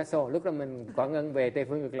cook, that's all. Lúc đó mình Quảng Ngân về Tây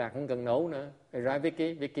phương cực lạc không cần nấu nữa. Right,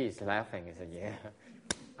 Vicky? Vicky is laughing. He said, yeah,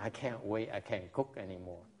 I can't wait, I can't cook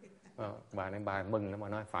anymore. Bà mừng lắm mà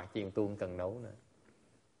nói phải chiên tu không cần nấu nữa.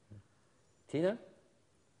 Thì đó,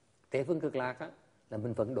 Tây phương cực lạc á là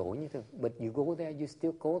mình vẫn đổi như thường. But you go there, you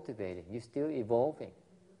still cultivating, you still evolving.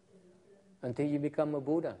 Until you become a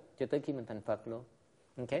Buddha, cho tới khi mình thành Phật luôn.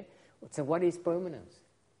 Okay? So what is permanence?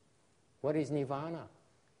 What is Nirvana?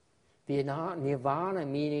 Nirvana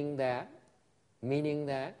meaning that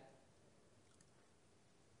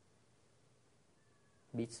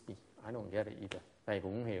beats me. I don't get it either. Thầy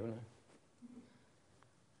cũng không hiểu nữa.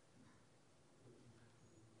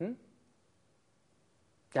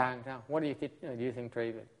 Trang sao? What do you think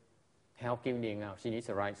Travis? Help Kim Điền nào. She needs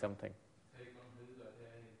to write something. Thầy con thử gọi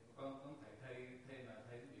thầy. Con thầy mà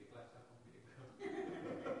thầy việc là sao không biết.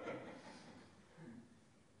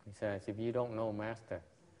 He says, if you don't know Master,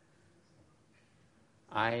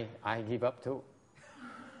 I give up too.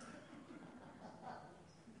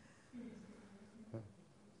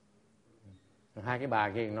 Hai cái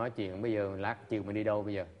bà kia nói chuyện bây giờ lát chiều mình đi đâu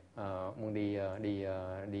bây giờ? Muốn đi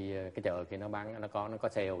cái chợ kia nó bán nó có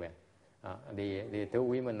sale kìa. The two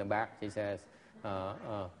women in the back, he says,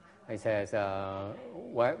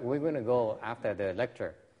 we're going to go after the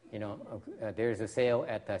lecture. You know, there's a sale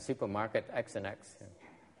at the supermarket X and X.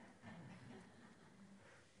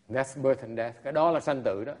 That's birth and death. Cái đó là sanh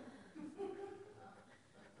tử đó.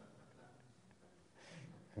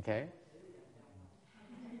 Okay?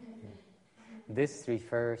 This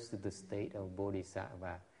refers to the state of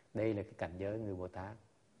Bodhisattva. Đây là cái cảnh giới người Bồ Tát.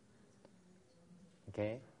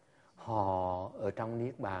 Okay? Họ ở trong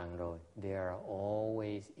Niết Bàn rồi. They are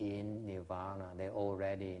always in Nirvana. They're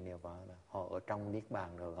already in Nirvana. Họ ở trong Niết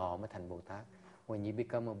Bàn rồi. Họ mới thành Bồ Tát. When you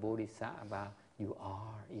become a Bodhisattva, you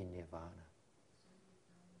are in Nirvana.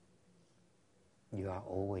 You are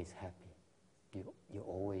always happy. You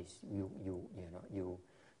always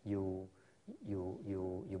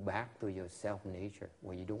you back to your self nature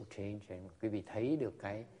where you don't change anymore. Quý vị thấy được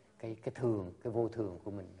cái thường, cái vô thường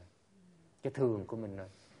của mình, cái thường của mình rồi,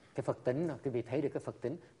 cái Phật tính rồi. Quý vị thấy được cái Phật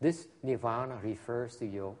tính. This Nirvana refers to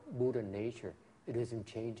your Buddha nature. It doesn't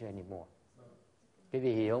change anymore. Quý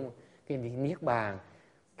vị hiểu không? Cái Niết Bàn,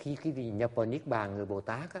 khi quý vị nhập vào Niết Bàn người Bồ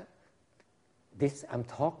Tát á, this I'm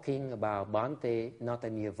talking about Bhante, not the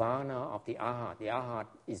Nirvana of the Arhat. The Arhat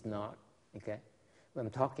is not, okay? I'm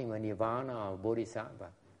talking about Nirvana of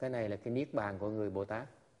Bodhisattva. Cái này là cái Niết Bàn của người Bồ Tát.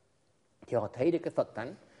 Thì họ thấy được cái Phật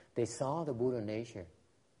tánh. They saw the Buddha nature,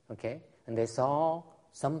 okay? And they saw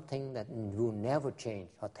something that will never change.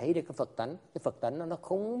 Họ thấy được cái Phật tánh. Cái Phật tánh nó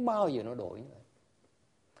không bao giờ nó đổi nữa.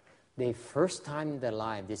 The first time in their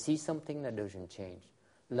life, they see something that doesn't change.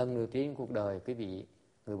 Lần đầu tiên cuộc đời, quý vị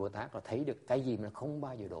người Bồ Tát họ thấy được cái gì mà không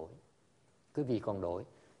bao giờ đổi. Quý vị còn đổi.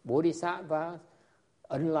 Bodhisattva,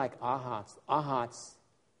 unlike Arhats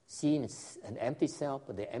see an empty self,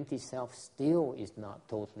 but the empty self still is not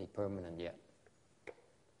totally permanent yet.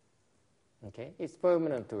 Okay? It's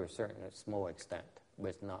permanent to a certain small extent,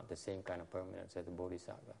 but it's not the same kind of permanence as the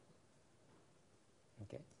Bodhisattva.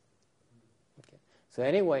 Okay? Okay. So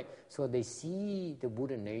anyway, so they see the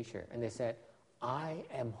Buddha nature and they said, I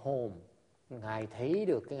am home. Ngài thấy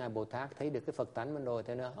được, cái Ngài Bồ Tát thấy được cái Phật tánh mình rồi,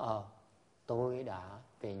 thế nên tôi đã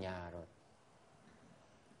về nhà rồi.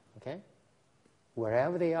 Okay?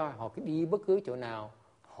 Wherever they are, họ cứ đi bất cứ chỗ nào,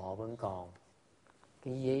 họ vẫn còn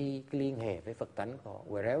cái liên hệ với Phật tánh của họ.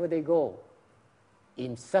 Wherever they go,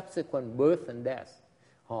 in subsequent birth and death,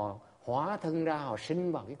 họ hóa thân ra, họ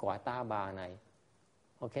sinh vào cái quả ta bà này.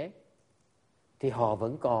 Okay? Thì họ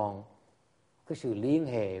vẫn còn cái sự liên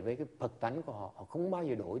hệ với cái Phật tánh của họ. Họ không bao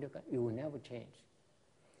giờ đổi được. You will never change.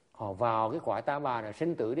 Họ vào cái quả ta bà này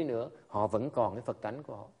sinh tử đi nữa, họ vẫn còn cái Phật tánh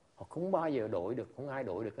của họ. Họ không bao giờ đổi được, không ai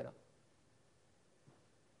đổi được cái đó.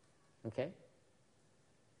 Okay?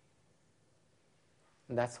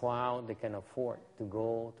 That's why they can afford to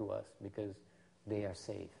go to us, because they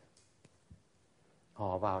are safe.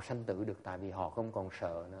 Họ vào sanh tử được tại vì họ không còn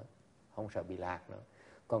sợ nữa, không sợ bị lạc nữa.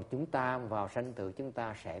 Còn chúng ta vào sanh tử, chúng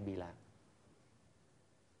ta sẽ bị lạc.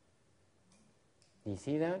 You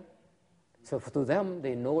see that? So to them,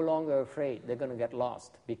 they're no longer afraid they're going to get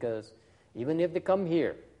lost, because even if they come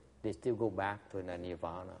here, they still go back to the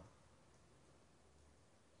nirvana.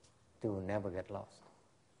 They will never get lost.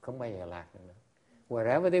 Không bao giờ lạc nữa.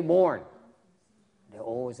 Wherever they're born, they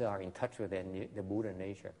always are in touch with the Buddha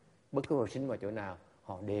nature. Bất cứ họ sinh vào chỗ nào,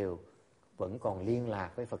 họ đều vẫn còn liên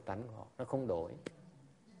lạc với Phật tánh của họ. Nó không đổi.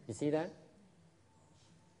 You see that?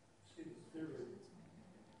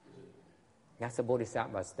 That's the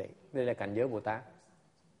Bodhisattva state. Đây là cảnh giới Bồ Tát.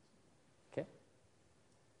 Okay?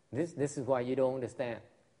 This is why you don't understand.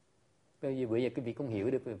 Bởi vì cái vị không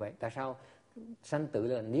hiểu được vì vậy. Tại sao sanh tử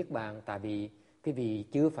là niết bàn? Tại vì cái vị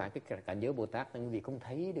chưa phải cái cảnh giới Bồ Tát, nên vì không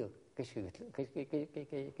thấy được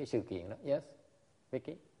cái sự kiện đó. Yes,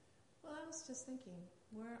 Vicky. Well, I was just thinking,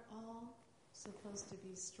 we're all supposed to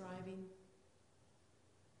be striving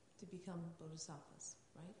to become bodhisattvas,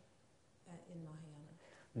 right? In Mahayana.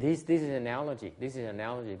 This is an analogy. This is an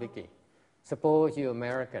analogy, Vicky. Suppose you're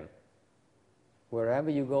American. Wherever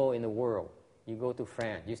you go in the world, you go to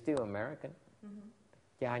France, you're still American.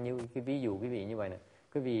 Cha như cái ví dụ quý vị như vậy nè.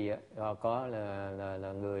 Quý vị có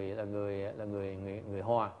là người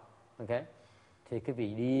Hoa, ok? Thì quý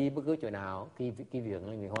vị đi bất cứ chỗ nào, quý vị là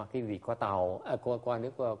người Hoa. Quý vị qua tàu, qua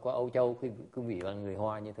nước qua Âu Châu, quý vị là người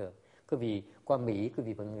Hoa như thường. Quý vị qua Mỹ, quý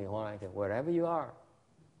vị là người Hoa như thường. Wherever you are,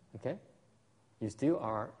 okay? You still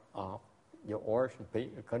are of your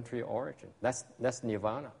origin, country origin. That's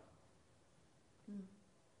nirvana.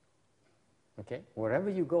 Okay? Wherever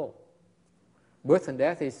you go, birth and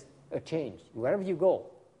death is a change. Wherever you go,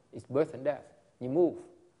 it's birth and death. You move,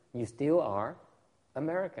 you still are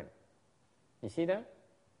American. You see that?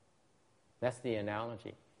 That's the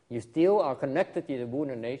analogy. You still are connected to the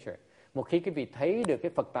Buddha nature. Một khi quý vị thấy được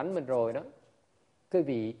cái Phật tánh mình rồi đó, quý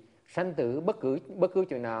vị sanh tử bất cứ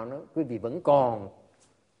chỗ nào nữa, quý vị vẫn còn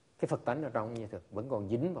cái Phật tánh ở trong như thường, vẫn còn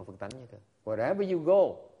dính vào Phật tánh như thường. Wherever you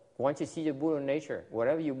go, once you see the Buddha nature,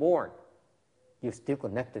 wherever you're born, you're still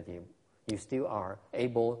connected to you. You still are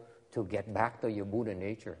able to get back to your Buddha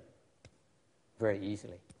nature very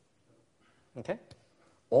easily. Okay?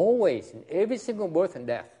 Always, in every single birth and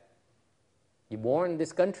death, you're born in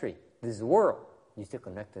this country, this world, you're still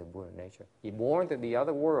connected to the Buddha nature. You're born to the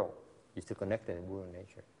other world, you're still connected to the Buddha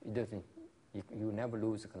nature. It doesn't, you never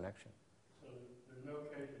lose the connection. So there are no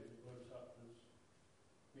cases of bodhisattvas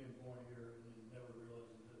being born here and then never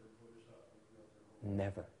realizing that they're bodhisattvas throughout their whole life.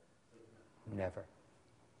 Never. Never.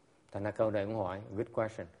 Thành ra câu này cũng hỏi, good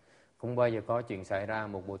question. Không bao giờ có chuyện xảy ra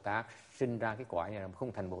một Bồ Tát sinh ra cái quả này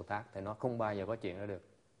không thành Bồ Tát, thì nó không bao giờ có chuyện đó được.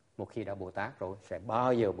 Một khi đã Bồ Tát rồi, sẽ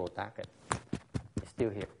bao giờ Bồ Tát ấy. It's still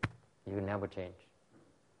here. You will never change.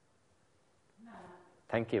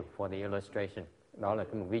 Thank you for the illustration. Đó là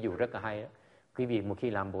một ví dụ rất là hay đó. Quý vị một khi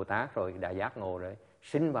làm Bồ Tát rồi, đã giác ngộ rồi,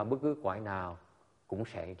 sinh vào bất cứ cõi nào cũng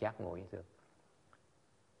sẽ giác ngộ như thường.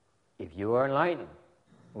 If you are enlightened,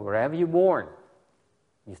 wherever you're born,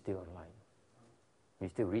 you're still enlightened. You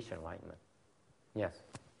still reach enlightenment. Yes?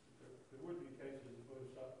 There would be cases of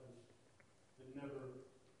bodhisattvas that never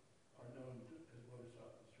are known as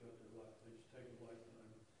bodhisattvas throughout their life. They just take a lifetime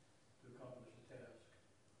to accomplish a task.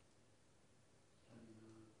 And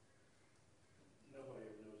nobody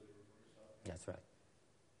ever knows they were bodhisattvas. That's right.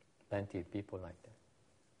 Plenty of people like that.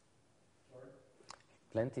 Sorry?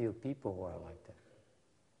 Plenty of people who are like that.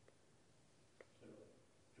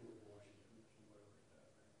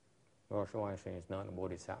 George Washington is not a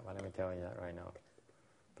bodhisattva. Let me tell you that right now.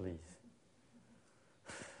 Please.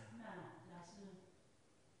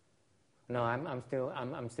 No, I'm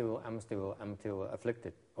still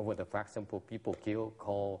afflicted over the fact some people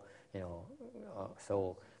call,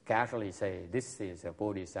 so casually say this is a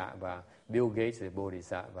bodhisattva. Bill Gates is a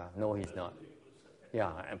bodhisattva. No, he's not.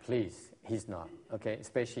 Yeah, and please, he's not. Okay,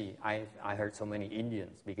 especially I heard so many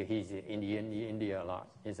Indians because he's in India a lot.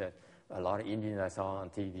 He said a lot of Indians I saw on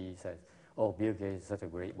TV says, "Oh, Bill Gates is such a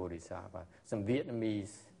great bodhisattva." Some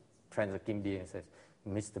Vietnamese friends of Kim Dean says,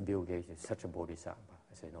 "Mr. Bill Gates is such a bodhisattva."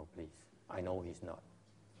 I say, "No, please. I know he's not.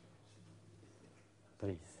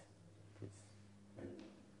 Please.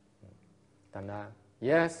 Thành ra,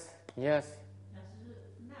 yes. 老师，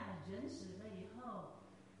那人死了以后，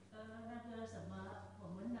那个什么，我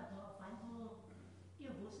们那个凡夫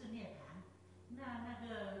又不是涅槃，那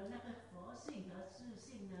个佛性和自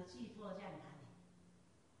性的寄托在哪里？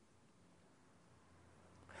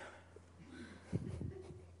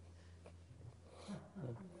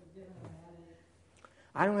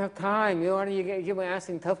 I don't have time. You keep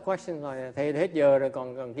asking tough questions rồi. Thầy hết giờ rồi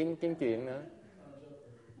còn kiếm chuyện nữa.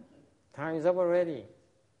 Time is up already.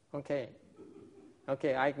 Okay,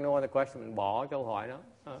 I ignore the question. Bỏ câu hỏi đó.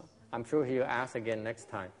 I'm sure he'll ask again next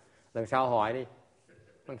time. Lần sau hỏi đi.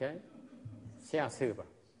 Okay. 下次吧。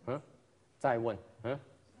再问。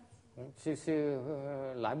是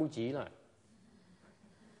来不及了。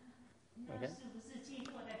那是不是寄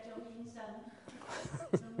托在中阴身？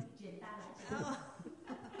简单来讲。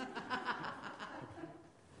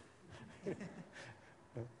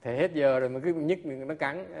 Thầy hết giờ rồi mà cứ nhức nó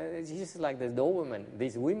cắn. It's just like the Doberman.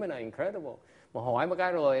 These women are incredible. Mà hỏi một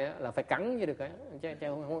cái rồi là phải cắn như được cái, chứ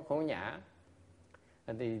không nhả.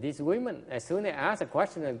 And these women, as soon as they ask a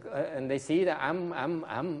question and they see that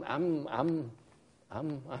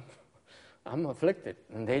I'm afflicted,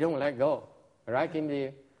 and they don't let go. Right, Kim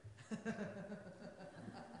Ji?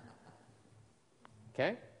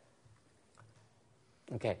 Okay.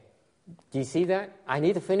 Do you see that? I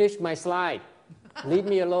need to finish my slide. Leave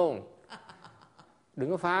me alone.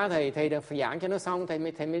 Đừng có phá thầy phải giảng cho nó xong thầy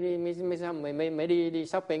mới đi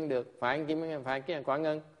shopping được. Phải cái Quảng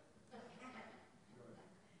Ngân.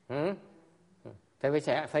 Thầy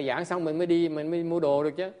phải giảng xong mình mới mua đồ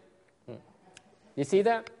được chứ. You see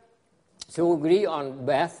that? So we agree on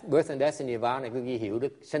birth and death and nirvana. Quý vị hiểu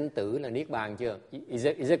được sinh tử là niết bàn chưa? Is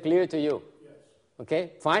it clear to you? Okay.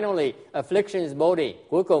 Finally, affliction is body.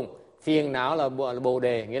 Cuối cùng, phiền não là bồ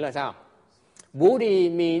đề. Nghĩa là sao? Bodhi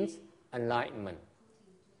means enlightenment.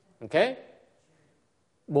 Okay?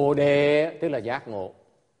 Bồ đề tức là giác ngộ.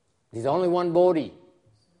 There's only one body.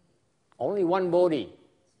 Only one body.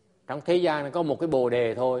 Trong thế gian này có một cái bồ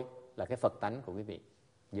đề thôi, là cái Phật tánh của quý vị.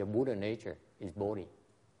 Your Buddha nature is body.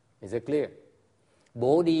 Is it clear?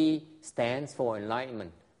 Bodhi stands for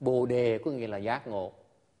enlightenment. Bồ đề có nghĩa là giác ngộ.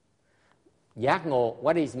 Giác ngộ,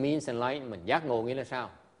 what is means enlightenment? Giác ngộ nghĩa là sao?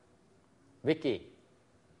 Vicky?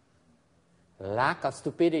 Lack of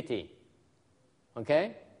stupidity.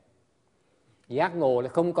 Okay? Giác ngộ là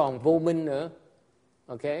không còn vô minh nữa.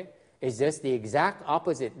 Okay? It's just the exact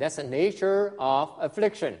opposite. That's the nature of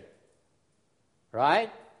affliction. Right?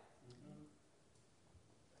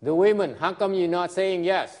 The women, how come you're not saying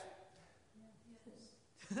yes?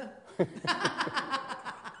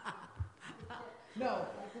 No.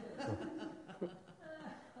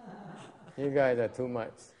 You guys are too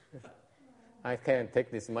much. I can't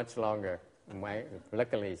take this much longer.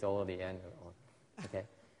 Luckily, it's all the end. Okay.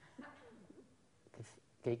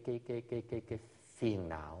 Cái phiền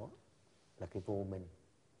não là cái vô minh.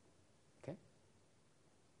 Okay.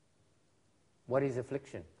 What is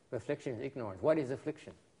affliction? Affliction is ignorance. What is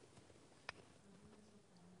affliction?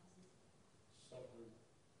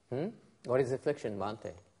 What is affliction,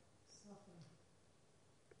 Bhante?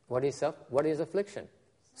 What is affliction?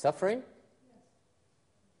 Suffering?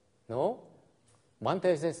 No.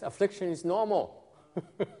 Bhante says affliction is normal.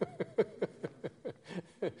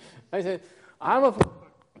 I said,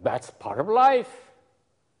 that's part of life.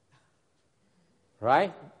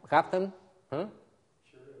 Right, Captain? Huh?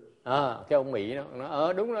 Cái ông Mỹ nó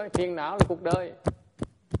nói, đúng rồi, phiền não là cuộc đời.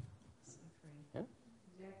 Yeah?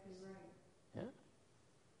 Yeah.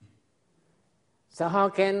 So how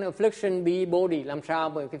can affliction be body? Làm sao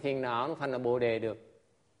mà cái phiền não nó thành là bồ đề được?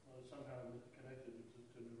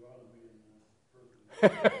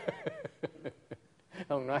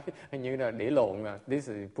 Ông nói hình như là để lộn mà. This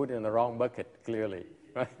is put in the wrong bucket, clearly.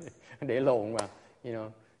 Right? Để lộn mà. You know,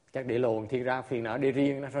 chắc để lộn thì ra phiền não để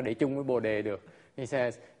riêng, nó sao để chung với bồ đề được. He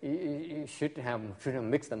says you should have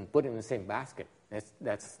mixed them, put them in the same basket.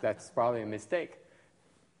 That's probably a mistake.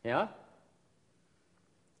 Yeah?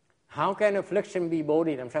 How can affliction be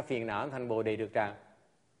body? Làm sao phiền não thành bồ đề được ra?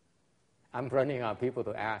 I'm running out of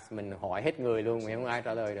people to ask. Mình hỏi hết người luôn, mà không ai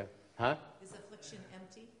trả lời được. Huh? Is affliction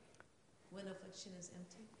empty? When affliction is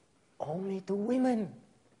empty? Only to women.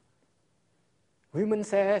 Women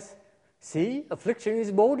says, see, affliction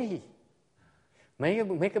is body.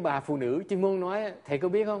 Mấy cái bà phụ nữ chuyên môn nói, thầy có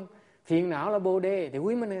biết không? Phiền não là bồ đề. The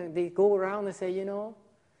women, they go around and say, you know,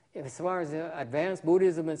 as far as advanced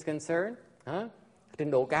Buddhism is concerned,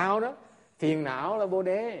 trình độ cao đó, phiền não là bồ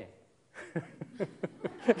đề.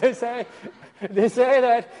 They say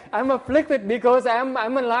that I'm afflicted because I'm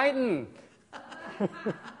enlightened.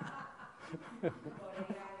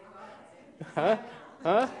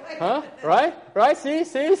 Right? See.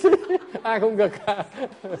 Ai không gật à?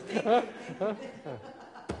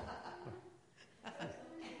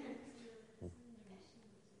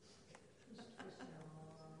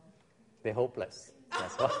 They're hopeless.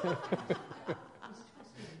 That's why.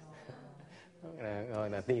 Rồi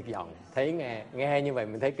là tuyệt vọng. Thấy nghe như vậy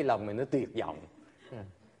mình thấy cái lòng mình nó tuyệt vọng.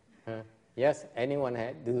 Yes,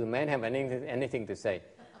 anyone do the men have anything to say?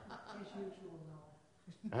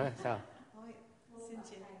 Sao?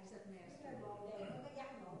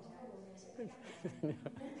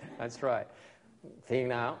 That's right. Phiền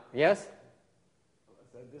não. Yes?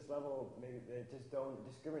 So at this level, maybe they just don't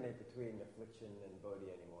discriminate between affliction and bodhi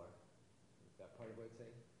anymore. Is that part of what it's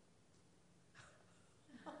saying?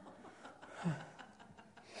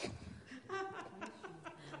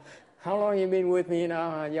 How long you been with me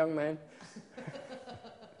now, young man?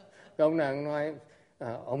 Ông nàng nói,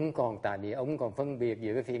 ông còn tại vì ông còn phân biệt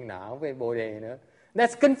giữa cái phiền não với bồ đề nữa.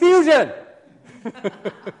 That's confusion.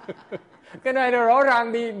 Cái này là rõ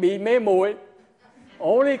ràng bị mê muội.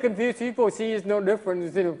 Only confused people see is no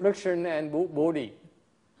difference between affliction and body.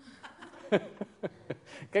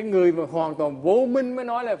 Cái người mà hoàn toàn vô minh mới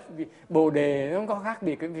nói là bồ đề nó không có khác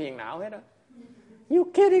biệt cái phiền não hết đó. You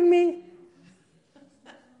kidding me?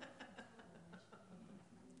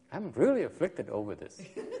 I'm really afflicted over this.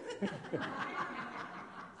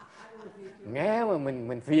 Nghe mà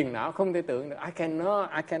mình phiền não không thể tưởng được.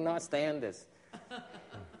 I cannot stand this.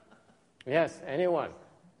 Yes, anyone?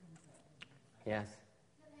 Yes.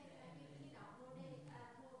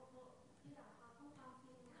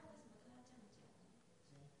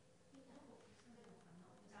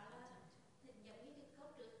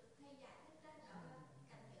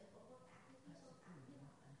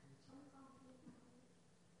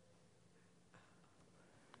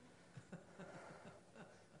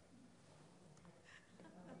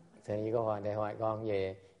 Thì câu hỏi để hỏi con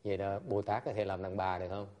về là Bồ Tát có thể làm đàn bà được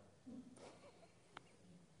không?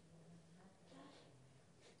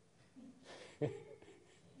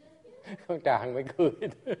 Con Tràng mới cười.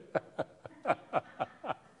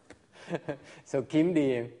 So Kim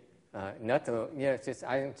Điền,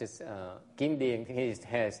 Kim Điền, he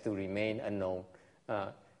has to remain unknown.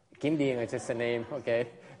 Kim Điền is just a name, okay?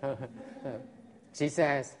 She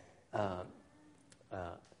says,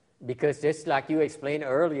 because just like you explained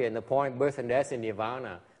earlier in the point birth and death in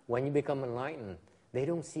nirvana, when you become enlightened, they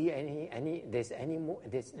don't see any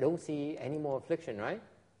more affliction, right?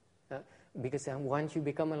 Because once you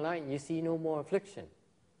become enlightened, you see no more affliction.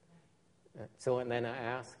 So and then I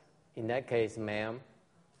ask, in that case, ma'am,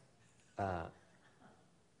 are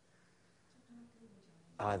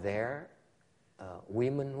there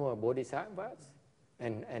women who are bodhisattvas?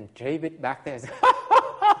 And David back there.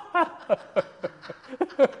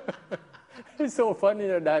 It's so funny,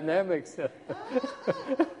 the dynamics.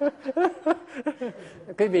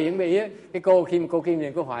 Cái vị cái cô Kim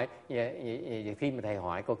Điền có hỏi, khi mà thầy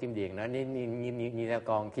hỏi cô Kim Điền nói như theo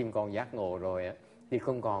con Kim con giác ngộ rồi á, thì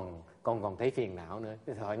con còn thấy phiền não nữa.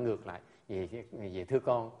 Thì hỏi ngược lại, vậy thưa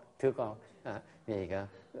con, vậy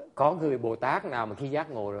có người Bồ Tát nào mà khi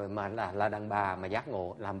giác ngộ rồi mà là đàn bà mà giác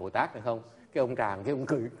ngộ làm Bồ Tát được không? Cái ông Tràng cái ông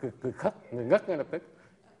cười khất, người ngất ngay lập tức.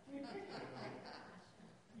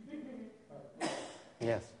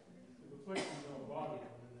 Yes.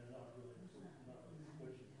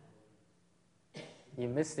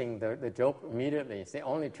 You're missing the joke immediately. It's the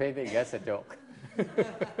only Trevik gets a joke.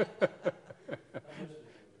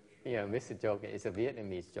 Yeah, miss the joke. It's a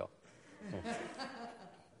Vietnamese joke.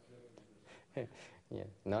 Yeah,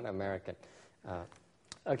 not American.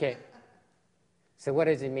 Okay. So what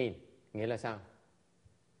does it mean? Nghĩa là sao?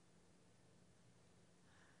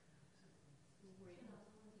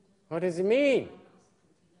 What does it mean?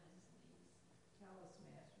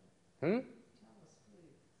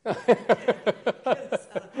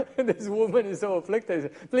 This woman is so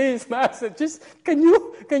afflicted. Please, Master, just can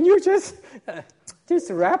you just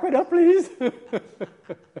wrap it up, please?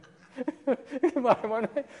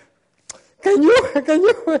 Can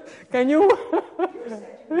you?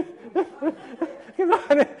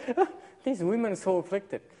 These women are so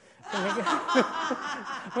afflicted.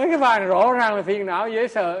 Mấy cái bài này rõ ràng là phiền não dễ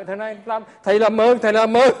sợ. Thầy làm ơn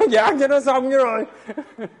giảng cho nó xong chứ rồi.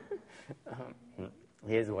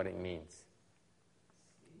 Here's what it means.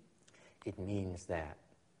 It means that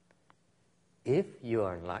if you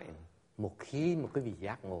are enlightened, một khi một cái vị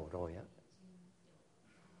giác ngộ rồi á,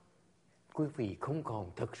 quý vị không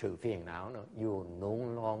còn thực sự phiền não nữa. You are no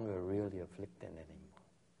longer really afflicted anymore.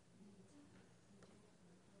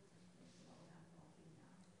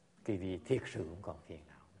 Quý vị thực sự không còn phiền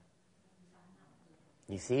não nữa.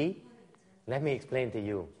 You see? Let me explain to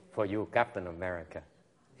you, for you Captain America.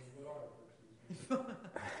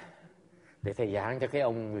 Để thầy giảng cho cái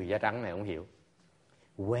ông người da trắng này ông hiểu.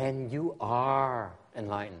 When you are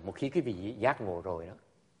enlightened, một khi quý vị giác ngộ rồi đó,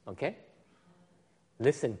 okay?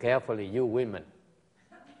 Listen carefully, you women.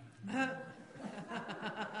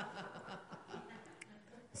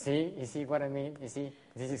 You see what I mean? You see,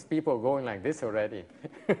 these people going like this already.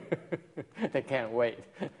 They can't wait.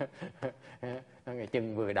 Cái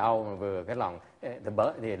chân vừa đau mà vừa cái lòng.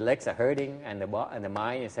 The legs are hurting and the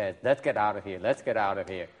mind says, let's get out of here, let's get out of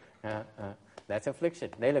here. That's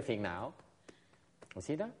affliction. Đấy là phiền não. You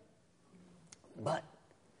see that? But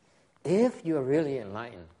if you're really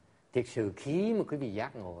enlightened, thực sự khi mà quý vị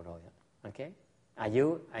giác ngộ rồi, okay? Are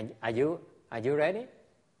you ready?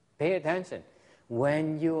 Pay attention.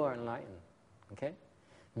 When you are enlightened, okay?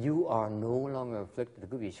 You are no longer afflicted.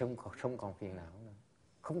 Quý vị không còn phiền não nữa.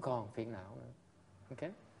 Không còn phiền não nữa.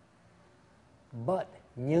 Okay? But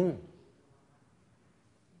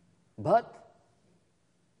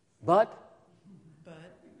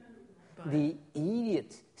the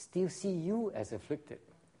idiots still see you as afflicted.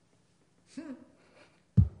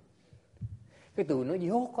 Cái tụi nó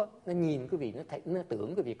dốt á, nó nhìn quý vị, nó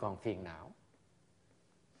tưởng quý vị còn phiền não.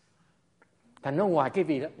 Thành nó ngoài cái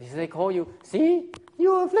vị đó, they call you, see,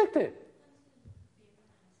 you are afflicted.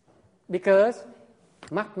 Because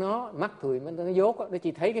mắt tụi nó dốt á, nó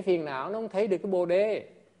chỉ thấy cái phiền não, nó không thấy được cái bồ đề.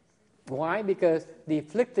 Why? Because the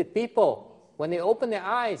afflicted people, when they open their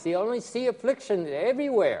eyes, they only see affliction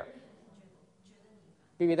everywhere.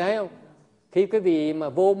 Quý vị thấy không? Khi quý vị mà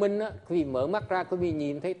vô minh á, quý vị mở mắt ra, quý vị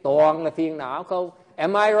nhìn thấy toàn là phiền não không?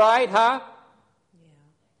 Am I right, hả?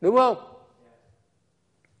 Đúng không?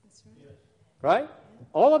 Right?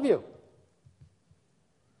 All of you.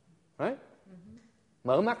 Right?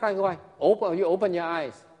 Mở mắt ra coi. You open your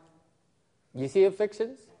eyes. You see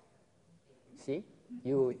afflictions? See?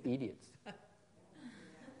 You idiots.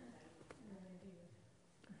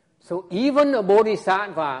 So even a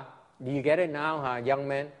bodhisattva, do you get it now, young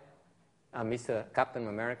man? Mr. Captain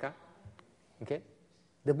America? Okay?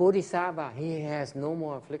 The bodhisattva, he has no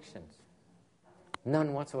more afflictions.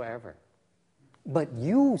 None whatsoever. But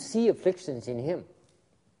you see afflictions in him.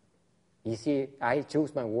 You see, I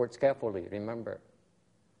choose my words carefully, remember.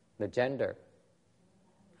 The gender.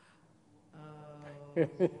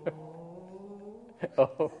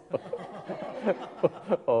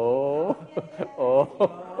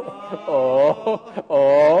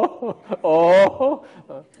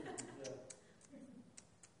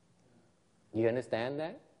 You understand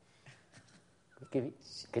that?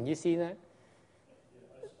 Can you see that?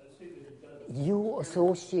 You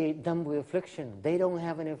associate them with affliction. They don't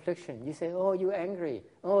have an affliction. You say, oh, you're angry.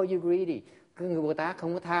 Oh, you're greedy. Người Bồ Tát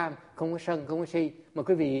không có tham, không có sân, không có si. Mà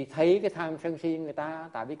quý vị thấy cái tham sân si người ta,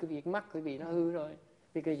 tại vì quý vị cái mắt quý vị nó hư rồi.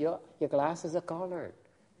 Because your glasses are colored.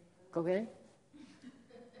 Okay?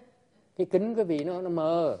 Cái kính quý vị nó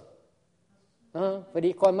mờ. Phải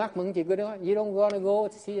đi coi mắt mà không chỉ cái đó. You don't want to go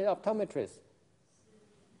to see an optometrist.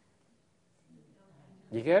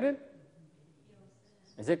 You get it?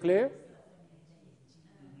 Is it clear?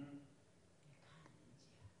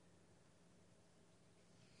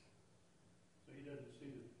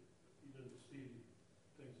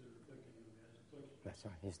 That's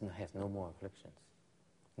right. He has no more afflictions.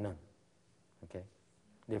 None. Okay?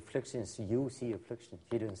 The afflictions, you see afflictions.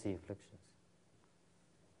 He doesn't see afflictions.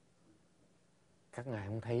 Các ngài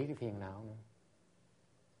không thấy cái phiền não nữa.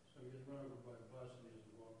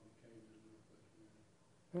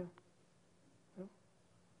 Yeah. Yeah.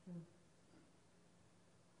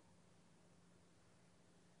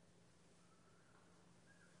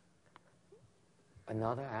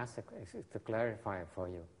 Another aspect to clarify for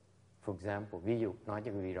you. For example, ví dụ nói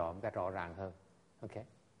cho quý vị rõ một cách rõ ràng hơn. Okay.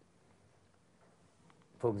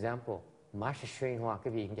 For example, Master Sri Hoa,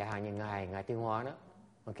 cái vị chẳng hạn như ngài Tiên Hoa đó.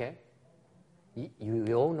 Okay. You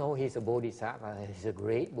all know he's a bodhisattva. He's a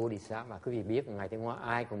great bodhisattva. Quý vị biết ngài Tiên Hoa,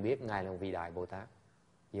 ai cũng biết ngài là một vị đại Bồ Tát.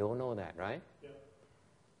 You all know that, right? Yeah.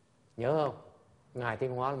 Nhớ không? Ngài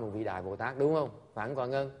Tiên Hoa là một vị đại Bồ Tát, đúng không? Phải không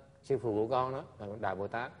con Ngân? Sư phụ của con đó là một đại Bồ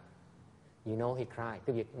Tát. You know he cried.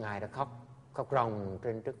 Cái việc Ngài đã khóc ròng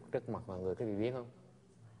trên trước mặt mọi người, quý vị biết không?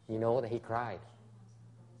 You know that he cried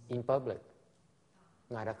in public.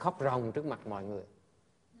 Ngài đã khóc ròng trước mặt mọi người.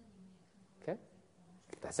 Okay?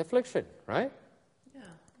 That's affliction, right? Yeah.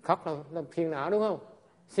 Khóc là phiền não đúng không?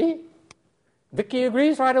 See? Vicky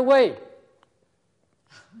agrees right away.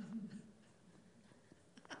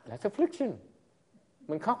 That's affliction.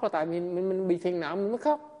 Mình khóc là tại mình bị phiền não mình mới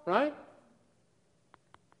khóc, right?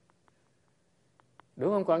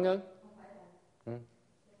 Đúng không Quảng Ngân?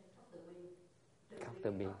 Khóc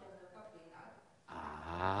từ bi.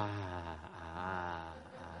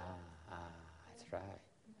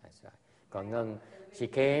 That's right. Còn Ngân,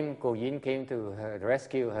 cô Yến came to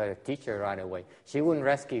rescue her teacher right away. She wouldn't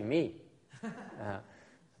rescue me.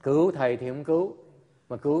 Cứu thầy thì không cứu,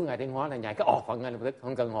 mà cứu Ngài Tiến Hóa là nhảy cái phận ngay lập tức,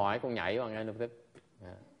 không cần hỏi, con nhảy vào ngay lập tức.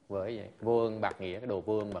 Bởi vậy, vô ơn bạc nghĩa, cái đồ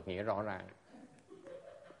vô ơn bạc nghĩa rõ ràng.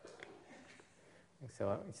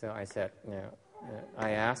 So I said,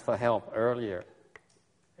 I asked for help earlier,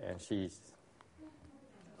 and she's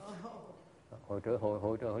hồi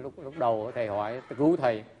lúc đầu thầy hỏi cứu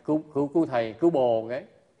thầy, cứu thầy, cứu bồ cái.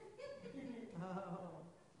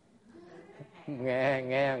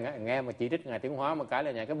 nghe mà chỉ trích Ngài Tiến Hóa một cái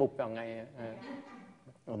là nhà cái bục vào ngay.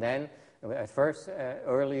 And then at first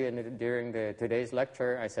early during today's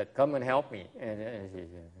lecture I said come and help me,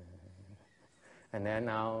 and then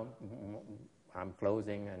now I'm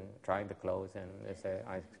closing and trying to close, and they say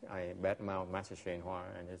I badmouth Master Hsuan Hua,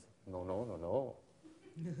 and it's no.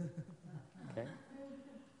 Okay,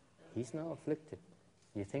 he's not afflicted.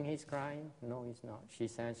 You think he's crying? No, he's not. She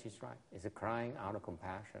says she's right. It's a crying out of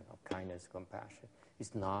compassion, of kindness, compassion.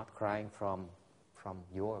 It's not crying from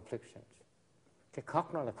your afflictions. Cái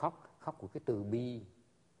khóc nó là khóc của cái từ bi,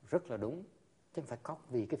 rất là đúng. Chứ không phải khóc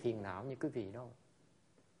vì cái phiền não như quý vị đâu.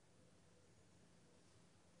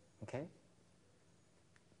 Okay?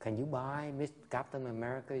 Can you buy Miss Captain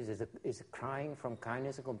America is crying from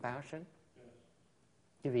kindness and compassion?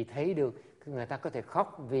 Quý vị thấy được người ta có thể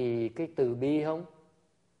khóc vì cái từ bi không?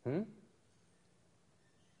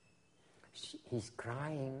 He's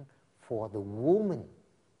crying for the woman,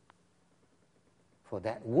 for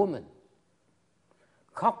that woman.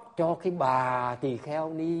 Khóc cho cái bà tỳ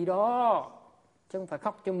kheo ni đó, chứ không phải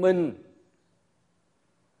khóc cho mình.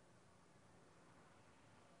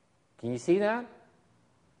 Can you see that?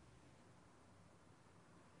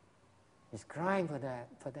 He's crying for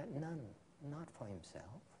that nun, not for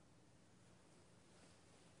himself.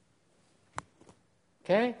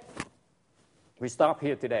 Okay? We stop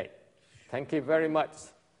here today. Thank you very much.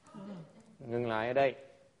 Ngừng lại ở đây.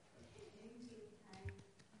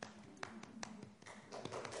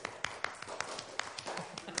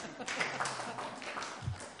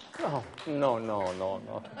 Oh, no.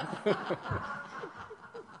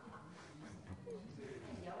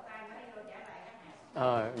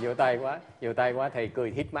 Vỗ tay quá thầy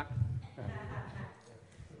cười hít mắt.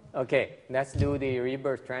 Okay, let's do the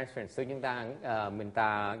rebirth transference. So chúng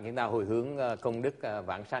ta hồi hướng công đức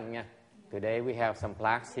vãng sanh nha. Today we have some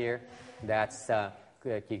plaques here. That's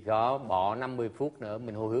chỉ có bỏ 50 phút nữa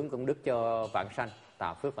mình hồi hướng công đức cho vãng sanh,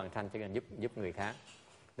 tạo phước vãng sanh cho giúp người khác.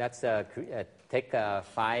 Let's take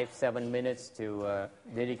 5-7 minutes to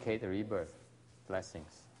dedicate the rebirth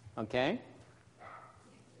blessings. Okay?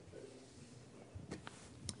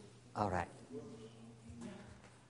 All right.